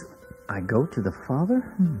because I go to the Father?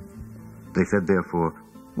 They said therefore,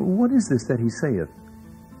 What is this that he saith?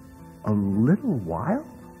 A little while?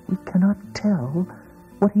 We cannot tell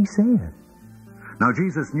what he saith. Now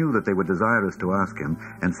Jesus knew that they were desirous to ask him,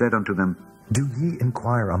 and said unto them, Do ye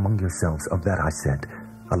inquire among yourselves of that I said,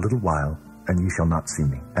 A little while, and ye shall not see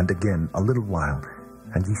me, and again a little while,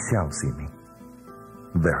 and ye shall see me.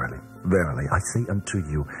 Verily, verily, I say unto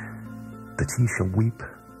you, that ye shall weep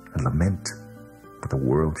and lament, but the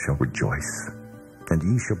world shall rejoice. And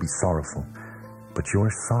ye shall be sorrowful, but your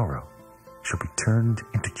sorrow shall be turned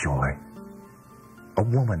into joy. A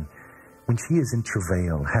woman, when she is in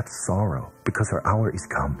travail, hath sorrow, because her hour is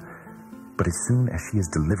come. But as soon as she is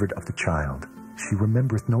delivered of the child, she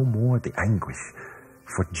remembereth no more the anguish,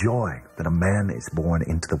 for joy that a man is born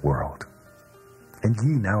into the world. And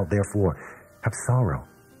ye now therefore have sorrow,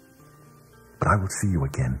 but I will see you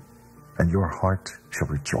again, and your heart shall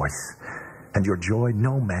rejoice, and your joy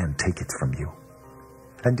no man taketh from you.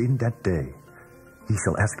 And in that day ye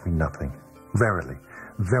shall ask me nothing. Verily,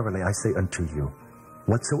 verily, I say unto you,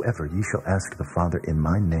 whatsoever ye shall ask the Father in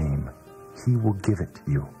my name, he will give it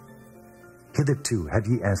you. Hitherto have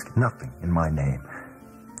ye asked nothing in my name.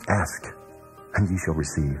 Ask, and ye shall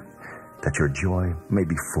receive, that your joy may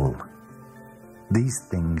be full. These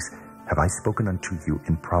things have I spoken unto you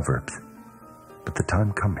in Proverbs, but the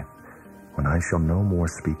time cometh, when I shall no more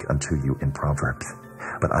speak unto you in Proverbs,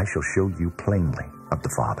 but I shall show you plainly of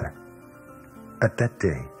the Father. At that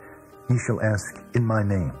day ye shall ask in my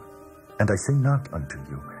name, and I say not unto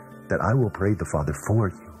you, that I will pray the Father for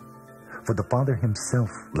you, for the Father himself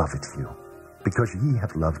loveth you, because ye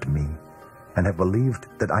have loved me, and have believed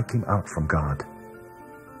that I came out from God.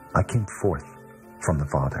 I came forth from the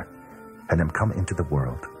Father, and am come into the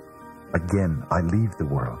world. Again I leave the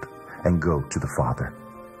world, and go to the Father.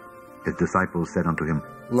 His disciples said unto him,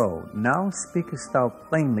 Lo, now speakest thou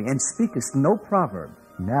plainly, and speakest no proverb.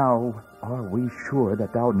 Now are we sure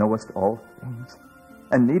that thou knowest all things,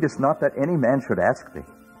 and needest not that any man should ask thee.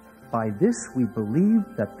 By this we believe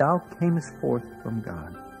that thou camest forth from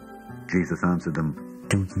God. Jesus answered them,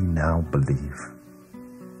 Do ye now believe?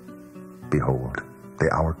 Behold, the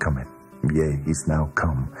hour cometh, yea, is now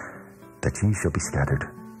come, that ye shall be scattered,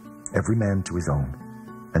 every man to his own,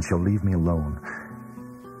 and shall leave me alone.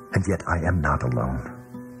 And yet I am not alone,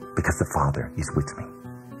 because the Father is with me.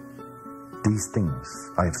 These things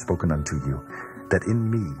I have spoken unto you, that in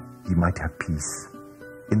me ye might have peace.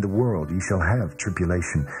 In the world ye shall have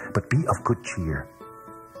tribulation, but be of good cheer.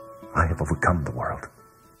 I have overcome the world.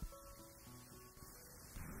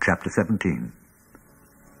 Chapter 17.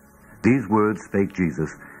 These words spake Jesus,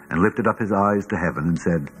 and lifted up his eyes to heaven, and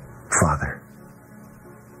said, Father,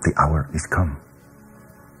 the hour is come.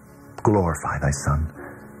 Glorify thy Son,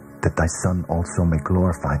 that thy Son also may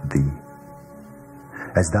glorify thee.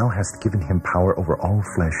 As thou hast given him power over all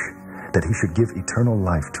flesh, that he should give eternal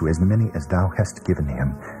life to as many as thou hast given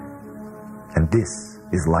him. And this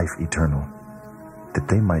is life eternal, that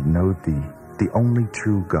they might know thee, the only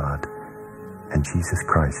true God, and Jesus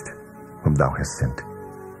Christ, whom thou hast sent.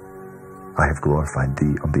 I have glorified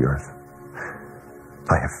thee on the earth.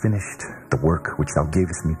 I have finished the work which thou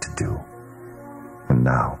gavest me to do. And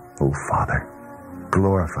now, O Father,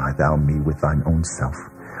 glorify thou me with thine own self,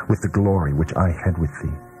 with the glory which I had with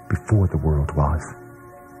thee before the world was.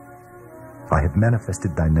 I have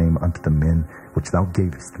manifested thy name unto the men which thou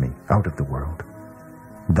gavest me out of the world.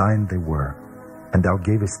 Thine they were, and thou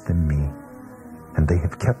gavest them me, and they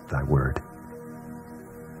have kept thy word.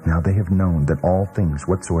 Now they have known that all things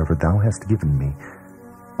whatsoever thou hast given me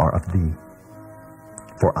are of thee.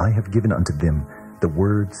 For I have given unto them the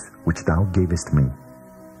words which thou gavest me,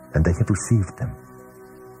 and they have received them,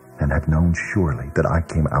 and have known surely that I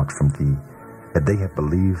came out from thee, and they have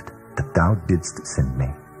believed that thou didst send me.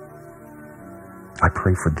 I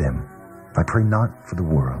pray for them. I pray not for the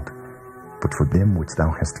world, but for them which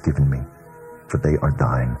thou hast given me, for they are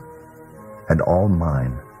thine, and all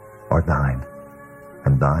mine are thine,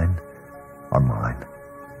 and thine are mine,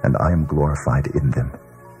 and I am glorified in them.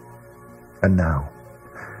 And now,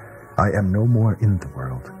 I am no more in the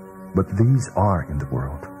world, but these are in the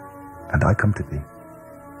world, and I come to thee.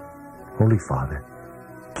 Holy Father,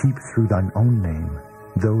 keep through thine own name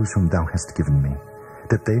those whom thou hast given me,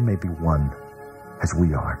 that they may be one, as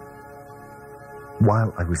we are.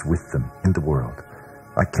 While I was with them in the world,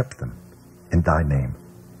 I kept them in thy name.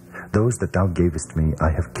 Those that thou gavest me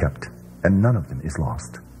I have kept, and none of them is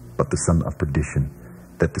lost, but the son of perdition,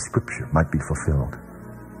 that the scripture might be fulfilled.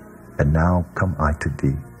 And now come I to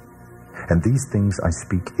thee, and these things I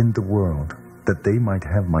speak in the world, that they might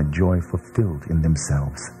have my joy fulfilled in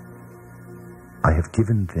themselves. I have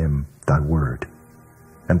given them thy word,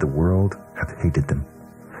 and the world hath hated them,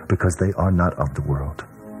 because they are not of the world,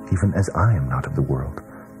 even as I am not of the world.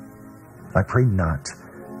 I pray not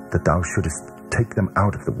that thou shouldest take them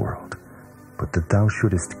out of the world, but that thou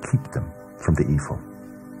shouldest keep them from the evil.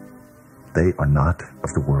 They are not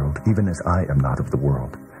of the world, even as I am not of the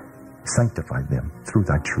world. Sanctify them through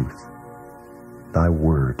thy truth. Thy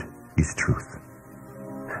word is truth.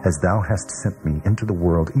 As thou hast sent me into the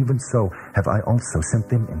world, even so have I also sent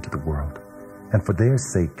them into the world. And for their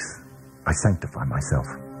sakes I sanctify myself,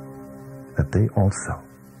 that they also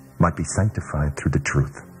might be sanctified through the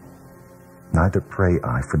truth. Neither pray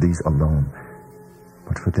I for these alone,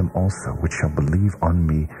 but for them also which shall believe on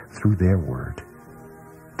me through their word,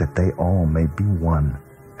 that they all may be one,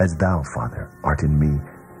 as thou, Father, art in me,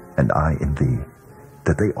 and I in thee,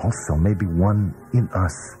 that they also may be one in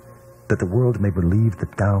us, that the world may believe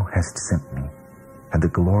that thou hast sent me. And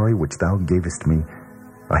the glory which thou gavest me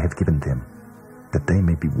I have given them, that they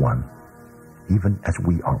may be one, even as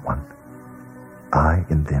we are one. I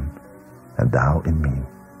in them, and thou in me,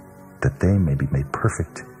 that they may be made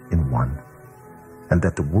perfect in one, and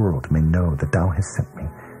that the world may know that thou hast sent me,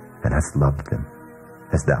 and hast loved them,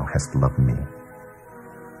 as thou hast loved me.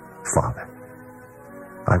 Father,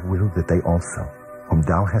 I will that they also, whom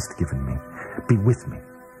thou hast given me, be with me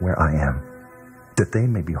where I am, that they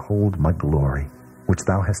may behold my glory, which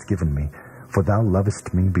thou hast given me, for thou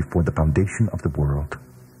lovest me before the foundation of the world.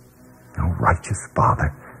 O righteous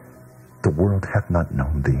Father, the world hath not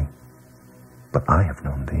known thee, but I have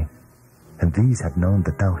known thee, and these have known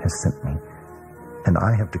that thou hast sent me. And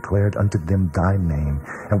I have declared unto them thy name,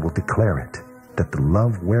 and will declare it, that the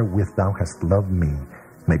love wherewith thou hast loved me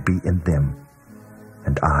may be in them,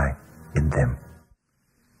 and I in them.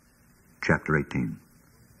 Chapter 18.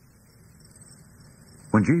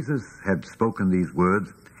 When Jesus had spoken these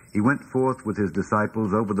words, he went forth with his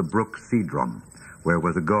disciples over the brook Cedron, where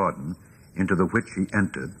was a garden, into the which he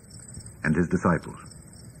entered, and his disciples.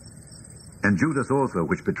 And Judas also,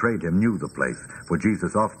 which betrayed him, knew the place, for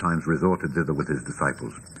Jesus ofttimes resorted thither with his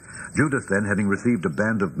disciples. Judas then, having received a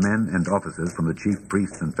band of men and officers from the chief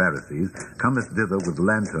priests and Pharisees, cometh thither with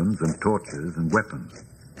lanterns and torches and weapons.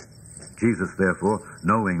 Jesus therefore,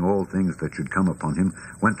 knowing all things that should come upon him,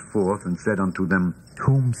 went forth and said unto them,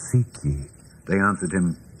 Whom seek ye? They answered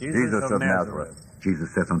him, Jesus of Nazareth.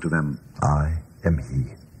 Jesus saith unto them, I am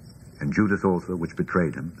he. And Judas also, which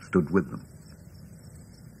betrayed him, stood with them.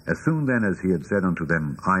 As soon then as he had said unto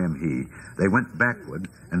them, I am he, they went backward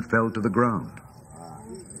and fell to the ground.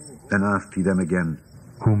 Then asked he them again,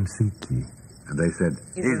 Whom seek ye? And they said,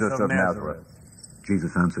 Jesus of Nazareth.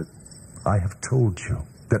 Jesus answered, I have told you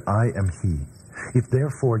that I am he. If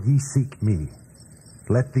therefore ye seek me,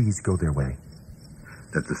 let these go their way.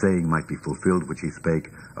 That the saying might be fulfilled which he spake,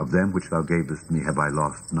 Of them which thou gavest me have I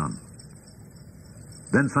lost none.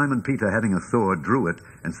 Then Simon Peter, having a sword, drew it,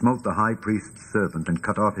 and smote the high priest's servant, and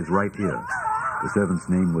cut off his right ear. The servant's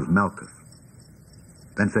name was Malchus.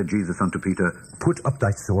 Then said Jesus unto Peter, Put up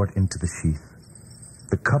thy sword into the sheath.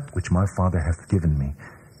 The cup which my Father hath given me,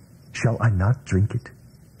 shall I not drink it?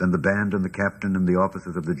 Then the band and the captain and the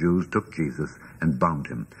officers of the Jews took Jesus, and bound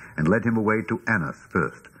him, and led him away to Annas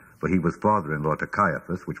first, for he was father-in-law to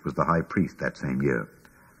Caiaphas, which was the high priest that same year.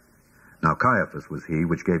 Now Caiaphas was he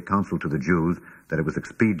which gave counsel to the Jews that it was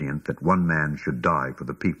expedient that one man should die for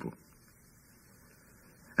the people.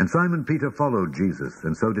 And Simon Peter followed Jesus,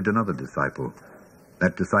 and so did another disciple.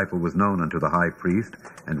 That disciple was known unto the high priest,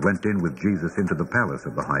 and went in with Jesus into the palace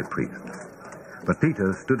of the high priest. But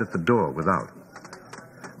Peter stood at the door without.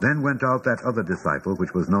 Then went out that other disciple,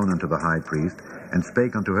 which was known unto the high priest, and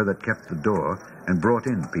spake unto her that kept the door, and brought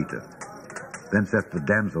in Peter. Then saith the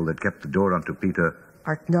damsel that kept the door unto Peter,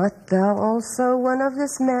 Art not thou also one of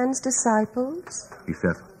this man's disciples? He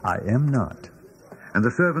saith, I am not. And the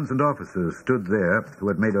servants and officers stood there, who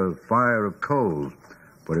had made a fire of coals,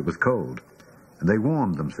 for it was cold, and they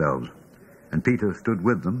warmed themselves. And Peter stood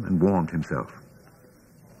with them, and warmed himself.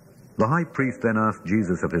 The high priest then asked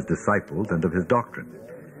Jesus of his disciples, and of his doctrine.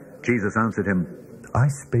 Jesus answered him, I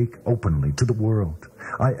spake openly to the world.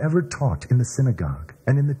 I ever taught in the synagogue,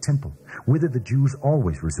 and in the temple, whither the Jews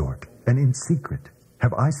always resort, and in secret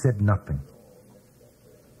have I said nothing.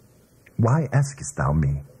 Why askest thou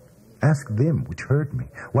me? Ask them which heard me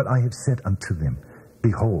what I have said unto them.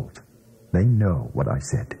 Behold, they know what I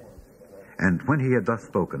said. And when he had thus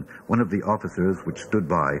spoken, one of the officers which stood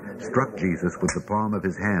by struck Jesus with the palm of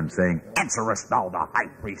his hand, saying, Answerest thou the high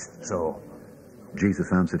priest so?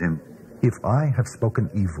 Jesus answered him, If I have spoken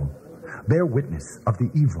evil, bear witness of the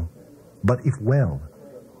evil. But if well,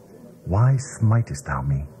 why smitest thou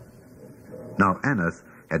me? Now Annas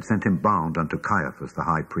had sent him bound unto Caiaphas the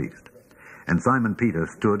high priest. And Simon Peter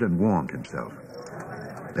stood and warmed himself.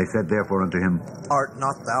 They said therefore unto him, Art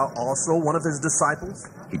not thou also one of his disciples?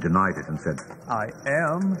 He denied it and said, I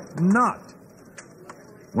am not.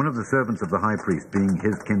 One of the servants of the high priest, being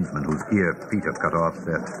his kinsman, whose ear Peter cut off,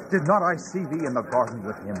 said, Did not I see thee in the garden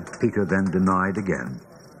with him? Peter then denied again,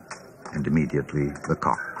 and immediately the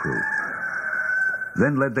cock crew.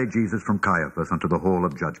 Then led they Jesus from Caiaphas unto the hall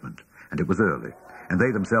of judgment, and it was early. And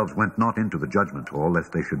they themselves went not into the judgment hall,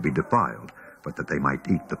 lest they should be defiled, but that they might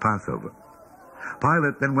eat the Passover.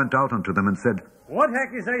 Pilate then went out unto them and said, What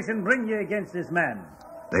accusation bring ye against this man?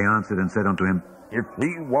 They answered and said unto him, If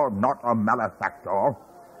he were not a malefactor,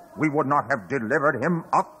 we would not have delivered him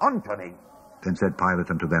up unto thee. Then said Pilate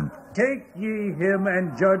unto them, Take ye him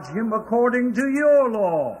and judge him according to your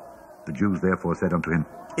law. The Jews therefore said unto him,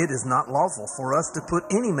 It is not lawful for us to put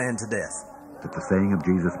any man to death. that the saying of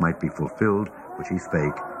Jesus might be fulfilled, which he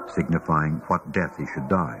spake, signifying what death he should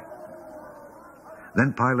die.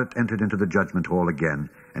 Then Pilate entered into the judgment hall again,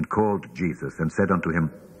 and called Jesus, and said unto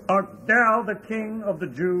him, Art thou the king of the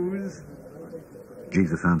Jews?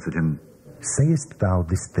 Jesus answered him, Sayest thou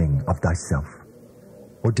this thing of thyself,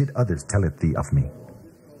 or did others tell it thee of me?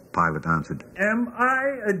 Pilate answered, Am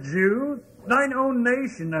I a Jew? Thine own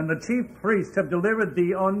nation and the chief priests have delivered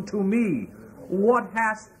thee unto me. What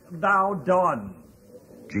hast thou done?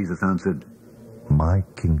 Jesus answered, My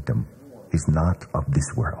kingdom is not of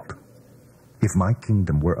this world. If my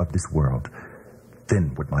kingdom were of this world,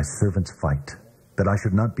 then would my servants fight, that I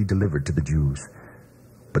should not be delivered to the Jews.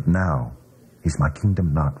 But now is my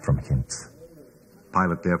kingdom not from hence.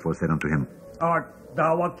 Pilate therefore said unto him, Art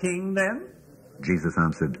thou a king then? Jesus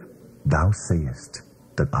answered, Thou sayest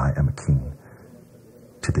that I am a king.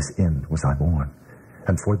 To this end was I born,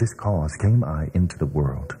 and for this cause came I into the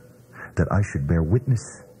world, that I should bear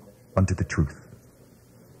witness unto the truth.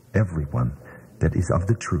 Everyone that is of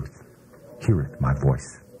the truth heareth my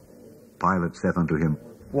voice. Pilate saith unto him,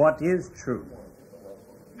 What is truth?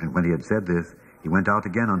 And when he had said this, he went out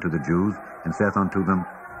again unto the Jews, and saith unto them,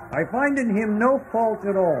 I find in him no fault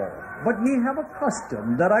at all, but ye have a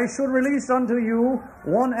custom that I should release unto you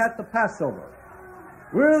one at the Passover.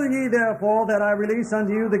 Will ye therefore that I release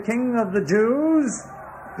unto you the King of the Jews?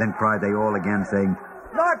 Then cried they all again, saying,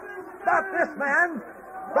 Not this man!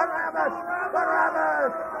 Barabbas!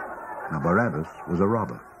 Barabbas! Now Barabbas was a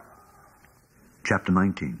robber. Chapter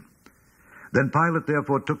 19. Then Pilate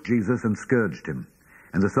therefore took Jesus and scourged him.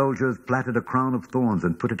 And the soldiers platted a crown of thorns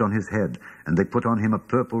and put it on his head. And they put on him a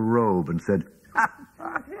purple robe and said,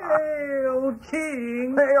 Hail,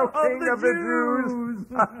 King, Hail, of King the of the Jews!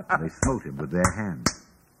 And they smote him with their hands.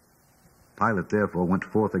 Pilate therefore went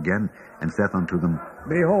forth again, and saith unto them,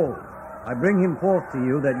 Behold, I bring him forth to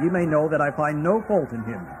you, that ye may know that I find no fault in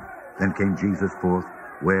him. Then came Jesus forth,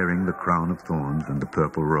 wearing the crown of thorns and the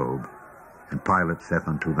purple robe. And Pilate saith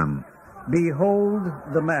unto them, Behold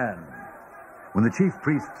the man. When the chief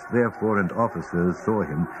priests therefore and officers saw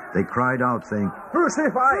him, they cried out, saying,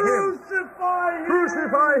 Crucify him! Crucify him!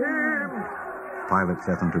 Crucify him! Pilate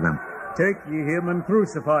saith unto them, Take ye him and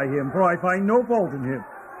crucify him, for I find no fault in him.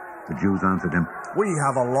 The Jews answered him, We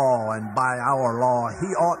have a law, and by our law he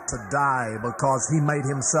ought to die, because he made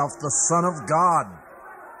himself the Son of God.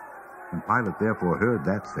 When Pilate therefore heard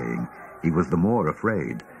that saying, he was the more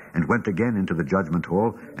afraid, and went again into the judgment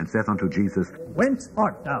hall, and saith unto Jesus, Whence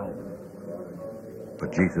art thou?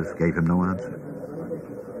 But Jesus gave him no answer.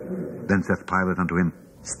 Then saith Pilate unto him,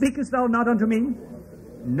 Speakest thou not unto me?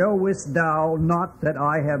 Knowest thou not that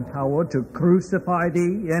I have power to crucify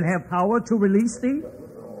thee, and have power to release thee?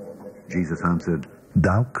 Jesus answered,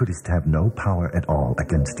 Thou couldst have no power at all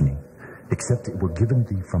against me, except it were given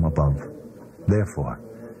thee from above. Therefore,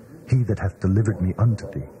 he that hath delivered me unto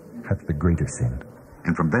thee hath the greater sin.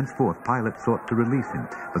 And from thenceforth Pilate sought to release him.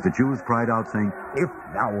 But the Jews cried out, saying, If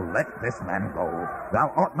thou let this man go,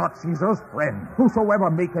 thou art not Caesar's friend. Whosoever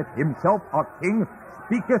maketh himself a king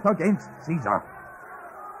speaketh against Caesar.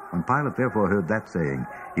 When Pilate therefore heard that saying,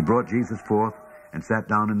 he brought Jesus forth, and sat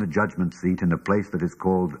down in the judgment seat in a place that is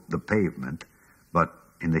called the Pavement, but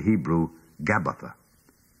in the Hebrew, Gabbatha.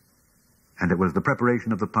 And it was the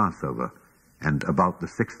preparation of the Passover, and about the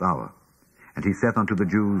 6th hour. And he saith unto the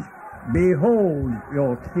Jews, Behold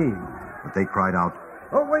your king. But they cried out,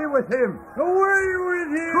 Away with him! Away with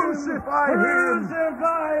him! Crucify him!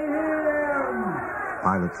 Crucify him!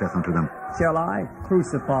 Pilate saith unto them, Shall I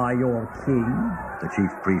crucify your king? The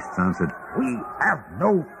chief priests answered, We have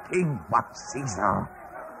no king but Caesar.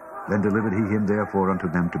 Then delivered he him therefore unto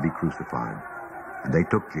them to be crucified. And they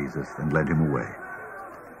took Jesus and led him away.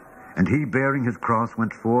 And he, bearing his cross,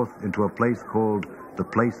 went forth into a place called the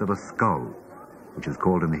place of a skull, which is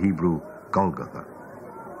called in the Hebrew Golgotha,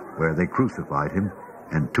 where they crucified him,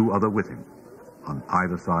 and two other with him, on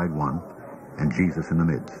either side one, and Jesus in the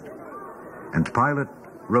midst. And Pilate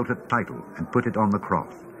wrote a title, and put it on the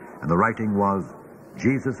cross, and the writing was,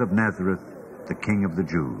 Jesus of Nazareth, the King of the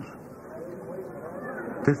Jews.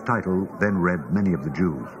 This title then read many of the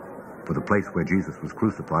Jews, for the place where Jesus was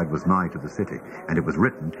crucified was nigh to the city, and it was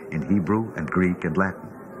written in Hebrew and Greek and Latin.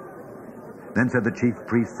 Then said the chief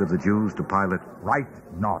priests of the Jews to Pilate,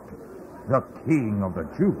 Write not, the King of the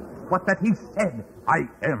Jews, but that he said, I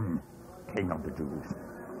am King of the Jews.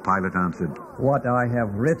 Pilate answered, What I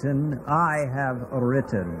have written, I have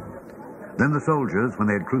written. Then the soldiers, when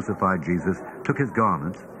they had crucified Jesus, took his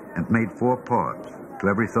garments, and made 4 parts, to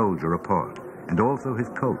every soldier a part, and also his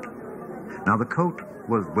coat. Now the coat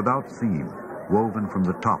was without seam, woven from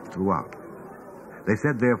the top throughout. They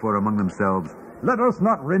said therefore among themselves, Let us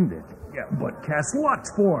not rend it. Yeah, but cast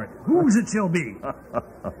lots for it. Whose it shall be?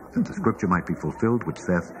 Since the scripture might be fulfilled, which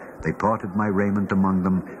saith, They parted my raiment among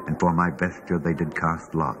them, and for my vesture they did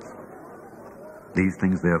cast lots. These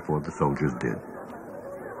things therefore the soldiers did.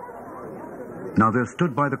 Now there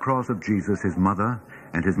stood by the cross of Jesus his mother,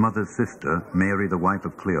 and his mother's sister, Mary the wife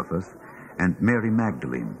of Cleophas, and Mary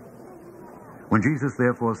Magdalene. When Jesus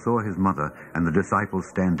therefore saw his mother, and the disciples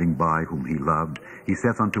standing by, whom he loved, he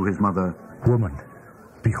saith unto his mother, Woman,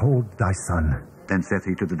 behold thy son. Then saith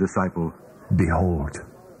he to the disciple, Behold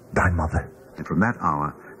thy mother. And from that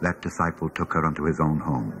hour that disciple took her unto his own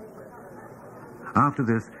home. After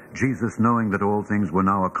this, Jesus, knowing that all things were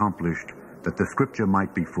now accomplished, that the scripture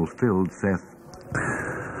might be fulfilled, saith,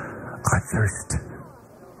 I thirst.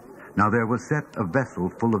 Now there was set a vessel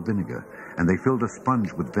full of vinegar, and they filled a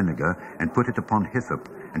sponge with vinegar, and put it upon hyssop,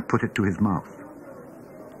 and put it to his mouth.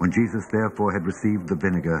 When Jesus therefore had received the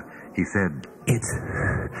vinegar, he said, It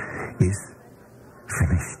is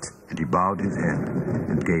finished. And he bowed his head,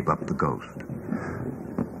 and gave up the ghost.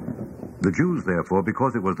 The Jews therefore,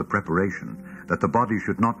 because it was the preparation, that the body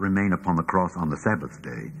should not remain upon the cross on the Sabbath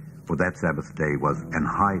day, for that Sabbath day was an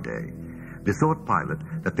high day, besought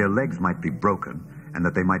Pilate that their legs might be broken, and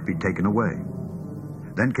that they might be taken away.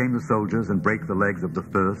 Then came the soldiers, and brake the legs of the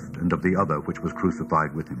first and of the other which was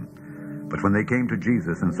crucified with him. But when they came to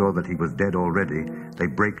Jesus, and saw that he was dead already, they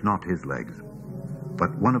brake not his legs.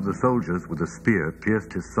 But one of the soldiers with a spear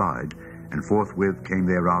pierced his side, and forthwith came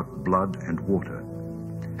there out blood and water.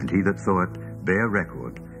 And he that saw it bare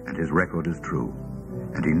record, and his record is true.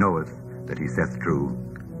 And he knoweth that he saith true,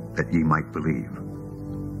 that ye might believe.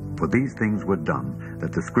 For these things were done,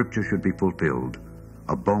 that the scripture should be fulfilled,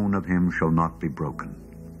 A bone of him shall not be broken.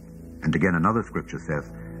 And again another scripture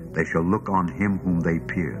saith, They shall look on him whom they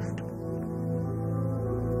pierced.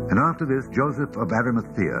 And after this, Joseph of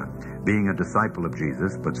Arimathea, being a disciple of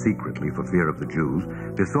Jesus, but secretly for fear of the Jews,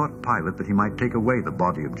 besought Pilate that he might take away the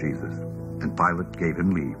body of Jesus. And Pilate gave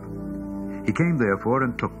him leave. He came therefore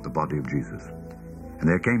and took the body of Jesus. And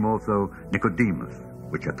there came also Nicodemus,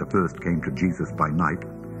 which at the first came to Jesus by night,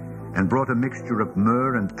 and brought a mixture of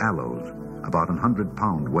myrrh and aloes, about 100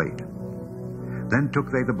 pound weight. Then took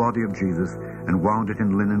they the body of Jesus, and wound it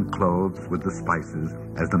in linen clothes with the spices,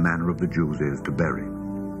 as the manner of the Jews is to bury.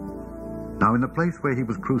 Now in the place where he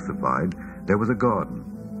was crucified there was a garden,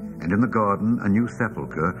 and in the garden a new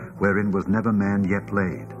sepulchre, wherein was never man yet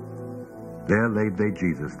laid. There laid they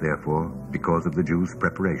Jesus, therefore, because of the Jews'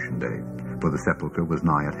 preparation day, for the sepulchre was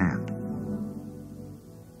nigh at hand.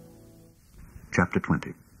 Chapter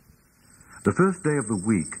 20. The first day of the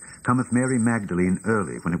week cometh Mary Magdalene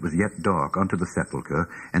early, when it was yet dark, unto the sepulchre,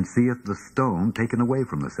 and seeth the stone taken away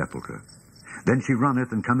from the sepulchre. Then she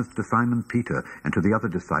runneth, and cometh to Simon Peter, and to the other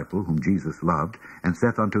disciple whom Jesus loved, and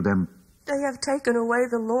saith unto them, They have taken away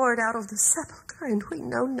the Lord out of the sepulchre, and we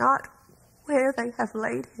know not where they have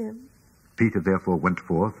laid him. Peter therefore went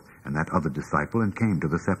forth, and that other disciple, and came to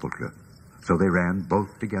the sepulchre. So they ran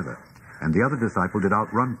both together. And the other disciple did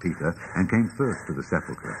outrun Peter, and came first to the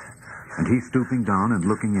sepulchre. And he, stooping down and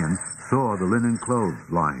looking in, saw the linen clothes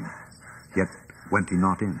lying, yet went he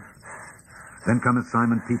not in. Then cometh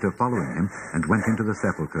Simon Peter following him, and went into the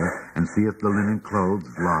sepulchre, and seeth the linen clothes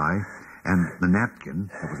lie, and the napkin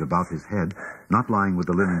that was about his head, not lying with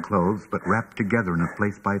the linen clothes, but wrapped together in a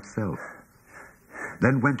place by itself.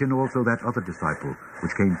 Then went in also that other disciple,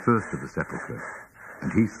 which came first to the sepulchre,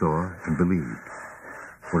 and he saw and believed.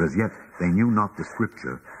 For as yet they knew not the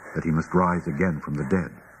scripture, that he must rise again from the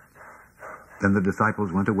dead. Then the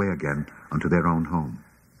disciples went away again unto their own home.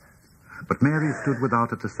 But Mary stood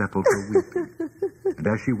without at the sepulchre weeping. And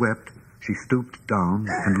as she wept, she stooped down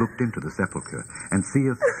and looked into the sepulchre, and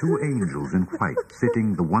seeth two angels in white,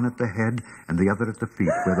 sitting, the one at the head and the other at the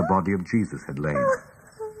feet, where the body of Jesus had lain.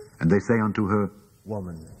 And they say unto her,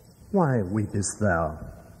 Woman, why weepest thou?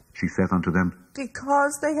 She saith unto them,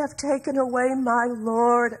 Because they have taken away my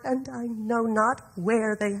Lord, and I know not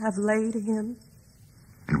where they have laid him.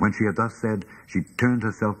 And when she had thus said, she turned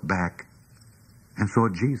herself back, and saw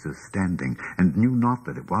Jesus standing, and knew not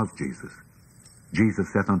that it was Jesus. Jesus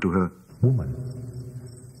saith unto her, Woman,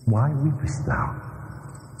 why weepest thou?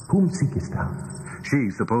 Whom seekest thou?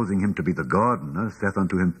 She, supposing him to be the gardener, saith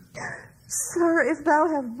unto him, Sir, if thou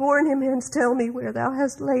have borne him hence, tell me where thou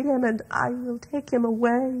hast laid him, and I will take him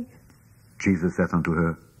away. Jesus saith unto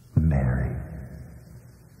her, Mary.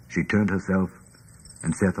 She turned herself,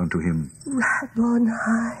 and saith unto him, Rabboni,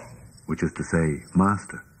 which is to say,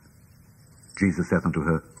 Master. Jesus saith unto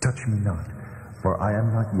her, Touch me not, for I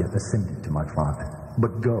am not yet ascended to my Father,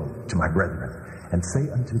 but go to my brethren, and say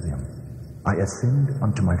unto them, I ascend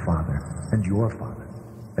unto my Father, and your Father,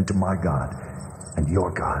 and to my God, and your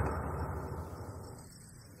God.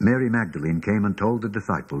 Mary Magdalene came and told the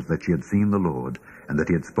disciples that she had seen the Lord, and that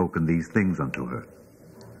he had spoken these things unto her.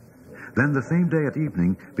 Then the same day at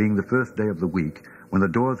evening, being the first day of the week, when the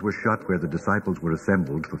doors were shut where the disciples were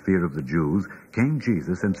assembled for fear of the Jews, came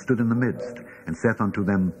Jesus and stood in the midst, and saith unto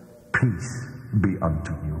them, Peace be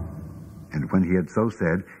unto you. And when he had so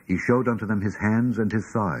said, he showed unto them his hands and his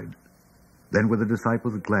side. Then were the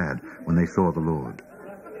disciples glad when they saw the Lord.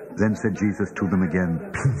 Then said Jesus to them again,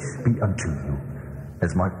 Peace be unto you.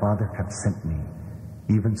 As my Father hath sent me,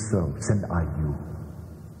 even so send I you.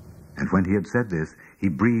 And when he had said this, he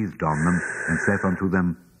breathed on them, and saith unto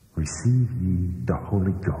them, Receive ye the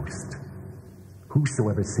Holy Ghost.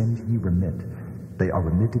 Whosoever sins ye remit, they are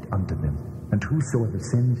remitted unto them. And whosoever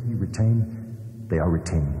sins ye retain, they are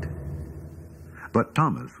retained. But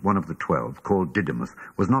Thomas, one of the 12, called Didymus,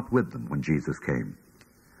 was not with them when Jesus came.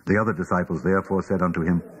 The other disciples therefore said unto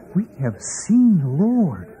him, We have seen the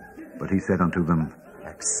Lord. But he said unto them,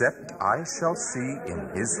 Except I shall see in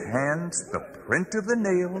his hands the print of the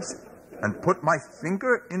nails, and put my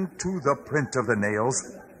finger into the print of the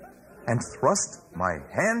nails, and thrust my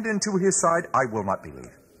hand into his side, I will not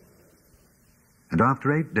believe. And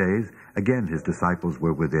after 8 days, again his disciples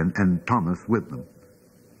were within, and Thomas with them.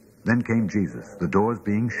 Then came Jesus, the doors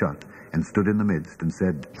being shut, and stood in the midst, and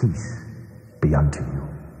said, Peace be unto you.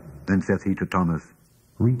 Then saith he to Thomas,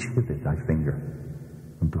 Reach hither thy finger,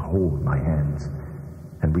 and behold my hands,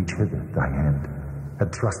 and reach hither thy hand,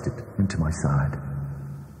 and thrust it into my side,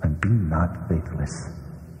 and be not faithless,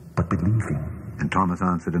 but believing. And Thomas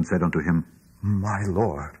answered and said unto him, My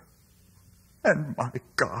Lord, and my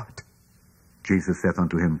God. Jesus saith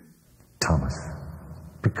unto him, Thomas,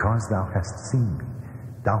 because thou hast seen me,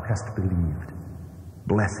 thou hast believed.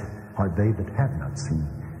 Blessed are they that have not seen,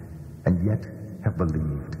 and yet have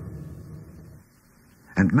believed.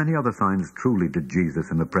 And many other signs truly did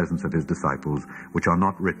Jesus in the presence of his disciples, which are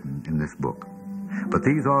not written in this book. But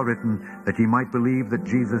these are written, that ye might believe that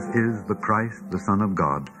Jesus is the Christ, the Son of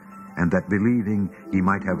God, and that believing ye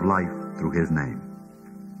might have life through his name.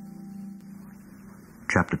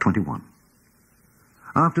 Chapter 21.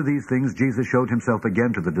 After these things Jesus showed himself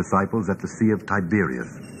again to the disciples at the Sea of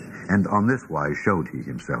Tiberias, and on this wise showed he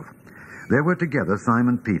himself. There were together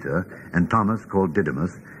Simon Peter, and Thomas called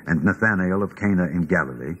Didymus, and Nathanael of Cana in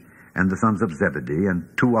Galilee, and the sons of Zebedee, and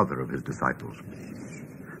 2 other of his disciples.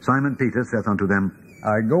 Simon Peter saith unto them,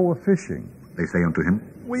 I go a-fishing. They say unto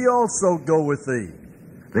him, We also go with thee.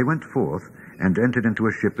 They went forth, and entered into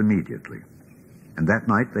a ship immediately. And that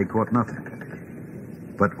night they caught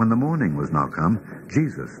nothing. But when the morning was now come,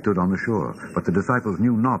 Jesus stood on the shore, but the disciples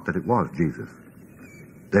knew not that it was Jesus.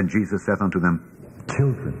 Then Jesus saith unto them,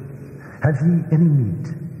 Children, have ye any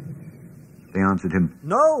meat? They answered him,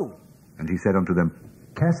 No. And he said unto them,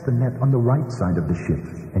 Cast the net on the right side of the ship,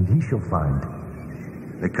 and ye shall find.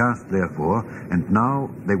 They cast therefore, and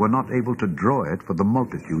now they were not able to draw it for the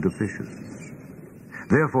multitude of fishes.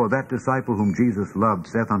 Therefore that disciple whom Jesus loved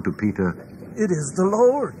saith unto Peter, It is the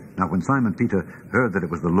Lord. Now when Simon Peter heard that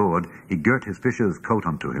it was the Lord, he girt his fisher's coat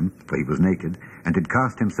unto him, for he was naked, and did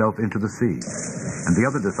cast himself into the sea. And the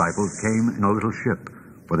other disciples came in a little ship,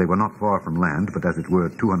 for they were not far from land, but as it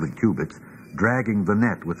were 200 cubits, dragging the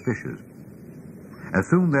net with fishes. As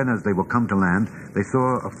soon then as they were come to land, they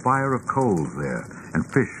saw a fire of coals there, and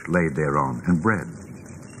fish laid thereon, and bread.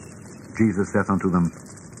 Jesus saith unto them,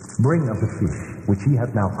 Bring of the fish which ye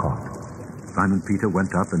have now caught. Simon Peter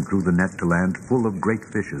went up and drew the net to land full of great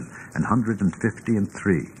fishes,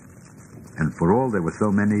 153. And for all there were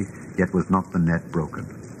so many, yet was not the net broken.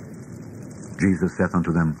 Jesus saith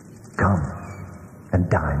unto them, Come and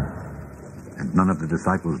dine. And none of the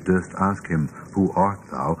disciples durst ask him, Who art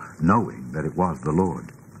thou? Knowing that it was the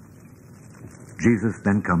Lord. Jesus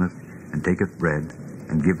then cometh, and taketh bread,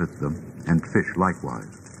 and giveth them, and fish likewise.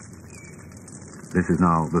 This is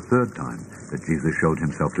now the third time that Jesus showed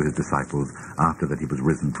himself to his disciples after that he was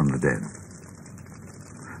risen from the dead.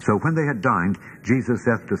 So when they had dined, Jesus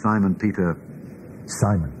saith to Simon Peter,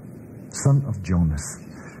 Simon, son of Jonas,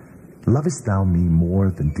 lovest thou me more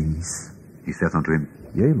than these? He saith unto him,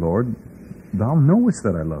 Yea, Lord, thou knowest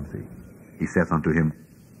that I love thee. He saith unto him,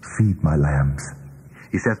 Feed my lambs.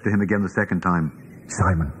 He saith to him again the second time,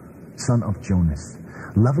 Simon, son of Jonas,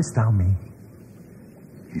 lovest thou me?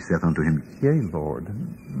 He saith unto him, Yea, Lord,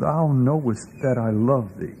 thou knowest that I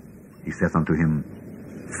love thee. He saith unto him,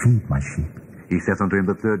 Feed my sheep. He saith unto him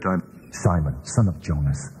the third time, Simon, son of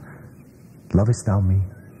Jonas, lovest thou me?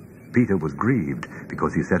 Peter was grieved,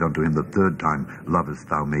 because he said unto him the third time, Lovest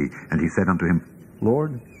thou me? And he said unto him,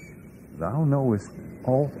 Lord, thou knowest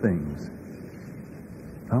all things.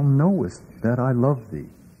 Thou knowest that I love thee.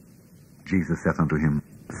 Jesus saith unto him,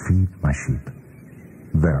 Feed my sheep.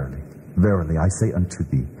 Verily, verily, I say unto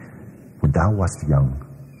thee, when thou wast young,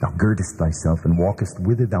 thou girdest thyself and walkest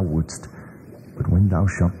whither thou wouldst. But when thou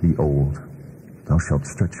shalt be old, thou shalt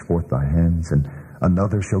stretch forth thy hands, and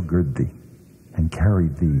another shall gird thee, and carry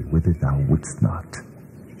thee whither thou wouldst not.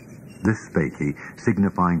 This spake he,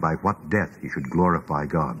 signifying by what death he should glorify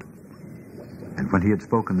God. And when he had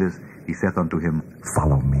spoken this, he saith unto him,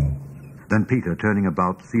 Follow me. Then Peter, turning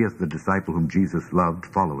about, seeth the disciple whom Jesus loved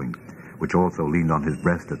following, which also leaned on his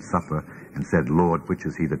breast at supper, and said, Lord, which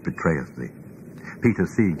is he that betrayeth thee? Peter,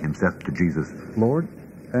 seeing him, saith to Jesus, Lord,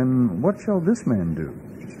 and what shall this man do?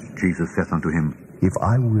 Jesus saith unto him, If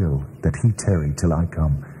I will that he tarry till I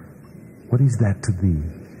come, what is that to thee?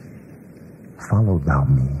 Follow thou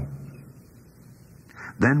me.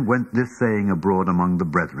 Then went this saying abroad among the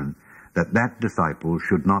brethren, that that disciple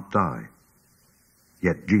should not die.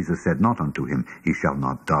 Yet Jesus said not unto him, He shall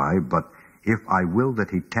not die, but if I will that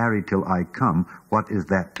he tarry till I come, what is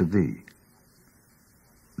that to thee?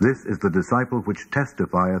 This is the disciple which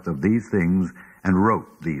testifieth of these things, and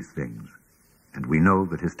wrote these things. And we know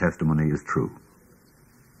that his testimony is true.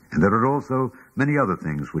 And there are also many other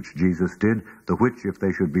things which Jesus did, the which, if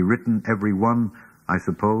they should be written every one, I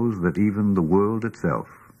suppose that even the world itself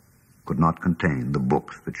could not contain the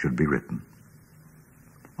books that should be written.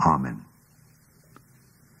 Amen.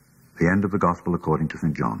 The end of the Gospel according to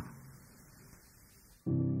St. John.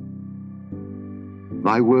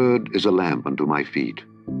 Thy word is a lamp unto my feet,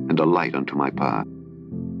 and a light unto my path.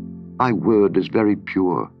 Thy word is very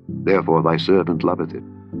pure, therefore thy servant loveth it.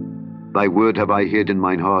 Thy word have I hid in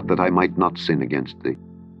mine heart, that I might not sin against thee.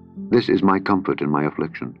 This is my comfort in my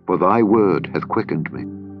affliction, for thy word hath quickened me.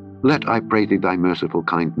 Let, I pray thee, thy merciful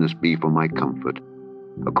kindness be for my comfort,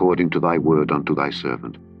 according to thy word unto thy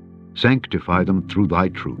servant. Sanctify them through thy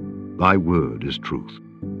truth. Thy word is truth.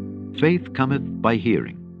 Faith cometh by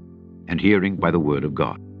hearing, and hearing by the word of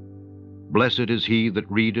God. Blessed is he that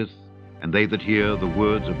readeth, and they that hear the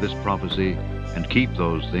words of this prophecy, and keep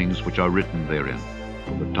those things which are written therein,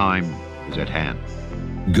 for the time is at hand.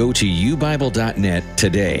 Go to ubible.net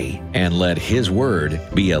today and let His Word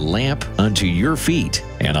be a lamp unto your feet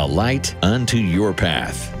and a light unto your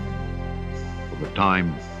path. For the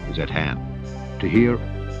time is at hand to hear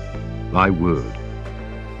thy word